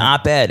 It's an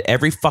op-ed.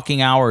 Every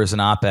fucking hour is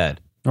an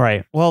op-ed.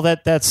 Right. Well,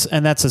 that's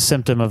a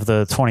symptom of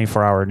the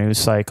 24-hour news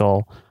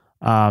cycle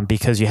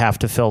because you have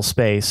to fill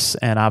space,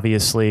 and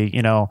obviously,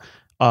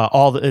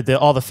 all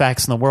the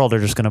facts in the world are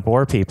just going to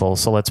bore people.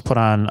 So let's put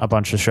on a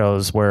bunch of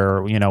shows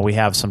where we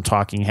have some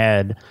talking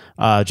head,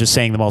 just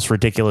saying the most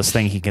ridiculous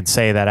thing he can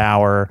say that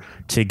hour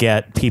to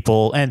get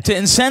people and to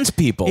incense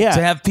people. Yeah.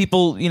 To have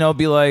people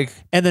be like,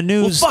 and the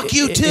news. Well, fuck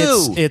you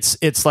too.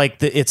 It's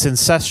like it's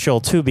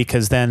incestual too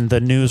because then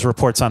the news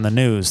reports on the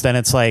news. Then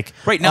it's like,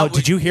 right now,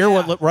 did you hear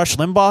what Rush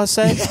Limbaugh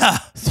said? Yeah.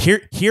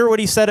 Hear what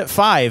he said at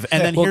 5,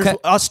 and then here's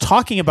us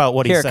talking about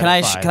what he said.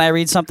 At 5. Can I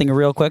read something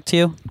real quick to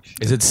you?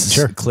 Is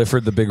it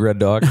Clifford the Big Red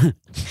Dog?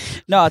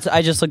 No,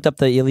 I just looked up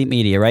the elite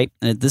media, right?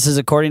 And this is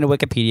according to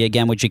Wikipedia,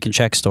 again, which you can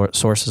check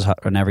sources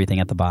and everything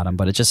at the bottom.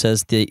 But it just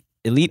says the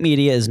elite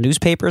media is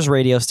newspapers,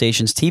 radio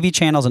stations, TV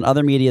channels, and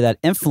other media that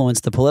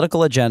influence the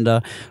political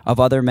agenda of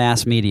other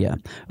mass media.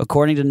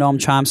 According to Noam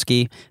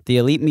Chomsky, the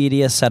elite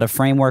media set a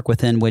framework with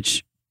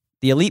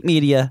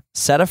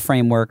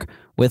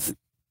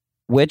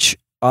which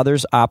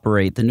others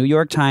operate. The New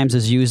York Times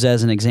is used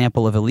as an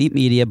example of elite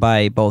media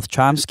by both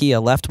Chomsky,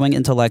 a left-wing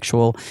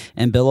intellectual,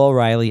 and Bill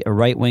O'Reilly, a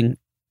right-wing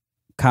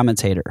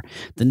commentator.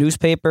 The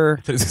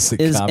newspaper is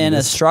in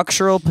a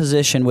structural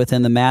position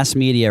within the mass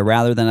media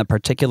rather than a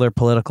particular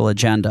political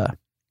agenda.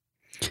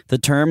 The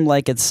term,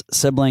 like its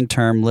sibling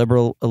term,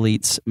 liberal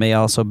elites, may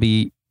also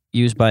be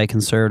used by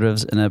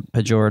conservatives in a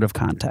pejorative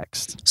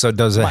context. So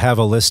does it have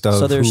a list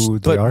of who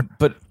they are?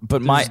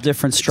 But my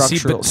different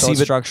structural.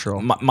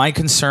 Structural. My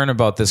concern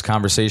about this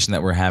conversation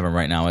that we're having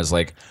right now is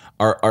like,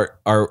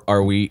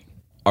 are we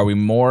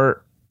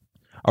more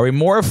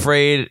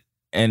afraid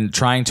and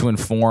trying to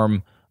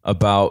inform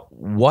about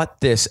what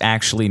this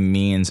actually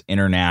means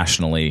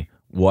internationally,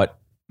 what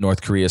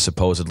North Korea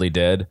supposedly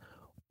did,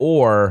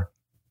 or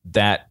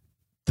that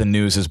the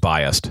news is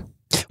biased?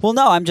 Well,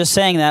 no, I'm just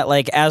saying that,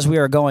 like, as we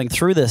are going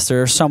through this,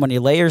 there are so many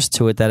layers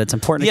to it that it's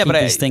important to keep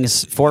these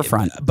things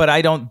forefront. But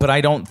I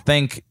don't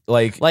think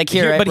like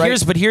here.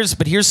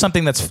 Here's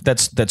something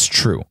that's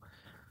true.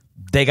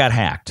 They got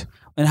hacked.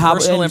 And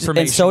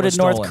so did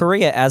North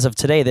Korea. As of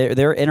today,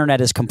 their internet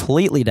is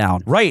completely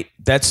down. Right.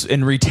 That's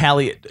in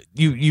retaliate.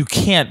 You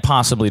can't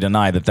possibly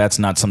deny that that's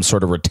not some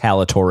sort of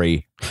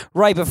retaliatory.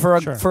 Right, but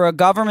for a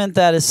government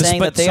that is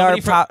saying that they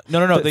are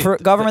for a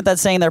government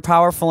that's saying they're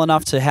powerful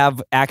enough to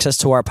have access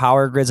to our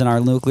power grids and our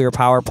nuclear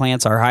power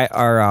plants, our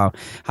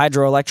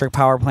hydroelectric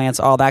power plants,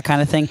 all that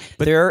kind of thing.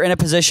 But they're in a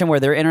position where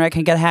their internet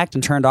can get hacked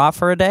and turned off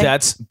for a day.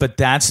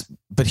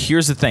 But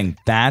here's the thing.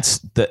 That's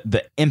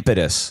the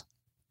impetus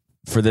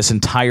for this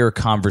entire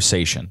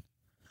conversation.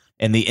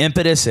 And the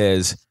impetus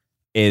is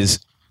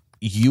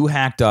you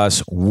hacked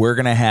us, we're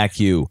going to hack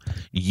you.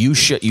 You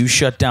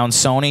shut down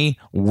Sony,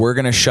 we're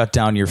going to shut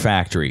down your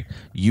factory.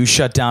 You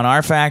shut down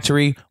our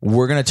factory,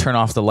 we're going to turn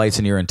off the lights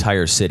in your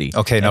entire city.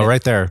 Okay, now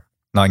right there.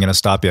 Now I'm going to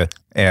stop you.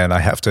 And I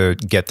have to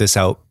get this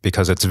out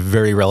because it's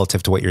very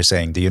relative to what you're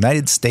saying. The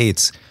United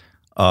States,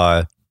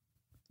 right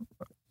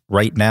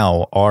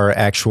now, our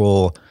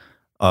actual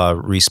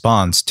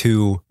response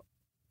to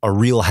a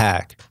real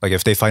hack, like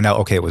if they find out,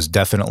 okay, it was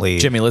definitely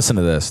Jimmy, listen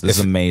to this. This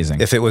is amazing.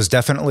 If it was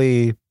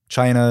definitely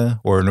China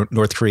or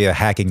North Korea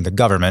hacking the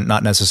government,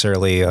 not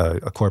necessarily a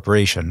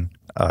corporation,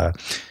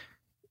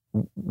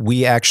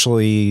 we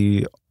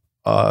actually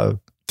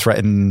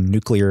threaten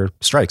nuclear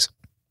strikes.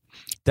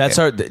 That's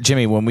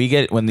Jimmy. When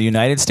the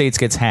United States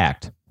gets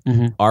hacked,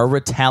 our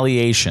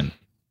retaliation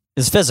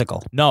is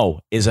physical.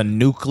 No, is a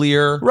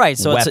nuclear right.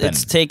 So weapon.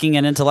 It's taking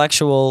an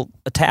intellectual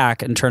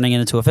attack and turning it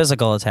into a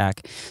physical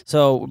attack.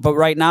 So, but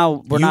right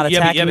now we're not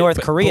attacking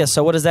North Korea.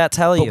 So what does that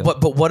tell you?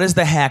 But what does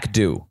the hack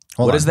do?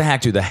 What does the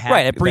hack do? The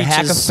hack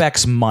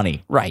affects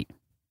money. Right.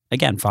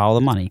 Again, follow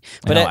the money.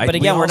 But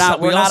again, we're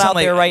not out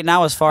there right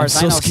now as far as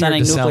I know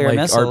sending nuclear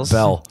missiles.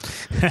 Art Bell.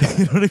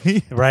 You know what I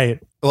mean? Right.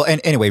 Well,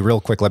 and anyway,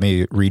 real quick, let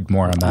me read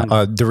more on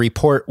that. The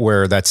report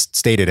where that's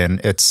stated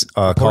in, it's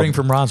reporting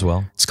from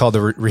Roswell. It's called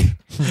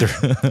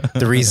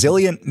the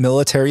Resilient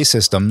Military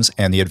Systems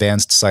and the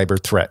Advanced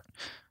Cyber Threat.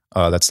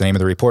 That's the name of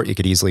the report. You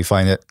could easily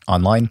find it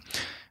online.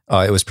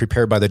 It was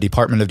prepared by the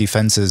Department of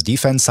Defense's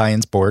Defense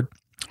Science Board.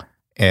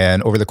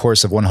 And over the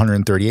course of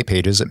 138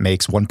 pages, it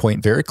makes one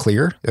point very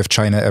clear. If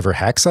China ever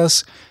hacks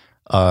us,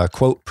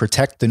 quote,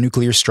 protect the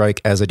nuclear strike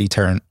as a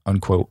deterrent,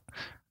 unquote.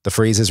 The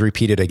phrase is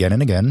repeated again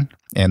and again,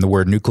 and the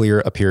word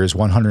nuclear appears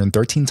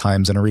 113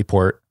 times in a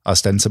report,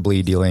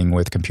 ostensibly dealing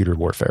with computer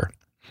warfare.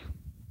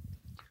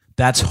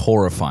 That's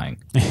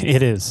horrifying.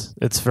 It is.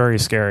 It's very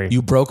scary.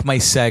 You broke my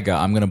Sega.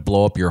 I'm going to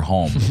blow up your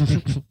home.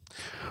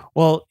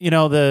 Well,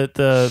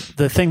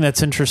 the thing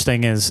that's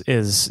interesting is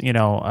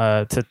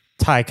to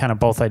tie kind of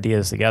both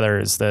ideas together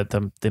is that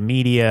the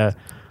media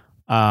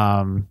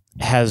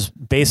has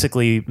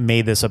basically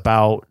made this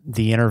about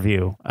the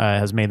interview,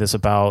 has made this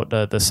about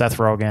the Seth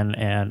Rogen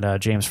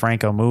and James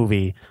Franco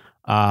movie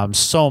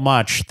so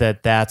much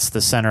that that's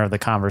the center of the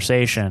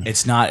conversation.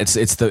 It's not.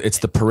 It's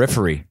the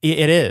periphery.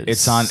 It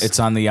is. It's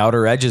on the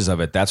outer edges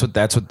of it. That's what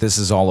this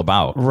is all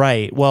about.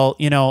 Right. Well,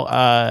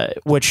 of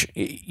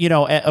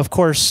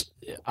course.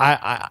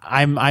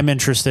 I'm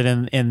interested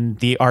in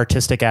the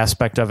artistic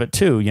aspect of it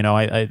too.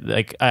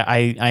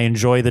 I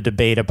enjoy the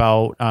debate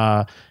about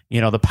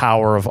the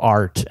power of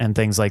art and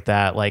things like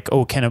that. Like,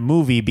 oh, can a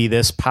movie be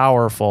this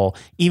powerful?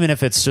 Even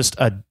if it's just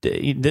I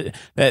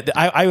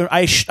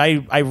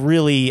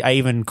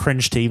even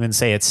cringe to even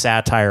say it's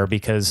satire,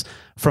 because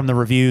from the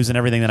reviews and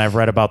everything that I've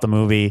read about the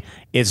movie,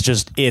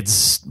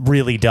 it's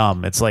really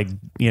dumb. It's like,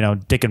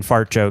 dick and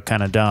fart joke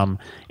kind of dumb.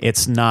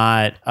 It's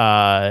not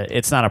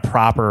a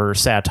proper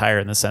satire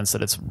in the sense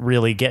that it's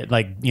really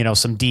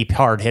some deep,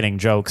 hard hitting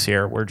jokes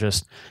here. We're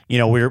just,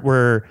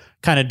 we're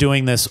kind of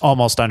doing this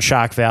almost on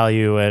shock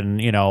value,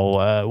 and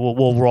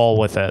we'll roll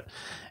with it.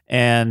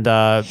 And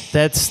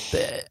that's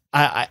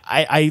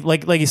I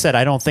like you said,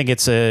 I don't think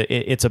it's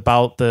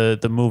about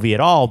the movie at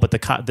all, but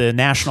the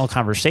national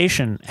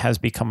conversation has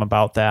become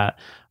about that.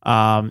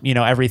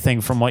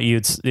 Everything from what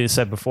you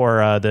said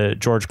before, the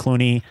George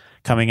Clooney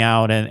coming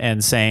out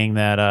and saying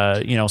that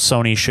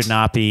Sony should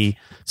not be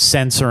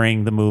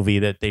censoring the movie,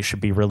 that they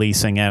should be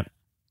releasing it.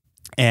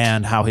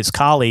 And how his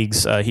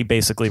colleagues, he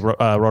basically wrote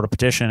a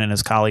petition, and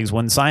his colleagues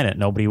wouldn't sign it.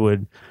 Nobody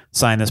would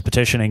sign this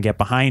petition and get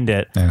behind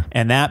it. Yeah.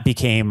 And that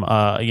became,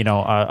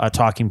 a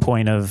talking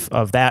point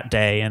of that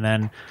day. And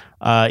then,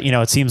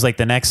 it seems like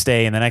the next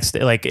day,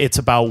 like it's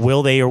about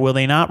will they or will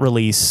they not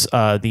release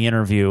the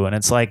interview? And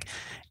it's like,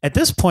 at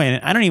this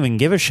point, I don't even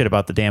give a shit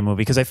about the damn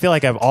movie, because I feel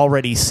like I've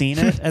already seen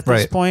it at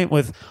this point,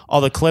 with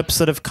all the clips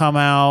that have come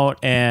out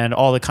and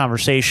all the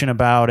conversation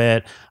about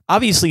it.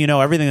 Obviously,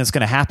 everything that's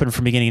going to happen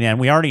from beginning to end.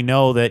 We already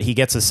know that he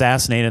gets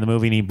assassinated in the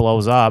movie and he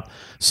blows up.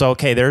 So,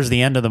 okay, there's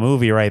the end of the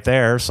movie right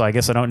there. So I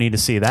guess I don't need to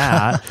see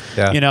that.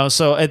 Yeah.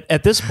 So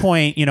at this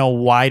point,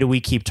 why do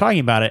we keep talking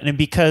about it? And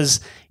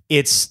because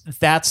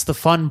that's the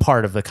fun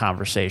part of the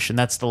conversation.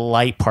 That's the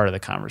light part of the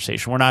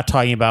conversation. We're not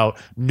talking about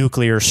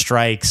nuclear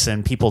strikes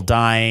and people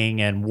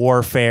dying and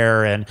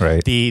warfare and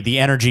the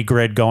energy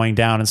grid going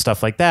down and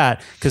stuff like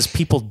that, because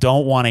people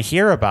don't want to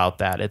hear about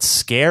that. It's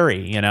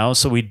scary,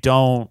 so we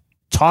don't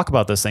talk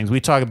about those things. We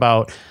talk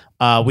about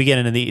we get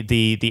into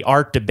the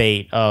art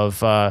debate of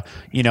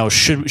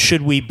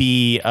should we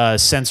be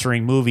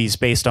censoring movies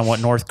based on what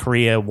North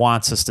Korea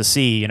wants us to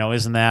see?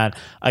 Isn't that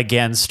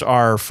against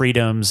our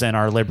freedoms and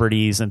our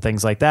liberties and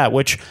things like that?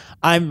 Which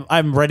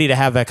I'm ready to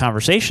have that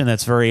conversation.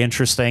 That's very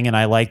interesting, and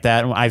I like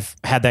that. I've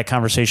had that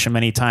conversation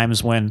many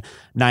times when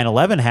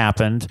 9/11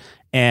 happened.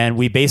 And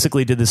we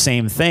basically did the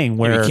same thing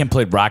where you can't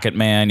play Rocket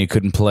Man. You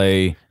couldn't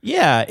play.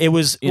 Yeah, it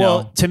was.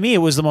 To me, it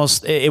was the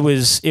most. It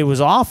was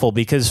awful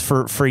because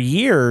for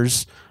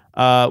years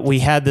we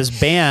had this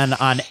ban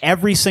on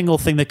every single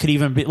thing that could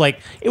even be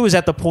like. It was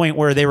at the point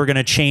where they were going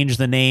to change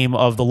the name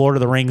of the Lord of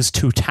the Rings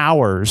to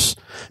Towers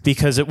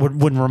because it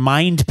would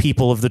remind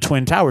people of the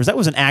Twin Towers. That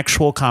was an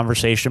actual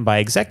conversation by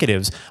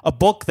executives. A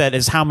book that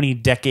is how many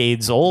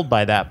decades old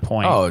by that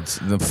point? Oh, it's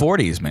the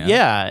 40s, man.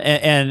 Yeah,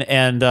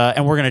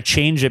 and we're going to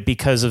change it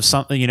because of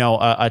something,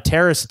 a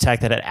terrorist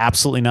attack that had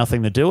absolutely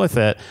nothing to do with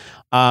it.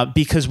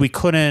 Because we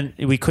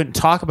couldn't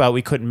talk about it,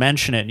 we couldn't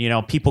mention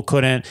it. People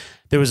couldn't.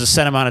 There was a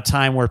set amount of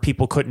time where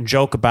people couldn't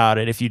joke about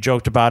it. If you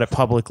joked about it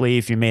publicly,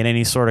 if you made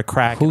any sort of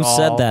crack, who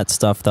said that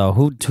stuff though?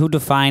 Who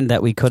defined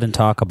that we couldn't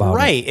talk about it?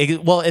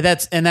 Right. Well,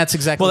 that's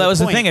exactly. Well, that was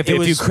the the thing. point.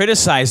 If you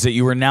criticized it,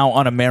 you were now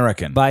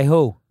un-American. By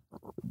who?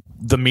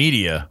 The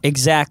media.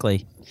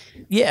 Exactly.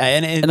 Yeah,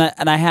 and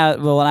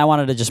I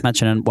wanted to just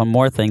mention one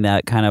more thing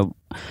that kind of,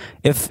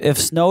 if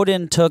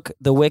Snowden took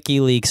the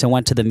WikiLeaks and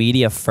went to the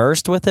media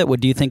first with it,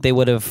 do you think they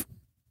would have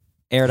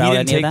aired out any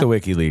of that? He didn't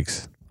take the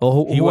WikiLeaks.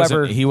 Well,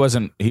 whoever he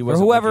wasn't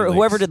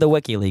whoever did the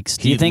WikiLeaks.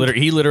 Do you think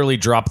he literally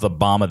dropped the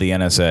bomb of the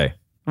NSA?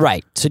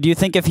 Right. So do you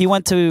think if he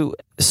went to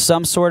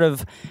some sort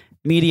of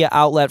media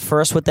outlet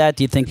first with that,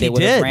 do you think they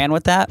would have ran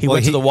with that? He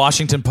went to the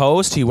Washington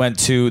Post. He went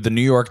to the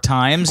New York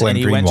Times, and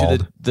he went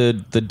to the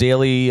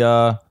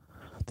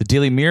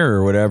Daily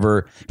Mirror or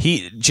whatever.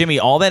 Jimmy,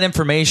 all that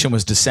information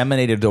was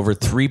disseminated over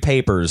 3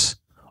 papers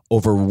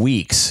over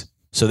weeks,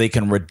 so they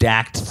can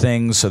redact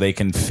things, so they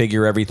can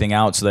figure everything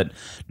out, so that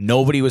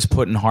nobody was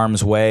put in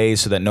harm's way,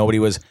 so that nobody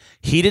was.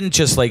 He didn't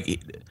just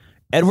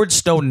Edward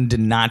Snowden did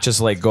not just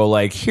go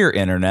here,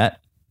 internet.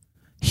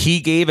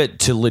 He gave it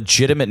to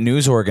legitimate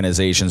news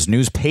organizations,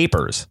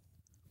 newspapers,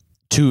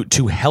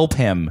 to help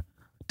him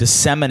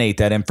disseminate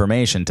that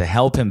information, to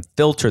help him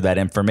filter that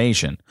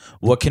information.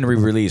 What can we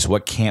release?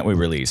 What can't we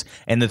release?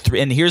 And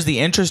and here's the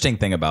interesting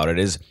thing about it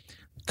is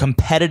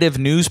competitive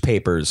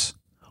newspapers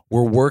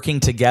were working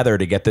together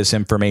to get this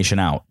information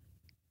out.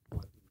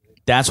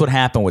 That's what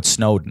happened with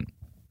Snowden.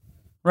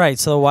 Right.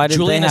 So why did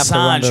Julian they have Assange, to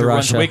run to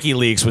Russia? Who runs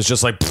WikiLeaks, was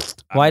just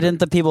why didn't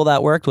the people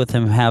that worked with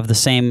him have the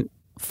same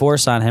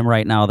force on him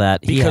right now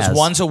that he has? Because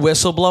one's a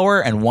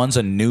whistleblower and one's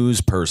a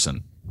news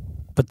person.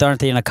 But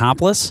aren't they an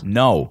accomplice?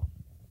 No.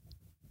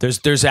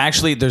 There's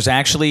actually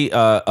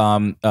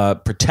protection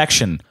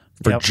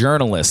for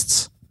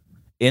journalists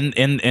in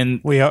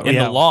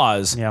the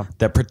laws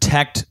that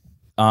protect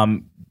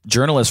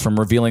journalists from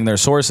revealing their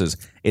sources.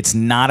 It's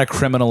not a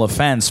criminal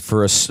offense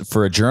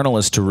for a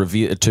journalist to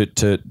reveal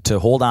to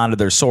hold on to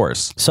their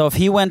source. So if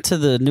he went to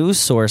the news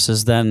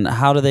sources, then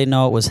how do they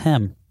know it was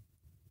him?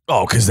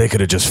 Oh, because they could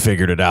have just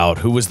figured it out.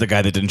 Who was the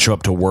guy that didn't show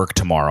up to work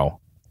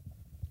tomorrow?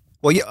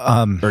 Well,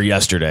 yeah, or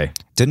yesterday?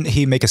 Didn't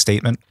he make a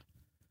statement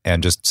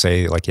and just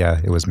say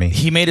it was me?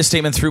 He made a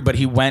statement through, but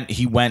he went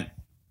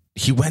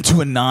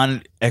to a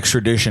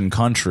non-extradition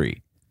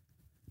country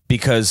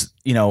because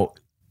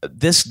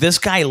this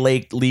guy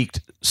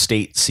leaked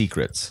state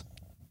secrets.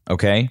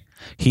 Okay,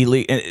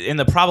 and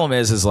the problem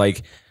is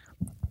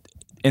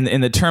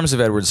in the terms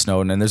of Edward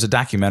Snowden, and there's a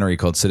documentary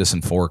called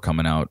Citizen 4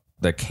 coming out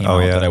that came out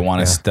that I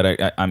want to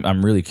that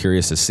I'm really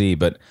curious to see,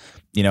 but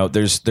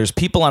there's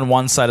people on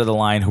one side of the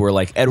line who are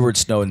like, Edward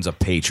Snowden's a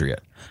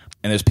patriot.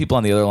 And there's people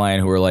on the other line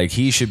who are like,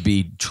 he should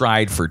be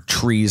tried for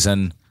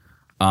treason,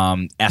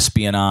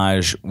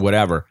 espionage,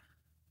 whatever.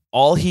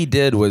 All he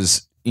did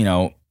was,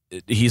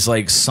 he's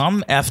like,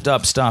 some effed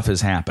up stuff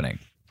is happening,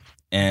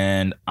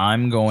 and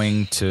I'm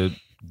going to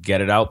get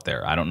it out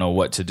there. I don't know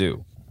what to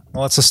do.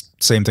 Well, it's the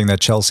same thing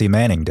that Chelsea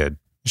Manning did.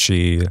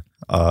 She,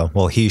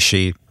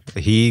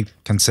 he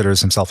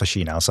considers himself a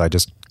she now, so I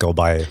just go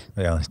by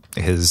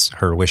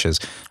her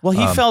wishes. Well,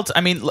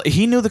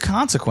 he knew the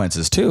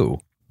consequences too.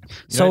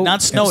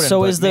 Not Snowden.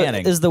 So but is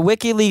Manning. the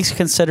WikiLeaks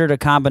considered a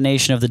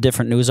combination of the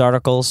different news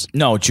articles?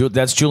 No,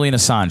 that's Julian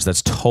Assange.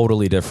 That's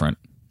totally different.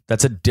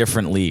 That's a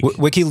different leak.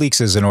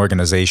 WikiLeaks is an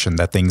organization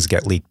that things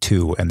get leaked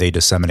to, and they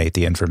disseminate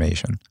the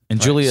information.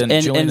 And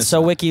Julian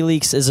so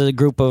WikiLeaks is a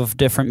group of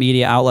different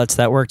media outlets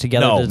that work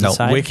together to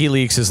decide? No,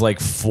 WikiLeaks is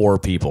 4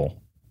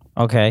 people.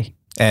 Okay.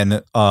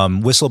 And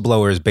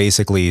whistleblowers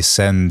basically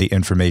send the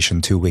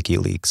information to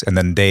WikiLeaks, and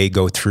then they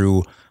go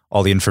through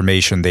all the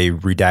information. They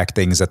redact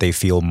things that they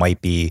feel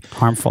might be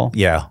harmful.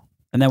 Yeah.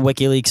 And then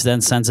WikiLeaks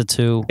then sends it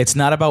to... It's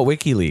not about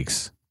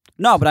WikiLeaks.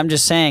 No, but I'm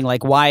just saying,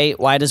 like,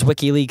 why does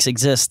WikiLeaks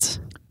exist?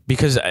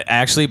 Because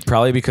actually,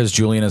 probably because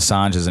Julian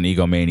Assange is an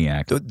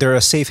egomaniac. They're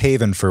a safe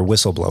haven for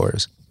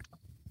whistleblowers.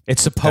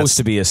 It's supposed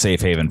to be a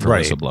safe haven for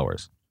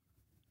whistleblowers.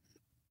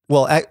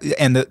 Well,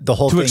 and the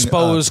whole to thing,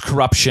 expose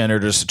corruption or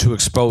just to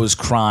expose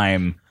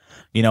crime.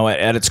 You know,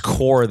 at its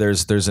core,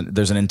 there's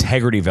an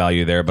integrity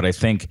value there. But I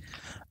think,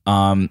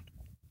 do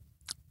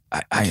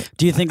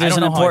you think there's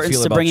an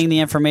importance to bringing the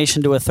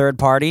information to a third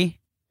party?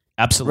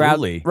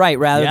 Absolutely.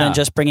 Rather than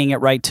just bringing it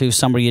right to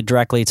somebody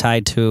directly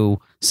tied to,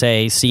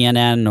 say,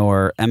 CNN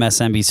or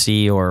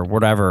MSNBC or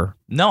whatever.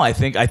 No, I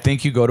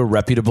think you go to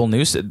reputable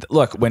news.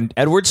 Look, when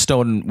Edward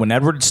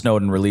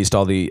Snowden released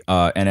all the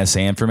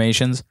NSA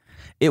informations,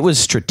 it was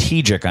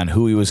strategic on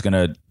who he was going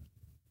to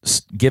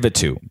give it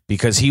to,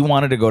 because he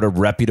wanted to go to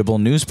reputable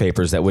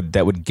newspapers that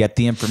would get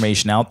the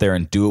information out there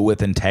and do it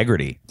with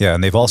integrity. Yeah,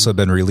 and they've also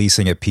been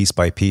releasing it piece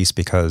by piece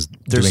because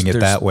doing it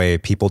that way,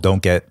 people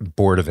don't get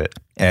bored of it,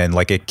 and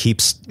like it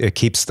keeps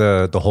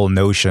the whole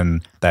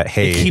notion that,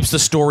 hey, it keeps the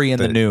story in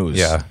the news.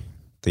 Yeah,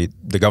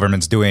 the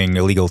government's doing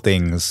illegal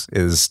things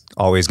is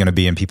always going to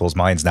be in people's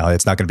minds now.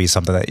 It's not going to be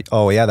something that,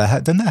 oh yeah,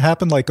 didn't that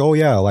happen like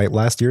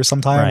last year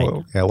sometime? Right.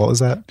 Well, yeah, what was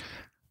that?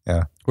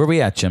 Yeah, where are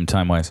we at, Jim,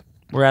 time wise?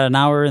 We're at 1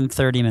 hour and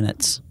 30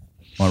 minutes.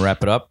 Want to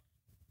wrap it up?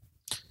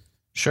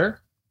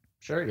 Sure.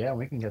 Yeah,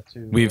 we can get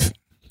to.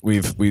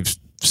 We've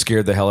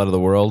scared the hell out of the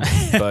world.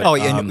 But,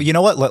 and you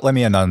know what? Let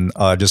me end on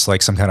just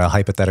like some kind of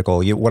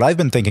hypothetical. What I've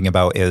been thinking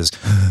about is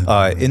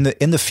in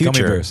the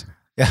future. Gummy bears.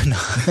 Yeah,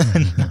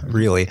 not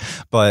really.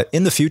 But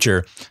in the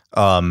future,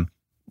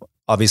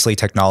 obviously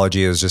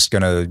technology is just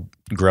going to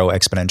grow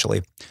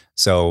exponentially.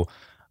 So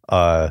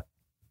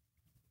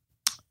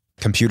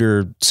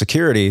computer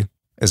security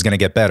is going to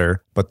get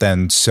better, but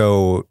then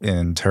so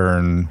in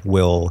turn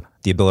will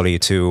the ability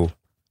to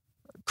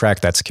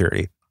crack that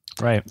security.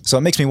 Right. So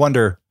it makes me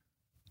wonder,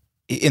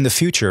 in the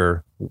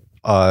future,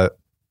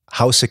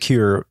 how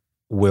secure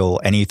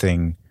will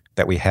anything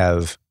that we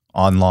have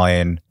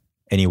online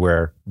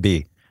anywhere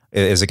be?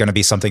 Is it going to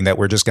be something that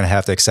we're just going to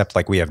have to accept,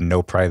 like we have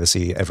no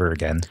privacy ever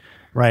again?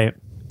 Right.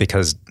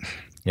 Because,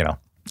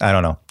 I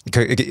don't know.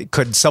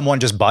 Could someone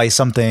just buy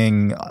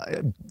something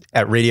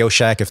at Radio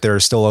Shack if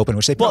they're still open,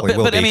 which they probably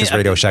will be, because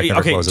Radio Shack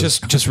never closes.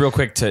 Just real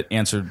quick to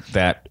answer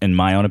that, in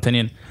my own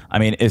opinion, I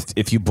mean,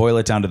 if you boil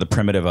it down to the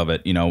primitive of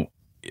it,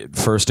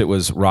 first it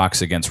was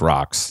rocks against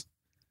rocks,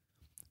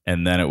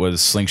 and then it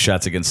was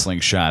slingshots against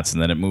slingshots,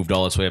 and then it moved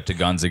all its way up to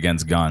guns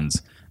against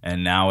guns,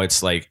 and now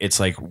it's like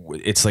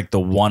the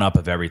one up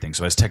of everything.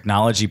 So as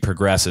technology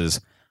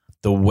progresses,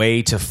 the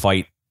way to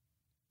fight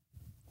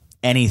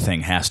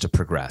anything has to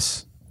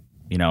progress.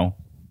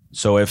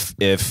 So if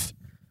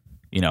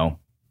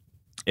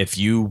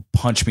you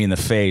punch me in the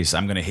face,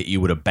 I'm going to hit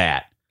you with a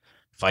bat.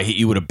 If I hit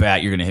you with a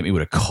bat, you're going to hit me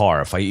with a car.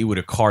 If I hit you with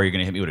a car, you're going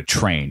to hit me with a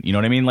train. You know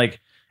what I mean? Like,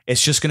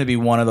 it's just going to be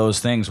one of those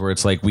things where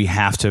it's like we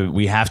have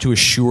to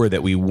assure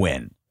that we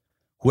win.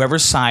 Whoever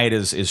side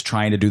is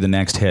trying to do the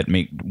next hit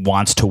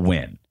wants to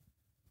win.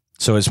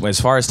 So as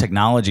far as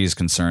technology is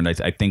concerned,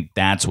 I think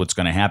that's what's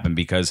going to happen,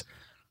 because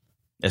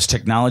as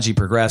technology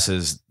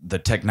progresses, the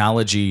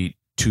technology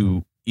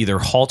to either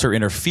halt or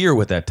interfere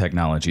with that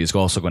technology is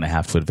also going to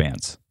have to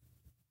advance.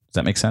 Does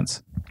that make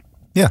sense?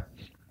 Yeah.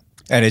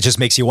 And it just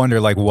makes you wonder,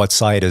 like, what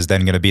side is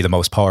then going to be the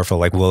most powerful?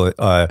 Like, will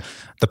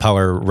the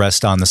power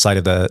rest on the side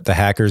of the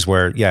hackers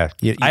where,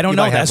 I don't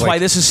know. That's why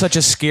this is such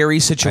a scary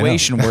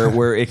situation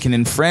where it can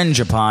infringe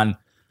upon,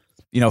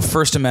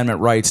 First Amendment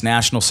rights,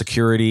 national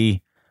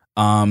security,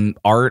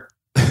 art.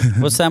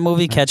 What's that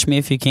movie, Catch Me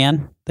If You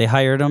Can? They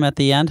hired him at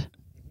the end.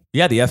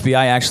 Yeah, the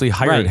FBI actually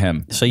hired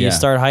him. So you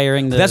start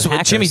hiring the hackers.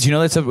 What, Jimmy, do you know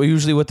that's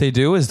usually what they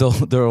do is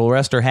they'll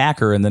arrest a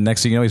hacker, and the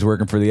next thing you know, he's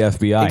working for the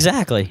FBI.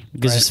 Exactly.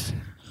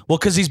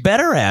 Because he's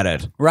better at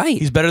it. Right.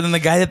 He's better than the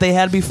guy that they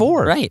had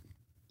before. Right.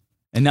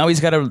 And now he's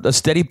got a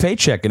steady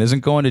paycheck and isn't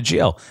going to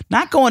jail.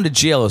 Not going to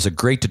jail is a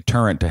great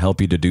deterrent to help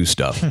you to do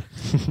stuff.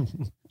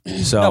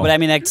 No, but I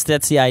mean,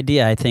 that's the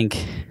idea. I think,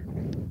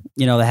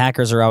 the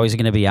hackers are always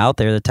going to be out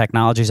there. The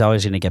technology is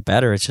always going to get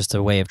better. It's just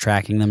a way of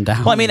tracking them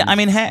down. Well,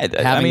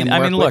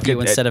 look, you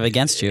instead of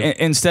against you.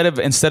 Instead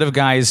of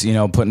guys,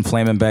 putting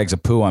flaming bags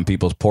of poo on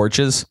people's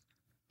porches,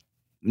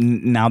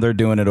 now they're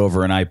doing it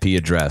over an IP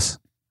address.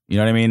 You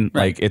know what I mean?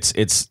 Right.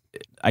 Like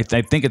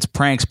I think it's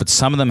pranks, but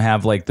some of them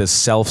have like this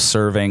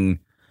self-serving,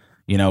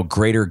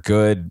 greater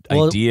good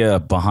idea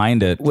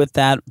behind it. With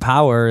that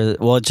power,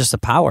 it's just a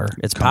power.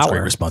 It's comes power.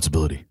 Great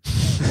responsibility.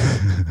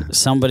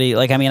 Somebody,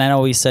 I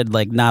know we said,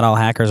 not all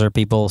hackers are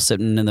people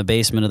sitting in the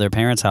basement of their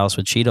parents' house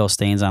with Cheeto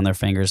stains on their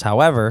fingers.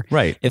 However,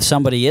 right. If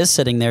somebody is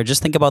sitting there,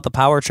 just think about the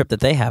power trip that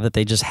they have, that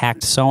they just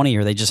hacked Sony,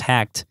 or they just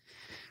hacked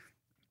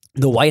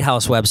the White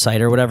House website,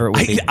 or whatever it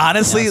would be.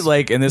 Honestly,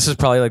 and this is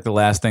probably the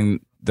last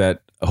thing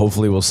that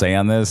hopefully we'll say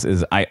on this,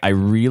 is I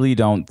really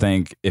don't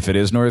think, if it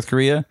is North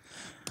Korea,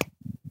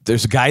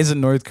 there's guys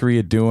in North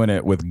Korea doing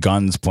it with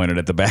guns pointed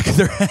at the back of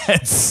their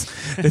heads.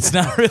 It's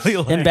not really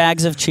in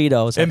bags of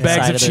Cheetos. In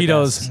bags of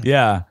Cheetos,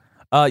 yeah.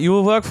 You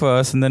will work for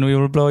us, and then we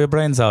will blow your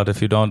brains out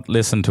if you don't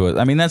listen to it.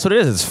 I mean, that's what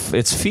it is.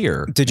 It's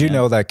fear. Did you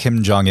know that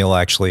Kim Jong-il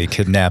actually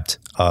kidnapped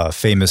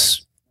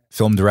famous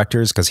film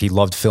directors because he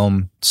loved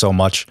film so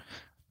much,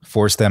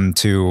 forced them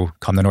to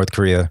come to North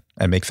Korea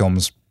and make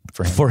films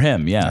for him? For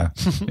him, yeah.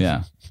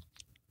 Yeah.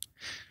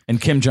 And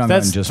Kim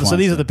Jong-un just wants so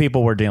these are the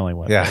people we're dealing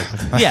with. Yeah.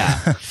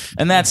 yeah.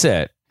 And that's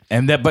it.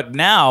 But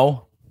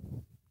now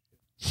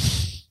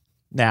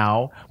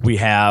we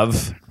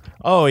have...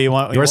 Oh,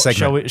 Your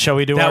segment. Shall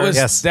we do our...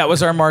 That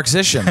was our Mark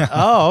Zishin.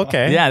 Oh,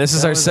 okay. Yeah, this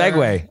is our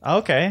segue.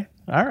 Okay.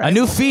 All right. A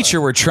new feature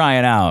we're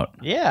trying out.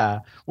 Yeah.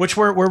 Which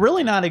we're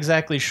really not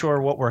exactly sure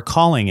what we're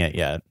calling it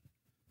yet.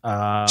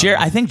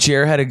 I think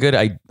Jer had a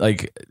good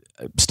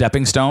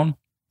stepping stone.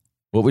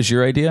 What was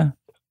your idea?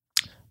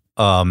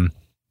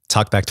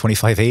 Talkback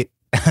 25-8.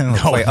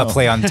 A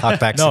play on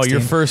Talkback 16. No, your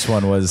first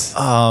one was...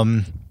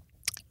 Damn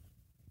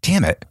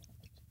it.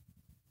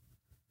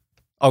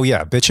 Oh,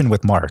 yeah. Bitching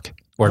with Mark.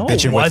 Or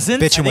bitching with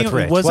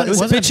Rich. It was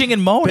bitching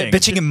and moaning.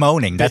 Bitching and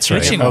moaning. That's right.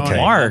 Bitching okay. with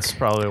Mark. That's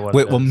probably what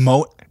Wait, it is.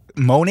 well,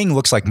 moaning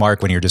looks like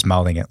Mark when you're just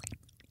mouthing it.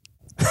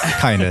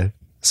 Kind of.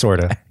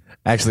 Sort of.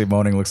 Actually,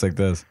 moaning looks like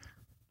this.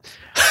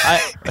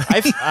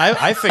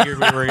 I figured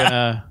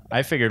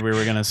we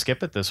were gonna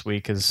skip it this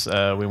week because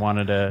we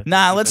wanted to.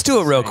 Nah, let's do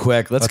it real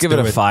quick. Let's give it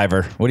a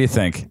 $5. What do you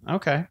think?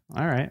 Okay.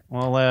 All right.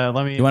 Well,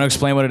 let me. You want to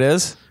explain what it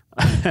is?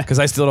 Because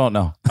I still don't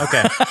know.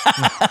 Okay.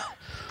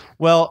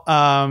 Well,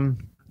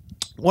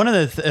 one of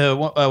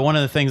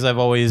the things I've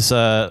always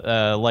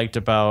liked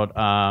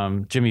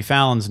about Jimmy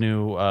Fallon's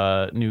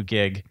new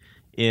gig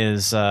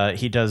is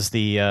he does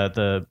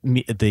the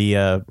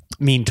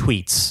mean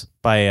tweets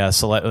by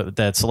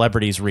that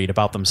celebrities read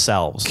about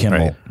themselves. Kimmel,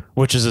 Right.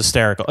 which is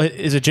hysterical.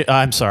 Is it?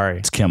 I'm sorry.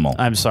 It's Kimmel.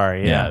 I'm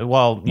sorry. Yeah.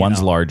 Well,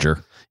 one's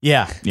larger.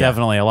 Yeah,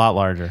 definitely a lot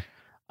larger.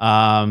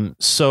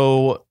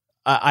 So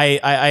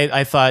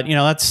I thought,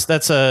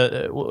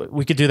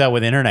 we could do that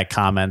with internet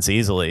comments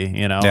easily,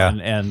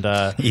 and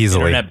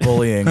Easily. Internet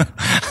bullying.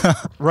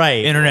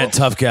 right. Internet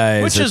tough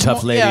guys or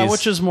tough ladies. Yeah,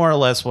 which is more or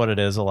less what it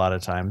is a lot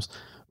of times.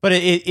 But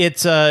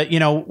it's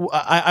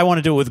I want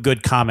to do it with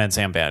good comments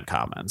and bad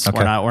comments. Okay.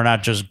 We're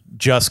not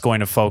just going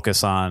to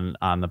focus on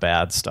the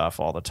bad stuff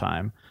all the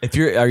time.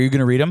 Are you going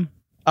to read them?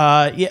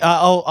 Yeah,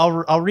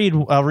 I'll read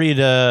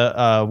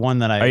one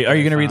that I. Are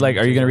you going to read Are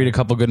you going to read a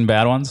couple good and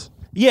bad ones?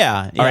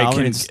 Yeah. All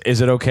right.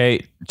 Is it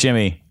okay,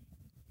 Jimmy?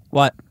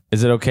 What?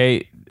 Is it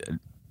okay?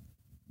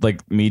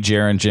 Me,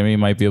 Jer, and Jimmy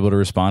might be able to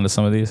respond to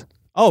some of these.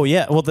 Oh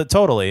yeah, well,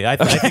 totally. I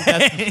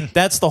think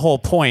that's the whole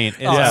point.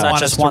 Is Oh, I it's not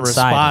want just us to one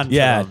sided. respond. to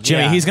Yeah, them.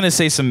 Jimmy. Yeah. He's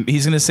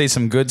gonna say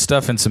some good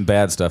stuff and some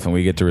bad stuff, and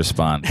we get to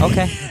respond.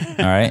 Okay.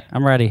 All right.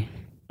 I'm ready.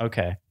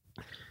 Okay.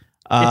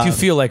 If you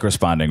feel like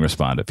responding,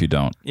 respond. If you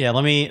don't, Yeah,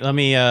 let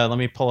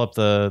me pull up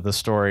the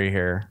story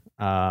here.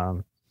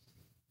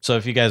 So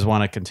if you guys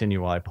want to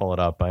continue while I pull it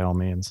up, by all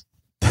means.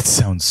 that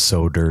sounds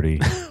so dirty.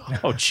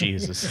 Oh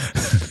Jesus.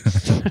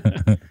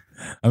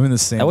 I'm in the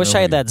same. I wish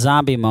I had that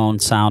zombie moan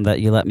sound that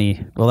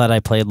I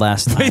played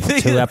last time,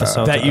 2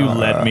 episodes that you ago.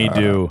 let me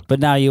do. But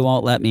now you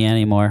won't let me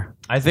anymore.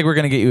 I think we're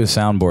gonna get you a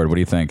soundboard. What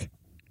do you think?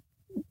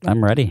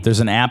 I'm ready. There's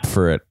an app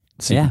for it,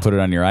 so you Yeah. can put it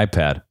on your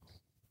iPad,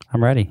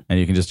 I'm ready. and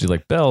you can just do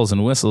bells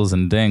and whistles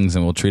and dings,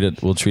 and we'll treat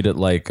it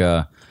like,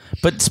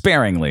 but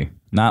sparingly,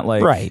 not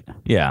like Right.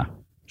 Yeah,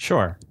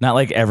 Sure. not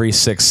like every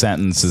 6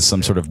 sentence is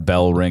some sort of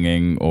bell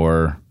ringing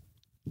or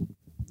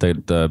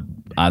the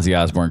Ozzy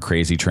Osbourne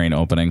Crazy Train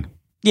opening.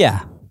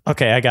 Yeah.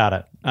 Okay, I got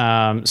it.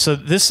 So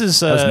this is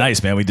That was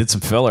nice, man. We did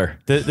some filler.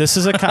 This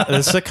is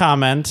a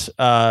comment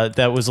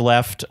that was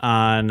left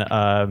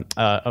on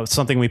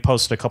something we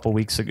posted a couple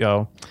weeks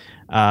ago.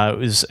 It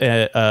was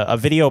a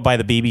video by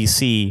the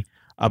BBC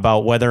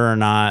about whether or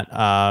not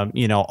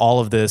all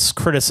of this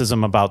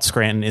criticism about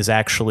Scranton is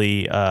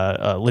actually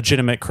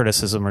legitimate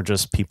criticism or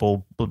just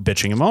people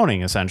bitching and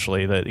moaning.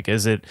 Essentially, that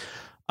is it.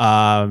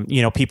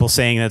 People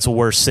saying that it's a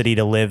worse city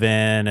to live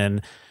in,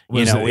 and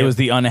It was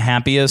the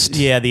unhappiest.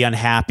 Yeah, the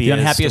unhappiest. The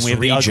unhappiest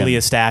and we have region. the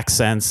ugliest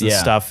accents and Yeah.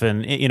 stuff.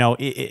 And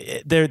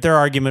their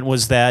argument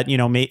was that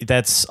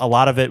that's a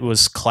lot of it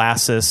was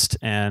classist,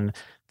 and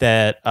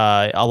that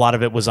a lot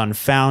of it was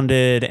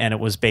unfounded, and it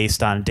was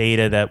based on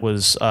data that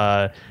was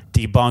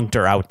debunked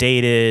or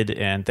outdated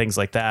and things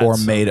like that, Or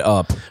made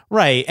up.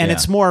 right. And Yeah.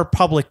 it's more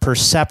public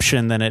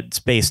perception than it's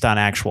based on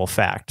actual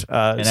fact.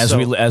 And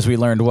as we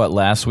learned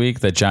last week,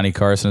 that Johnny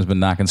Carson has been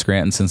knocking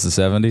Scranton since the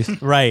 70s.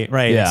 right,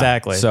 Yeah.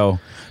 exactly. So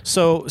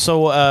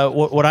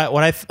What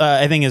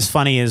I think is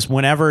funny is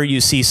whenever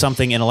you see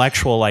something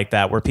intellectual like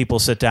that, where people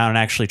sit down and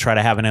actually try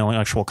to have an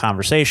intellectual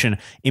conversation,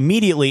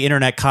 immediately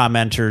internet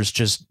commenters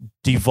just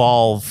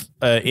devolve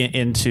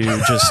into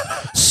just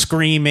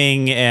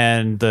screaming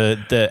and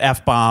the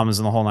F-bombs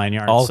and the whole 9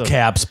 yards. all So-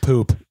 caps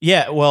poop.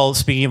 Yeah, well,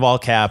 speaking of all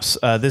caps,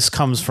 this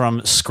comes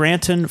from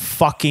Scranton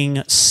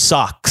fucking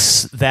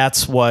sucks.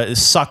 That's what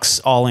sucks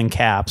all in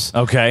caps.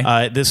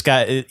 Okay. This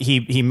guy,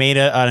 he made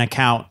an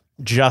account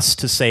just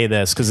to say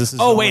this because this is.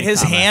 Oh the wait, only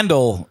his comment.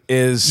 handle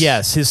is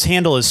Yes, his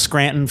handle is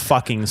Scranton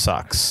fucking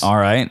sucks. All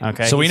right.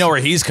 Okay, So we he's- know where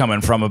he's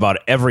coming from about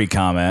every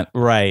comment.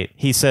 Right.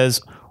 He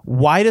says,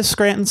 Why does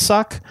Scranton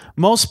suck?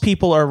 Most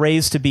people are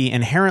raised to be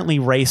inherently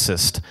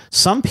racist.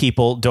 Some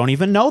people don't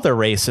even know they're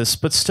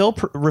racist, but still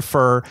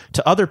refer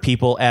to other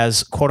people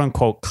as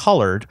quote-unquote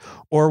colored,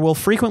 or will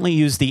frequently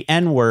use the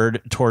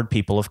N-word toward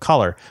people of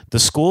color. The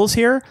schools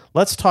here?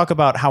 Let's talk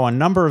about how a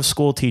number of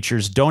school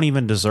teachers don't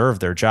even deserve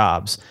their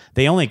jobs.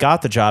 They only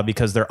got the job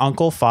because their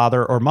uncle,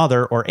 father, or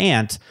mother, or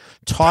aunt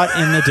taught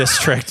in the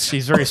district.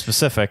 She's very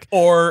specific.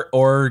 Or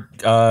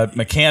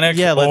mechanic.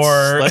 Yeah,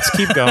 or let's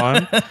keep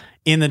going.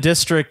 In the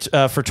district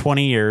for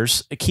 20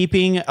 years,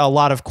 keeping a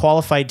lot of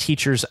qualified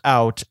teachers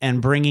out and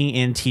bringing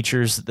in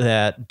teachers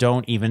that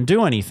don't even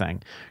do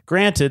anything.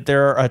 Granted,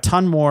 there are a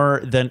ton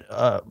more than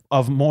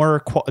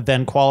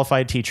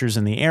qualified teachers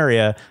in the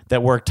area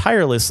that work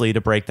tirelessly to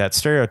break that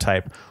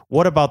stereotype.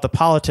 What about the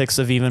politics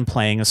of even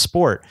playing a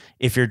sport?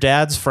 If your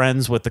dad's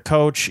friends with the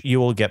coach, you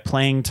will get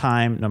playing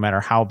time no matter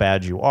how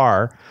bad you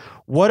are.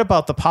 What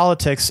about the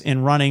politics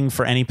in running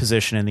for any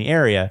position in the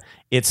area?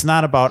 It's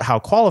not about how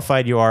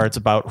qualified you are. It's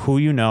about who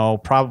you know,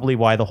 probably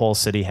why the whole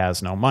city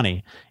has no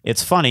money.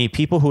 It's funny,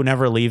 people who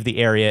never leave the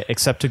area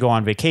except to go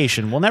on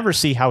vacation will never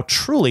see how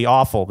truly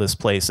awful this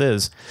place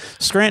is.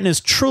 Scranton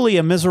is truly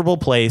a miserable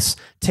place.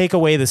 Take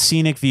away the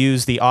scenic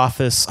views, the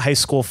office, high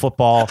school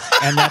football,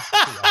 and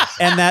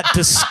that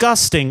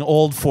disgusting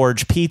Old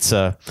Forge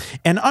pizza.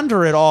 And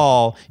under it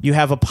all, you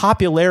have a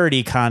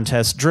popularity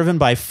contest driven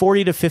by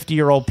 40 to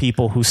 50-year-old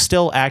people who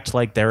still act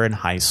like they're in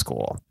high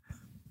school.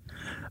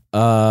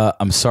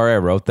 I'm sorry I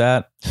wrote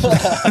that.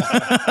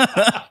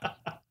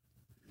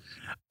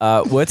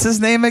 What's his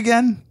name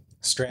again?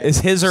 Is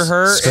his or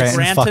her?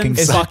 Scranton fucking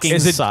sucks.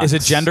 Is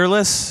it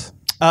genderless?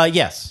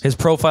 Yes. His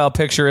profile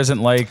picture isn't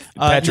like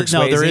Patrick Swayze?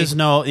 No, there is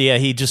no. Yeah,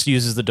 he just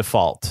uses the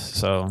default,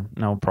 so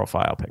no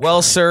profile picture.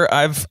 Well, sir,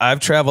 I've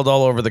traveled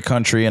all over the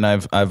country, and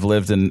I've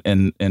lived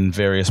in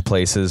various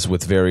places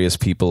with various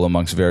people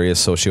amongst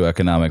various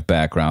socioeconomic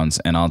backgrounds,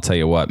 and I'll tell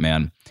you what,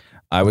 man.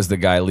 I was the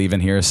guy leaving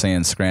here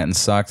saying Scranton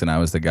sucked, and I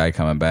was the guy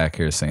coming back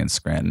here saying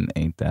Scranton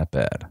ain't that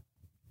bad.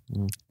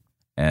 Mm.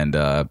 And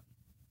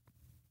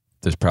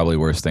there's probably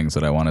worse things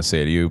that I want to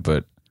say to you,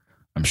 but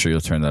I'm sure you'll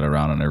turn that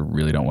around, and I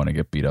really don't want to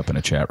get beat up in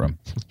a chat room.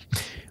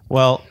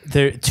 Well,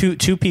 there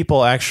two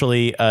people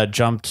actually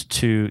jumped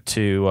to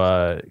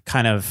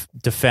kind of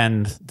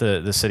defend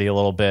the city a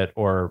little bit,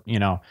 or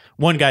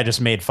one guy just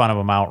made fun of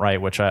him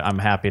outright, which I'm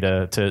happy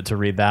to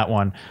read that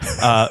one.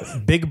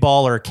 Big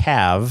Baller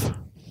Cav.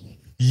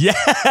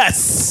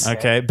 Yes.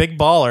 Okay. Big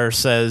Baller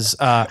says,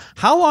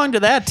 how long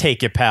did that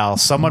take you, pal?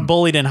 Someone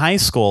bullied in high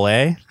school,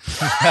 eh?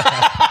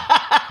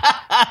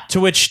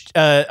 To which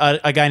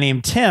a guy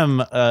named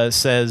Tim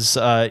says,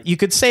 you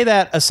could say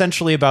that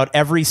essentially about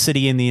every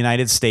city in the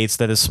United States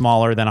that is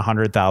smaller than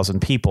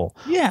 100,000 people.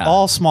 Yeah.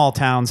 All small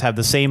towns have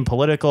the same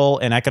political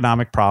and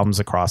economic problems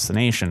across the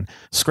nation.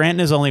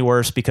 Scranton is only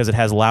worse because it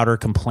has louder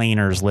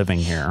complainers living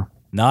here.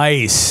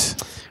 Nice.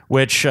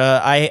 Which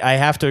I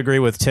have to agree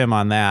with Tim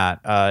on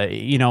that.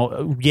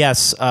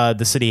 Yes,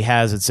 the city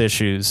has its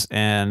issues,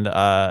 and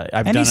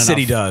any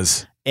city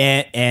does.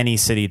 Any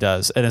city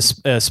does, and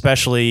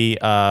especially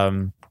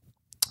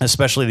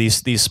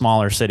these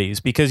smaller cities,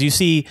 because you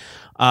see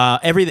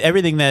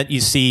everything that you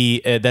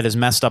see that is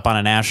messed up on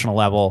a national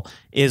level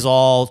is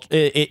all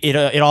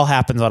it all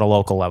happens on a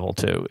local level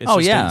too.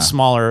 It's just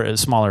in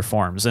smaller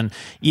forms, and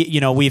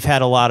we've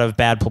had a lot of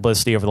bad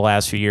publicity over the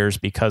last few years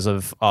because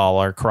of all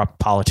our corrupt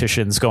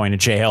politicians going to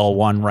jail,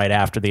 one right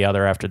after the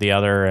other,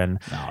 and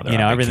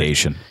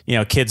everything.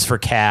 Kids for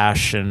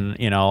cash, and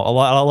a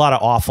lot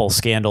of awful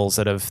scandals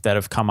that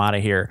have come out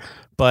of here.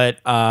 But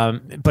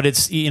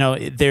it's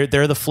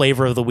they're the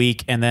flavor of the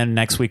week, and then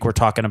next week we're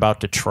talking about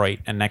Detroit,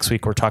 and next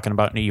week we're talking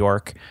about New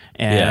York,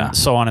 and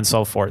so on and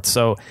so forth.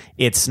 So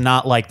it's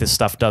not like this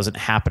stuff doesn't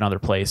happen other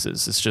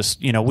places. It's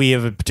just we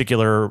have a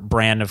particular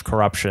brand of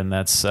corruption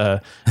that's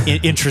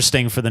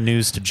interesting for the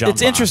news to jump.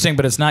 It's interesting,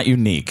 but it's not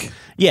unique.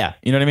 Yeah,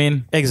 you know what I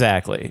mean?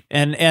 Exactly.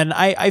 And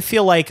I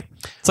feel like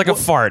it's like a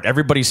fart.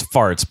 Everybody's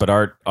farts, but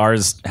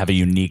ours have a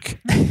unique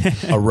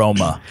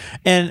aroma.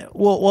 And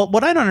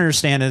what I don't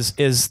understand is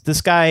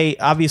this guy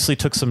obviously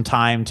took some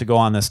time to go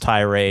on this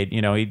tirade.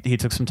 He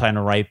took some time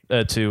to write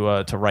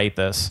to write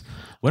this.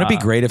 Wouldn't it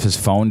be great if his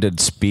phone did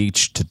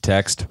speech to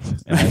text,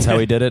 and that's how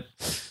he did it?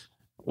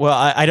 Well,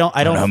 I don't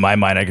know. In my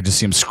mind, I could just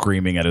see him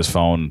screaming at his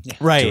phone,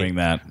 doing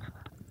that.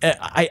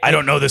 I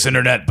don't know this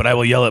internet, but I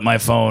will yell at my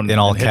phone in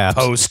all caps.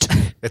 Post.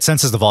 It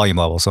senses the volume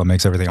level, so it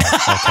makes everything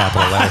all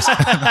capital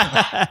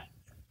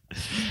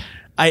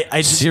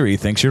letters. Siri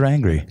thinks you're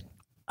angry.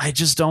 I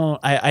just don't.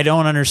 I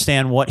don't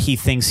understand what he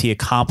thinks he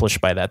accomplished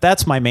by that.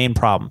 That's my main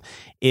problem.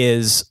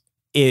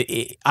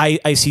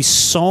 I see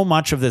so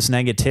much of this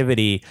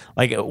negativity.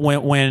 Like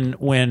when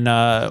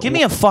give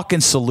me a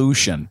fucking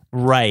solution.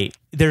 Right.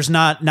 There's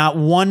not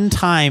one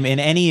time in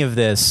any of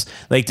this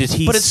did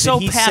he. But it's so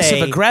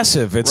passive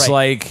aggressive. It's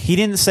like he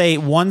didn't say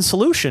one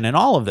solution in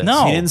all of this.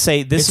 No, he didn't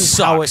say this is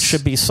how it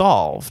should be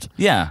solved.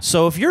 Yeah.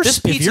 So if you're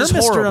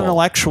Mr.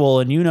 Intellectual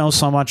and you know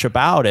so much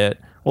about it,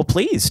 Well,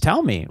 please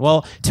tell me.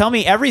 Well, tell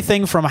me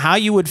everything from how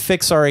you would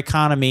fix our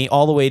economy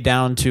all the way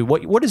down to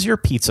what is your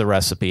pizza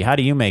recipe? How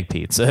do you make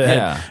pizza?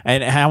 Yeah.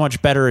 And how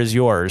much better is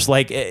yours?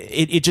 Like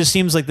it just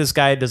seems like this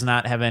guy does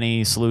not have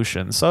any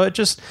solutions. So it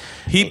just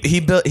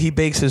he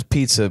bakes his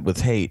pizza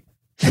with hate.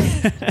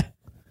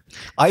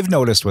 I've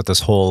noticed with this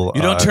whole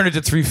You don't turn it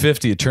to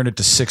 350, you turn it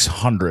to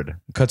 600.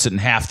 Cuts it in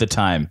half the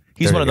time.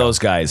 He's There one you of go. those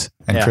guys.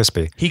 and Yeah.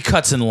 crispy. He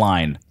cuts in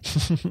line.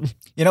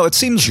 It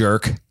seems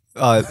Jerk.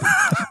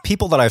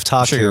 people that I've I'm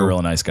talked sure you're a to,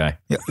 real nice guy.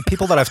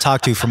 people that I've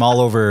talked to from all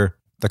over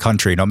the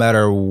country, no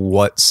matter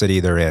what city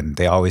they're in,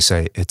 they always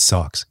say it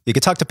sucks. You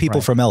could talk to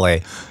people from LA,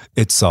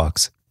 it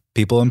sucks.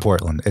 People in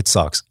Portland, it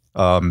sucks.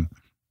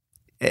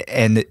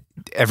 And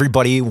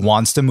everybody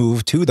wants to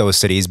move to those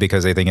cities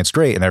because they think it's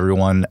great, and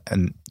everyone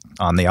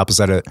on the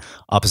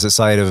opposite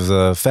side of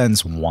the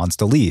fence wants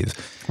to leave.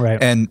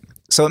 right. And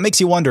so it makes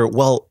you wonder,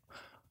 well,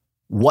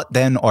 what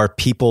then are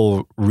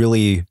people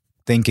really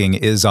thinking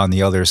is on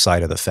the other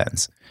side of the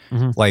fence?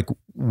 Mhm. Like,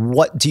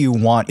 what do you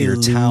want your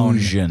town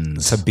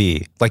Illusions. to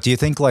be? Like, do you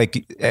think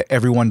like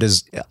everyone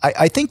does?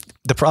 I think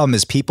the problem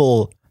is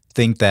people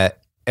think that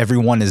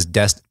everyone is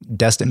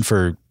destined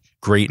for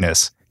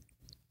greatness,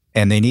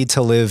 and they need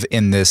to live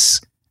in this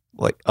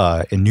like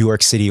in New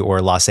York City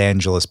or Los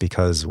Angeles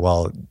because,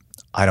 well,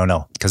 I don't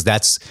know, because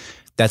that's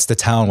the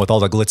town with all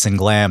the glitz and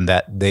glam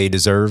that they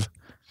deserve.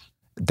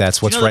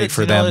 That's what's right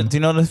for them. Do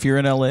you know that if you're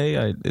in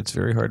LA, it's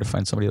very hard to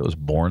find somebody that was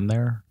born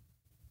there?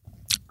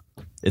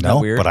 Isn't that No,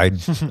 weird? but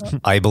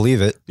I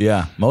believe it.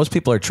 Yeah, most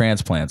people are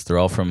transplants. They're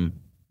all from.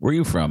 Where are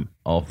you from?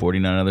 All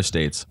 49 other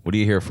states. What are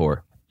you here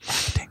for?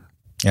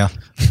 Yeah,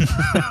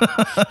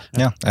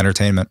 yeah,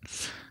 entertainment.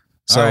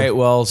 So All right.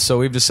 Well, so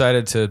we've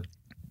decided to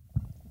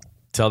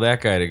tell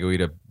that guy to go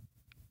eat a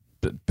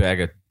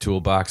bag of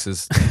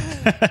toolboxes.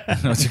 I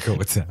don't know to go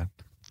with that.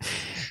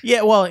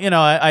 Yeah, well, Do we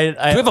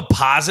have a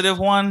positive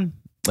one?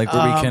 Like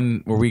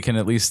where we can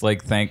at least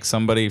like thank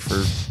somebody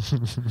for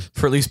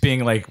at least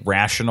being like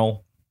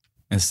rational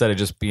instead of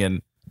just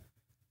being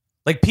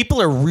like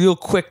people are real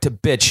quick to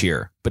bitch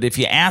here. But if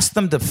you ask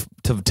them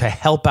to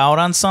help out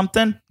on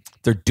something,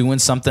 they're doing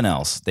something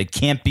else. They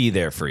can't be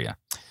there for you.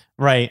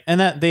 right. And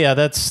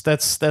that's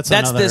That's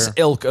another, this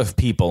ilk of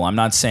people. I'm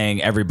not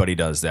saying everybody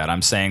does that.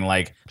 I'm saying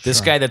like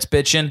this guy that's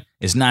bitching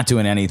is not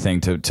doing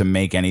anything to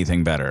make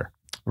anything better.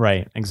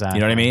 right, exactly.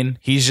 You know what I mean?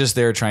 He's just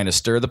there trying to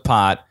stir the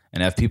pot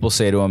and have people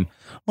say to him,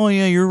 "Oh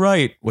yeah, you're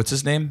right. What's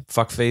his name?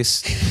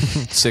 Fuckface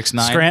 6'9".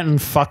 Scranton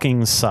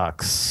fucking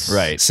sucks.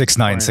 Right.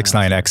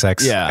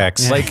 6969XX Yeah.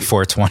 X Like-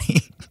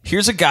 420.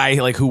 Here's a guy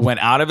like who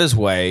went out of his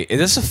way. Is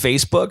this a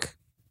Facebook?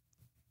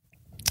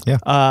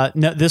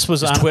 No, this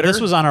was on Twitter? This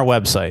was on our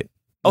website.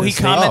 Oh, he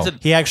commented.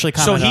 He actually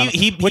So commented.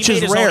 he which made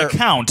is his rare. own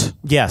account.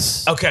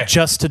 Yes. Okay.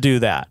 Just to do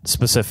that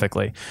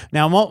specifically.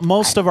 Now,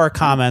 most of our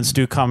comments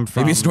do come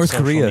from Maybe it's North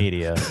social Korea.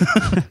 media.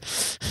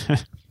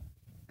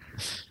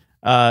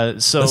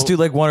 So Let's do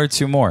like one or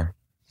two more.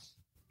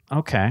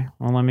 okay.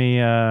 Well, let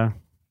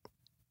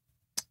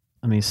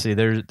me see.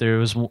 There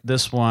was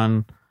this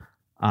one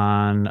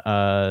on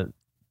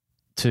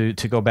to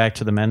go back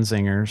to the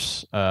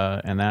Menzingers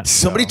and that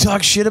Somebody show.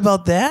 talk shit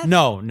about that?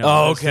 No.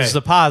 Oh, This okay. is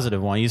the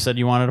positive one. You said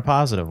you wanted a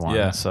positive one.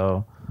 Yeah.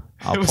 So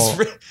I'll It was pull.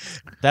 ri-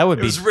 That would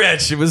It be was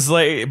rich. It was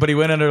like, but he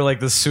went under like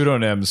the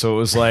pseudonym, so it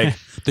was like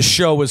the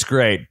show was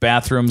great.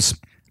 Bathrooms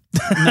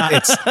not.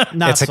 It's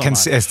not it's a so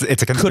cons- much.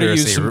 it's a could have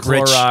used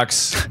conspiracy.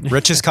 some Clorox.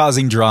 Rich is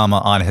causing drama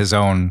on his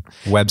own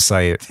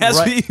website. That's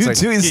Right. what you It's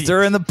do. like- He's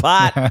stirring the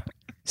pot.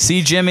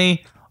 See,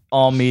 Jimmy,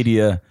 all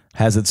media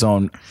has its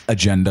own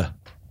agenda.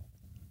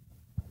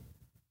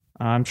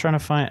 I'm trying to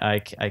find. I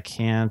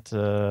can't.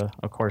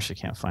 Of course, you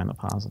can't find the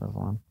positive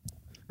one.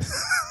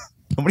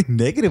 How many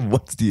negative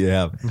ones do you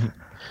have?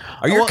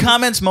 Are your Well,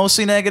 comments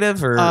mostly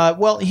negative, or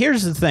Well,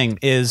 here's the thing: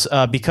 is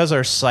because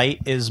our site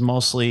is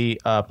mostly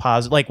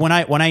positive. Like when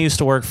I used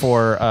to work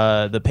for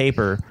the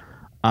paper,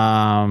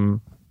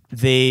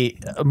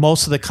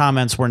 most of the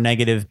comments were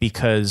negative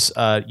because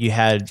you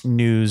had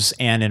news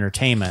and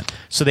entertainment.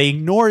 So they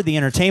ignored the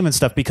entertainment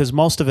stuff because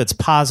most of it's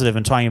positive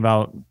and talking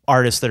about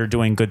artists that are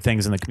doing good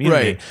things in the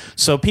community. Right.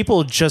 So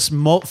people just,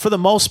 for the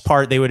most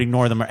part, they would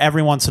ignore them.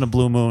 Every once in a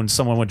blue moon,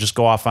 someone would just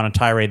go off on a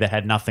tirade that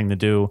had nothing to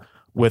do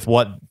with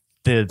what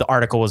the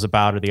article was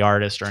about or the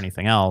artist or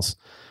anything else.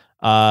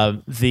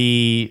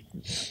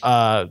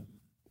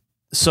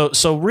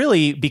 So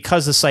really,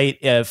 because the site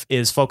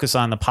is focused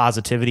on the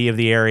positivity of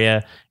the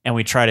area, and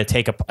we try to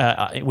take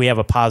we have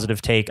a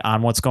positive take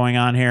on what's going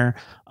on here.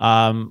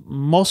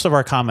 Most of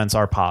our comments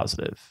are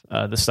positive.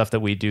 The stuff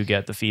that we do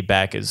get, the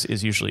feedback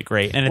is usually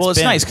great. And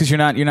it's nice because you're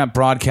not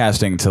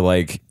broadcasting to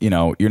like,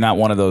 you're not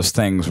one of those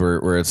things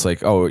where it's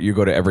like, oh, you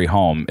go to every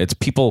home. It's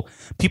people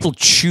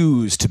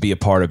choose to be a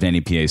part of the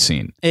NEPA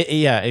scene.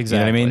 Yeah,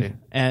 exactly. You know what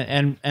I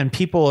mean? And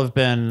people have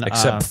been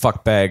Except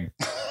fuckbag.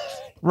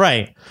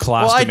 right.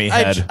 Colostomy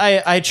head.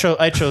 I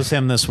chose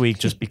him this week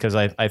just because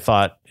I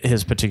thought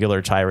his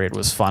particular tirade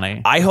was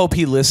funny. I hope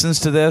he listens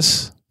to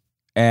this.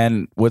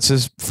 And what's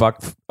his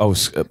fuck? Oh,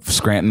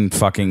 Scranton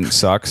fucking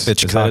sucks. Is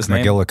that Hitchcock his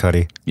name?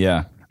 McGillicuddy.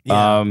 Yeah.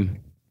 Yeah.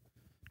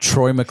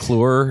 Troy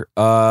McClure.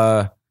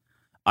 I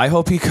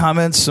hope he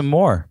comments some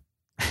more.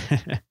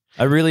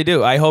 I really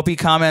do. I hope he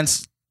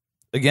comments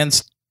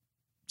against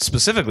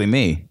specifically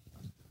me.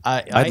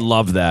 I'd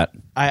love that.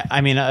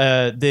 I mean,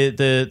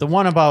 the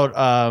one about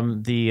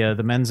the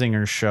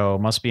Menzinger show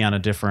must be on a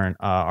different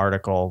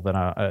article that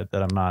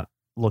I'm not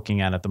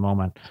looking at the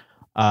moment.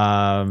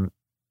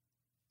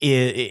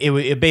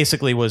 It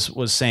basically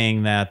was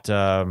saying that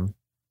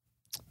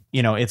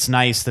it's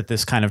nice that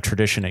this kind of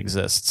tradition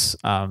exists,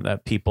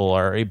 that people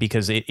are,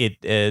 because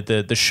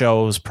the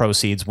show's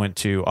proceeds went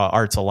to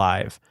Arts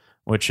Alive,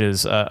 which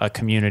is a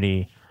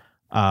community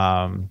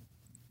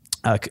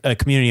a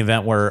community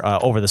event where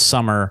over the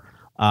summer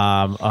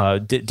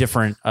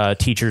different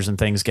teachers and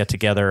things get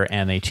together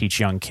and they teach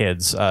young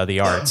kids the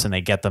arts, and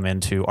they get them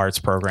into arts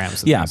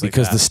programs. Yeah,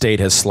 because the state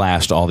has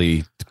slashed all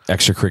the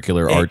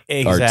extracurricular art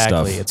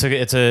stuff.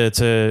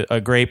 It's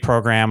a great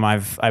program.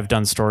 I've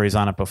done stories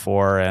on it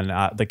before,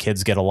 and the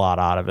kids get a lot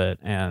out of it.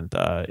 And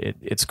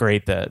it's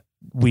great that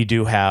we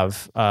do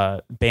have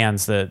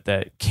bands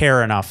that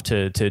care enough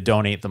to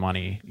donate the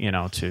money.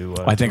 To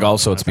I think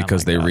also it's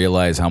because they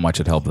realize how much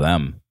it helped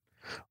them.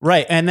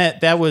 Right, and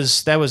that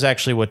was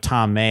actually what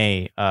Tom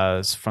May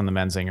from the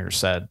Menzinger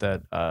said,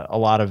 that a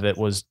lot of it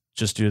was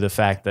just due to the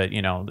fact that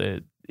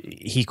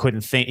he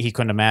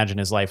couldn't imagine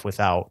his life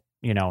without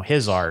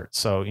his art.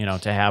 So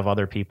to have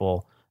other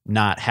people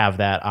not have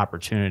that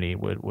opportunity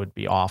would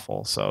be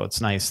awful. So it's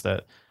nice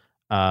that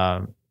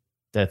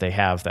they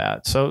have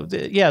that. So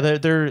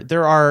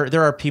there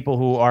are people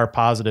who are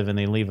positive and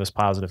they leave us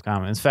positive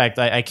comments. In fact,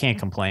 I can't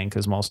complain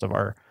because most of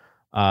our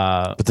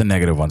but the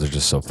negative ones are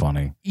just so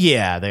funny.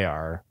 Yeah, they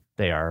are.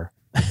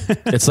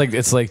 It's like. Do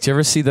you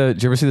ever see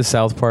the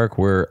South Park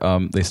where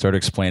they start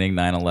explaining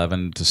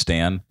 9/11 to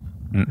Stan,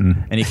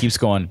 and he keeps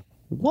going,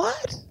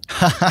 "What?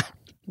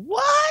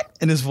 What?"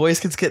 And his voice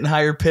gets getting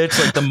higher pitched,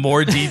 like the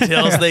more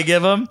details they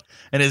give him,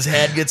 and his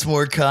head gets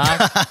more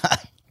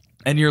cocked.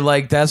 And you're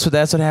like, that's what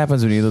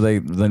happens when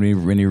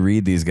you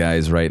read these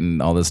guys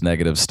writing all this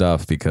negative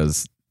stuff,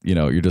 because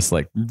you're just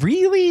like,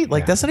 really,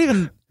 like that's not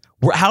even.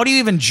 How do you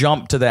even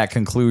jump to that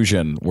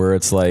conclusion where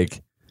it's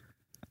like,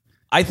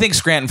 I think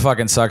Scranton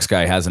fucking sucks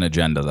guy has an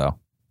agenda though.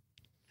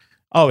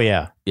 Oh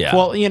yeah. Yeah.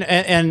 Well,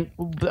 and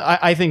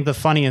I think the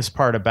funniest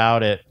part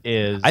about it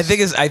is I think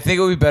it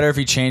would be better if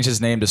he changed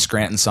his name to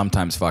Scranton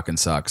Sometimes Fucking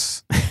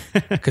Sucks.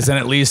 Because then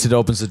at least it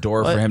opens the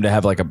door for him to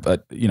have like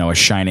a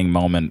shining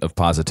moment of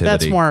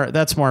positivity.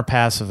 That's more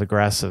passive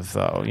aggressive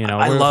though.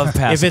 I love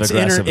passive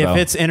aggressive. If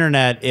it's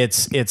internet,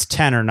 it's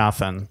 10 or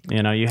nothing.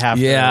 You have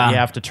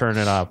to turn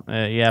it up.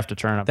 You have to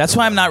turn up. That's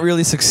why I'm not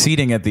really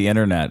succeeding at the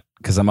internet,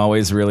 because I'm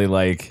always really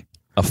like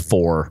a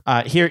 4.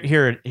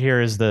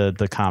 Here is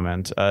the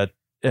comment.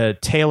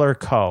 Taylor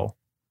Coe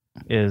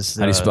is.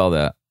 How do you spell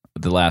that?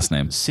 The last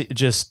name?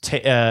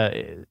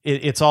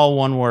 It's all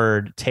one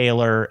word.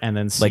 Taylor and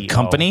then C-O. Like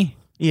company.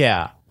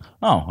 Yeah.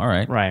 Oh, all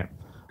right. Right.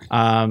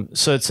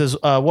 So it says,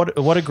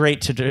 what a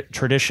great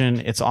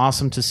tradition. It's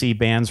awesome to see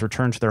bands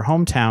return to their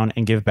hometown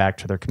and give back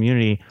to their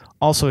community.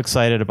 Also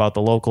excited about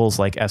the locals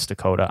like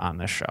Estacota on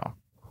this show.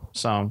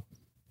 So,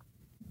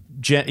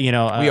 we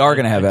are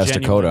going to have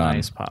Estacota on.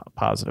 Nice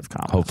positive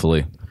comment.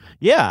 Hopefully.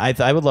 Yeah,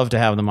 I would love to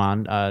have them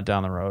on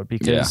down the road,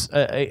 because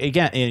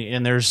again,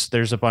 and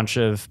there's a bunch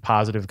of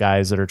positive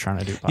guys that are trying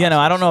to do positive. Yeah, no,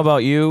 I don't know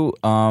about you.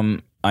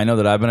 I know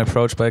that I've been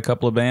approached by a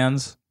couple of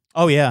bands.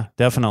 Oh yeah,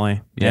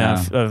 definitely.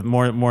 Yeah,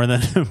 more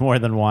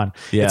than one.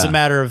 Yeah. It's a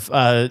matter of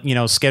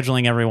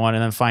scheduling everyone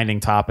and then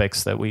finding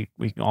topics that we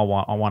all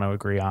want to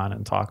agree on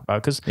and talk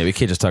about. Because we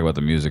can't just talk about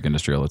the music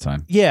industry all the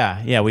time.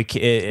 Yeah, we.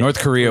 North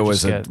Korea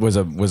was a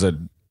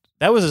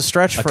that was a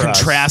stretch for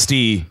us.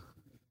 Contrasty.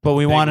 But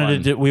we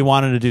wanted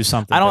to do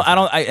something.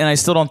 I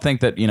still don't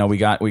think that we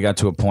got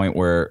to a point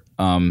where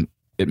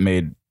it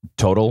made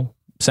total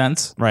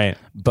sense. Right.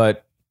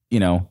 But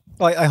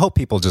Well, I hope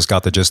people just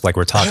got the gist, like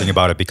we're talking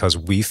about it because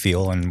we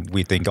feel and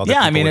we think other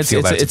people would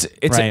feel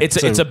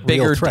it's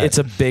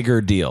a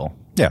bigger deal.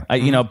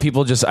 Yeah.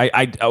 People just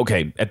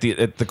okay, at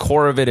the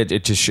core of it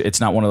it's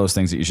not one of those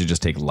things that you should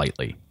just take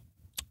lightly.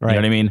 Right. You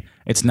know what I mean?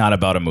 It's not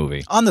about a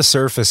movie. On the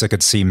surface, it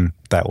could seem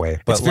that way,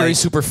 but it's very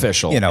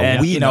superficial.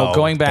 And, we know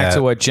going back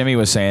to what Jimmy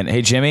was saying.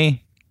 Hey,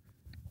 Jimmy.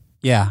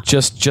 Yeah.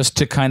 Just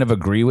to kind of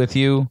agree with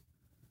you,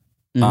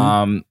 in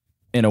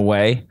a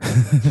way,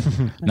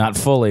 not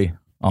fully.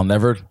 I'll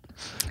never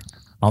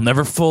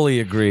fully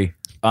agree.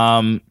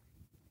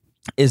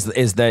 Is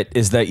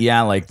that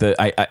yeah? Like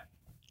I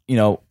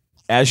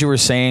as you were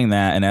saying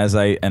that, and as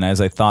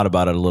I thought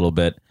about it a little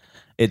bit,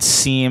 it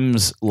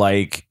seems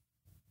like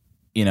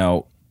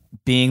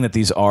being that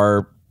these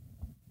are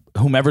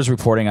whomever's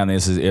reporting on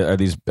this are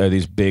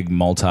these big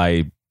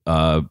multi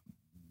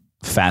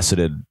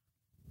faceted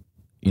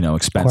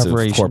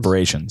expensive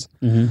corporations.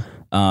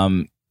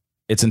 Mm-hmm.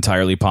 It's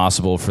entirely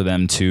possible for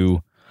them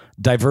to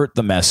divert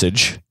the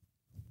message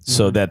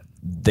so that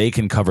they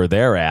can cover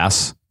their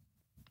ass,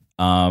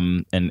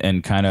 and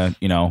kind of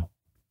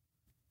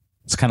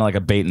it's kind of like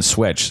a bait and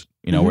switch,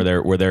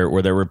 where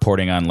they're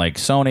reporting on like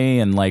Sony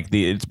and like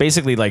it's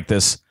basically like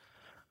this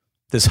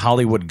this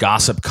Hollywood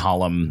gossip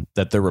column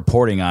that they're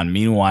reporting on.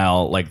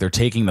 Meanwhile, like they're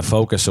taking the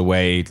focus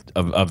away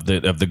of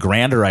the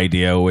grander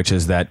idea, which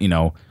is that, you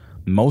know,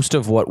 most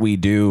of what we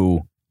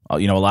do,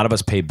 you know, a lot of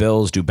us pay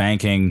bills, do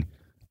banking,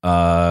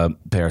 pay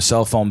our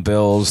cell phone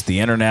bills, the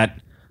internet.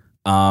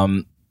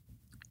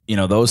 You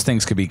know, those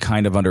things could be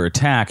kind of under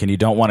attack, and you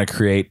don't want to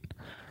create.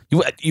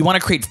 You want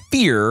to create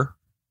fear,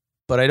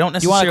 but I don't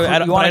necessarily.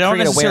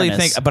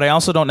 But I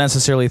also don't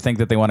necessarily think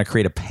that they want to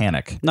create a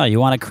panic. No, you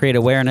want to create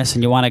awareness,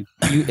 and you want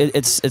to.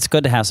 It's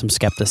good to have some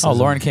skepticism. Oh,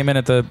 Lauren came in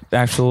at the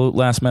absolute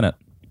last minute.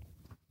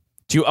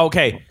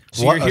 Okay?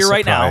 So What you're a here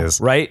right now,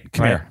 surprise. right?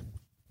 Come here.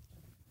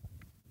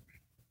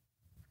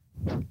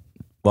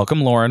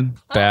 Welcome, Lauren,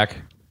 back.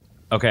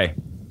 Okay.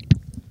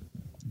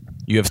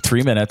 You have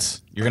 3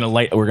 minutes. We're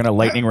gonna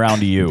lightning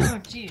round to you. Oh,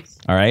 jeez.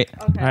 All right.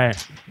 Okay. All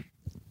right.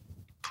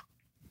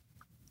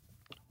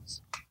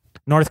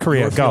 North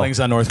Korea, Your go. feelings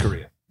on North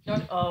Korea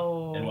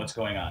Oh. and what's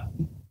going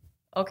on?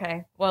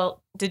 Okay.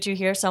 Well, did you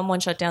hear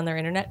someone shut down their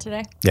internet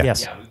today? Yeah.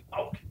 Yes.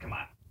 Come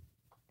on.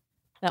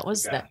 That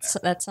was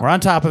that's We're on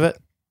top of it.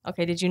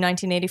 Okay. Did you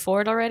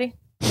 1984 it already?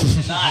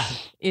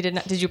 You did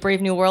not. Did you Brave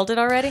New World it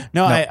already?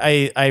 No,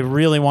 I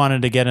really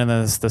wanted to get into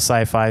the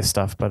sci-fi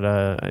stuff, but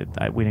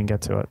we didn't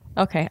get to it.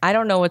 Okay. I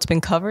don't know what's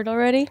been covered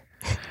already.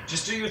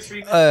 Just do your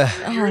 3 minutes. Oh,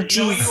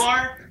 jeez.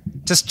 are?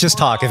 Just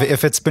talk.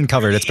 If it's been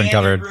covered, it's been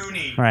covered.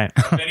 Right.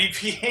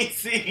 NEPA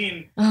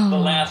scene. The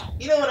last.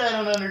 You know what I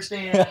don't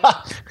understand?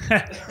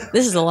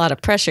 This is a lot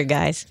of pressure,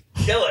 guys.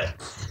 Kill it.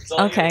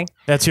 Okay.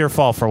 That's your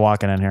fault for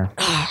walking in here.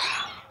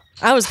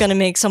 I was going to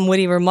make some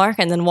witty remark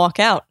and then walk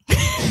out.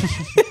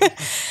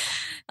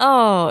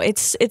 Oh,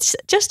 it's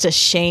just a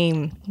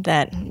shame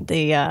that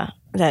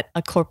that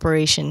a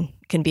corporation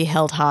can be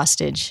held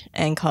hostage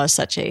and cause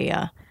such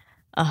a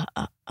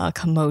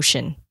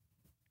commotion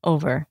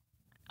over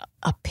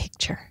a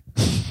picture.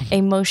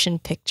 A motion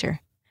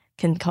picture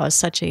can cause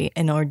such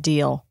an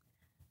ordeal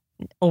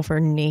over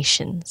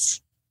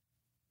nations.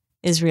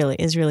 Is really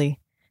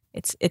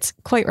it's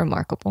quite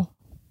remarkable.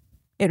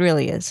 It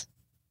really is.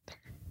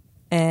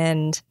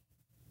 And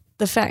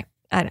the fact,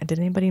 did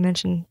anybody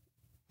mention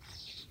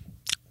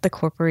the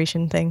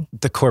corporation thing?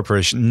 The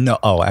corporation, no.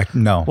 Oh,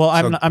 no. Well,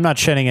 I'm not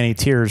shedding any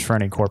tears for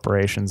any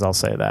corporations. I'll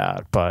say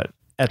that, but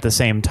at the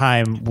same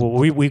time, what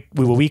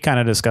we kind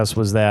of discussed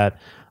was that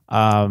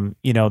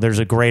you know, there's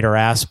a greater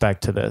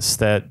aspect to this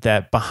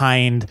that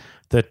behind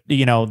the,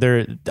 you know,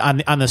 there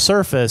on the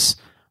surface.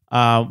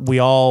 We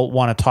all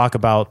want to talk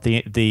about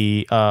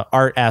the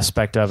art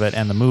aspect of it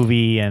and the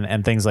movie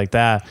and things like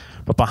that,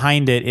 but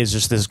behind it is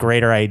just this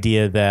greater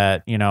idea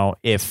that, you know,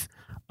 if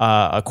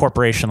a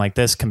corporation like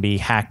this can be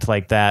hacked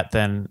like that,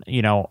 then,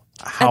 you know,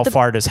 how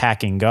far does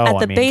hacking go? At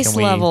the base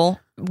level,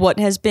 what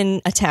has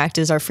been attacked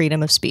is our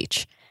freedom of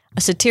speech.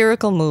 A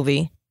satirical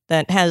movie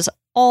that has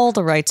all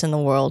the rights in the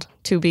world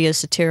to be as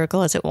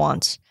satirical as it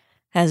wants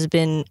has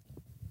been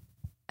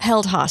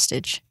held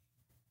hostage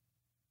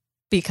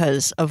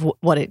because of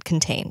what it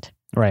contained.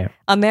 Right.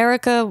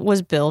 America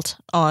was built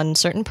on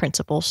certain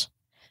principles,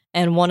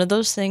 and one of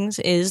those things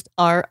is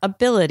our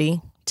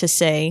ability to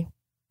say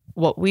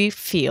what we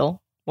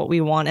feel, what we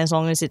want, as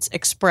long as it's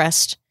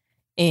expressed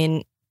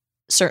in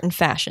certain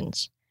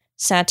fashions.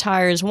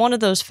 Satire is one of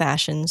those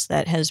fashions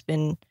that has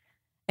been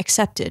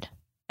accepted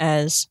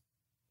as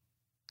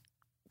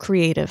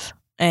creative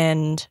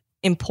and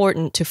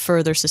important to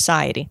further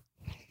society.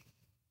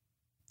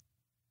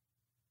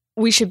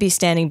 We should be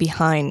standing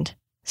behind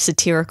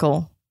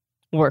satirical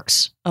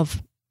works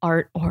of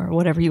art, or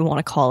whatever you want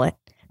to call it.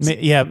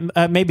 Yeah,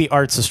 maybe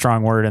art's a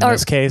strong word in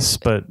this case,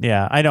 but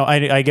yeah, I know,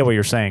 I get what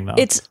you're saying though.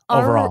 It's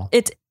overall,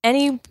 it's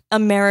any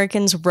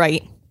American's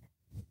right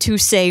to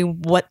say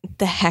what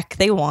the heck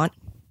they want,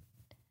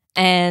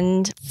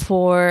 and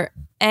for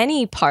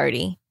any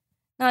party,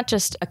 not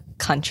just a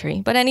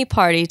country, but any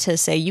party to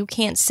say you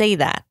can't say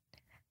that.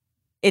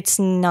 It's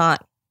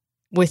not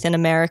within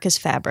America's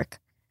fabric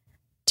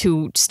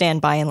to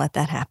stand by and let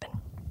that happen.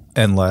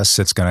 Unless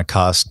it's going to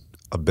cost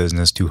a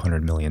business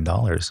 $200 million,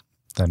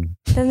 then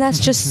that's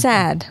just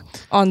sad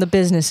on the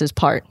business's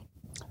part.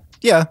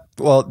 Yeah.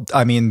 Well,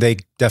 I mean, they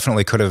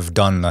definitely could have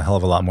done a hell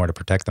of a lot more to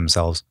protect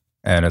themselves.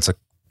 And it's a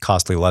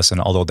costly lesson,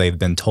 although they've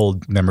been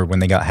told, remember when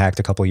they got hacked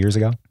a couple of years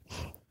ago?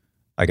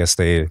 I guess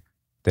they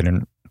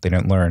didn't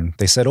learn.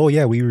 They said, oh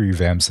yeah, we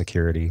revamped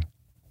security.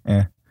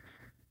 I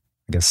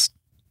guess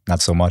not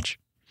so much.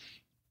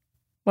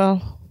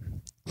 Well,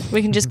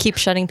 we can just keep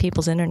shutting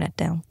people's internet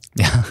down.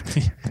 Yeah.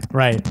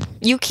 right.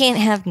 You can't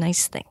have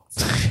nice things.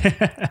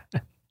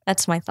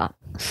 That's my thought.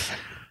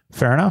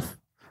 Fair enough.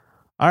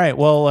 All right.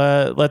 Well,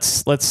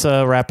 let's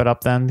wrap it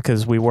up then,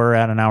 because we were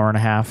at an hour and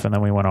a half and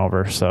then we went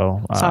over.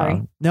 So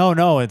sorry.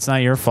 No, it's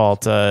not your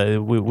fault.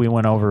 We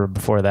went over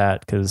before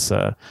that because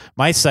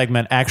my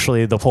segment,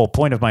 actually, the whole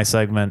point of my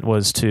segment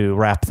was to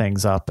wrap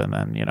things up, and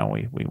then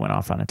we went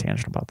off on a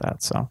tangent about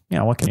that. So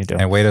what can you do?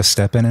 And way to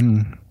step in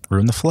and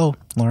ruin the flow,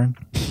 Lauren.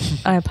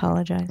 I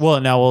apologize. Well,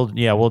 now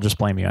we'll just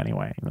blame you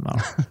anyway, even though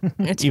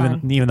it's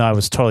fine. even though I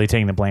was totally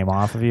taking the blame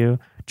off of you.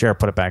 Jared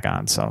put it back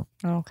on. So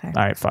Okay.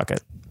 All right, fuck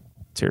it.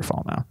 It's your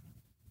fault now.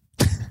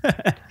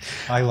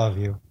 I love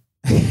you.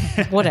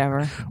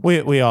 Whatever.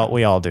 We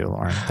all do,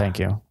 Lauren. Thank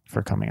you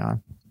for coming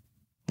on.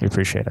 We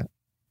appreciate it.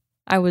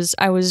 I was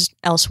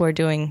elsewhere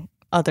doing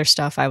other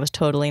stuff. I was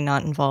totally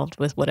not involved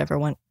with whatever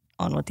went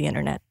on with the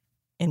internet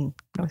in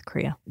North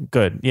Korea.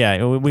 Good.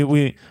 Yeah,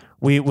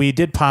 we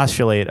did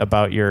postulate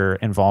about your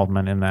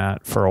involvement in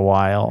that for a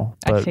while.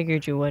 But I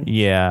figured you would.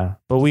 Yeah,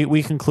 but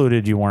we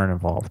concluded you weren't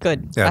involved.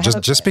 Good. Yeah,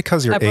 just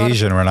because you're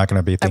Asian, we're not going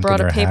to be thinking I brought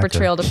you're a paper hacker.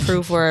 trail to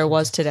prove where I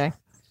was today.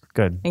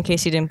 Good. In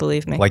case you didn't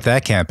believe me. Like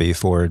that can't be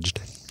forged.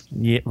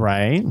 Yeah,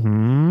 right.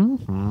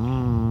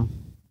 Mm-hmm.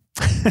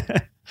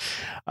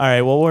 All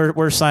right. Well,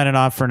 we're signing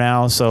off for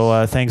now.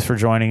 So thanks for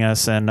joining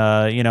us. And,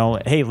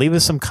 hey, leave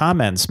us some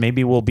comments.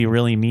 Maybe we'll be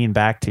really mean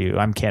back to you.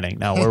 I'm kidding.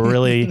 No, we're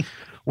really...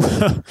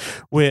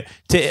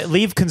 to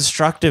leave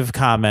constructive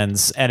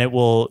comments and it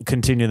will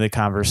continue the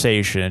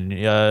conversation.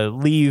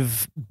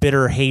 Leave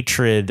bitter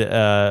hatred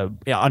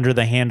under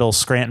the handle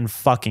Scranton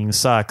fucking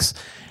sucks.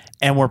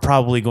 And we're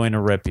probably going to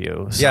rip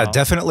you. So. Yeah,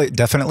 definitely.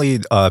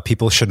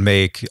 People should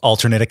make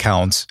alternate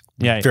accounts.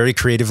 Yeah, very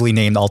creatively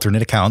named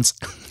alternate accounts.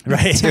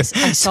 Right. I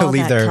saw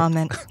that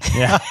comment.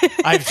 Yeah,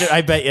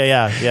 I bet.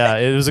 Yeah.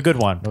 It was a good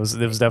one. It was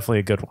definitely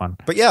a good one.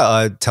 But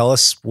yeah, tell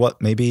us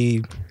what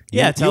maybe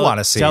you want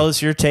to see. Tell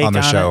us your take on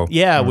the show. It.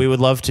 Yeah, we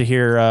would love to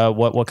hear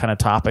what kind of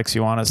topics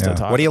you want us to talk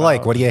about. What do you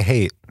like? What do you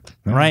hate?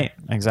 Right.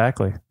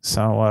 Exactly.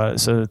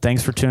 So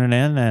thanks for tuning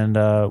in, and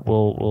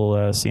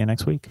we'll see you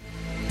next week.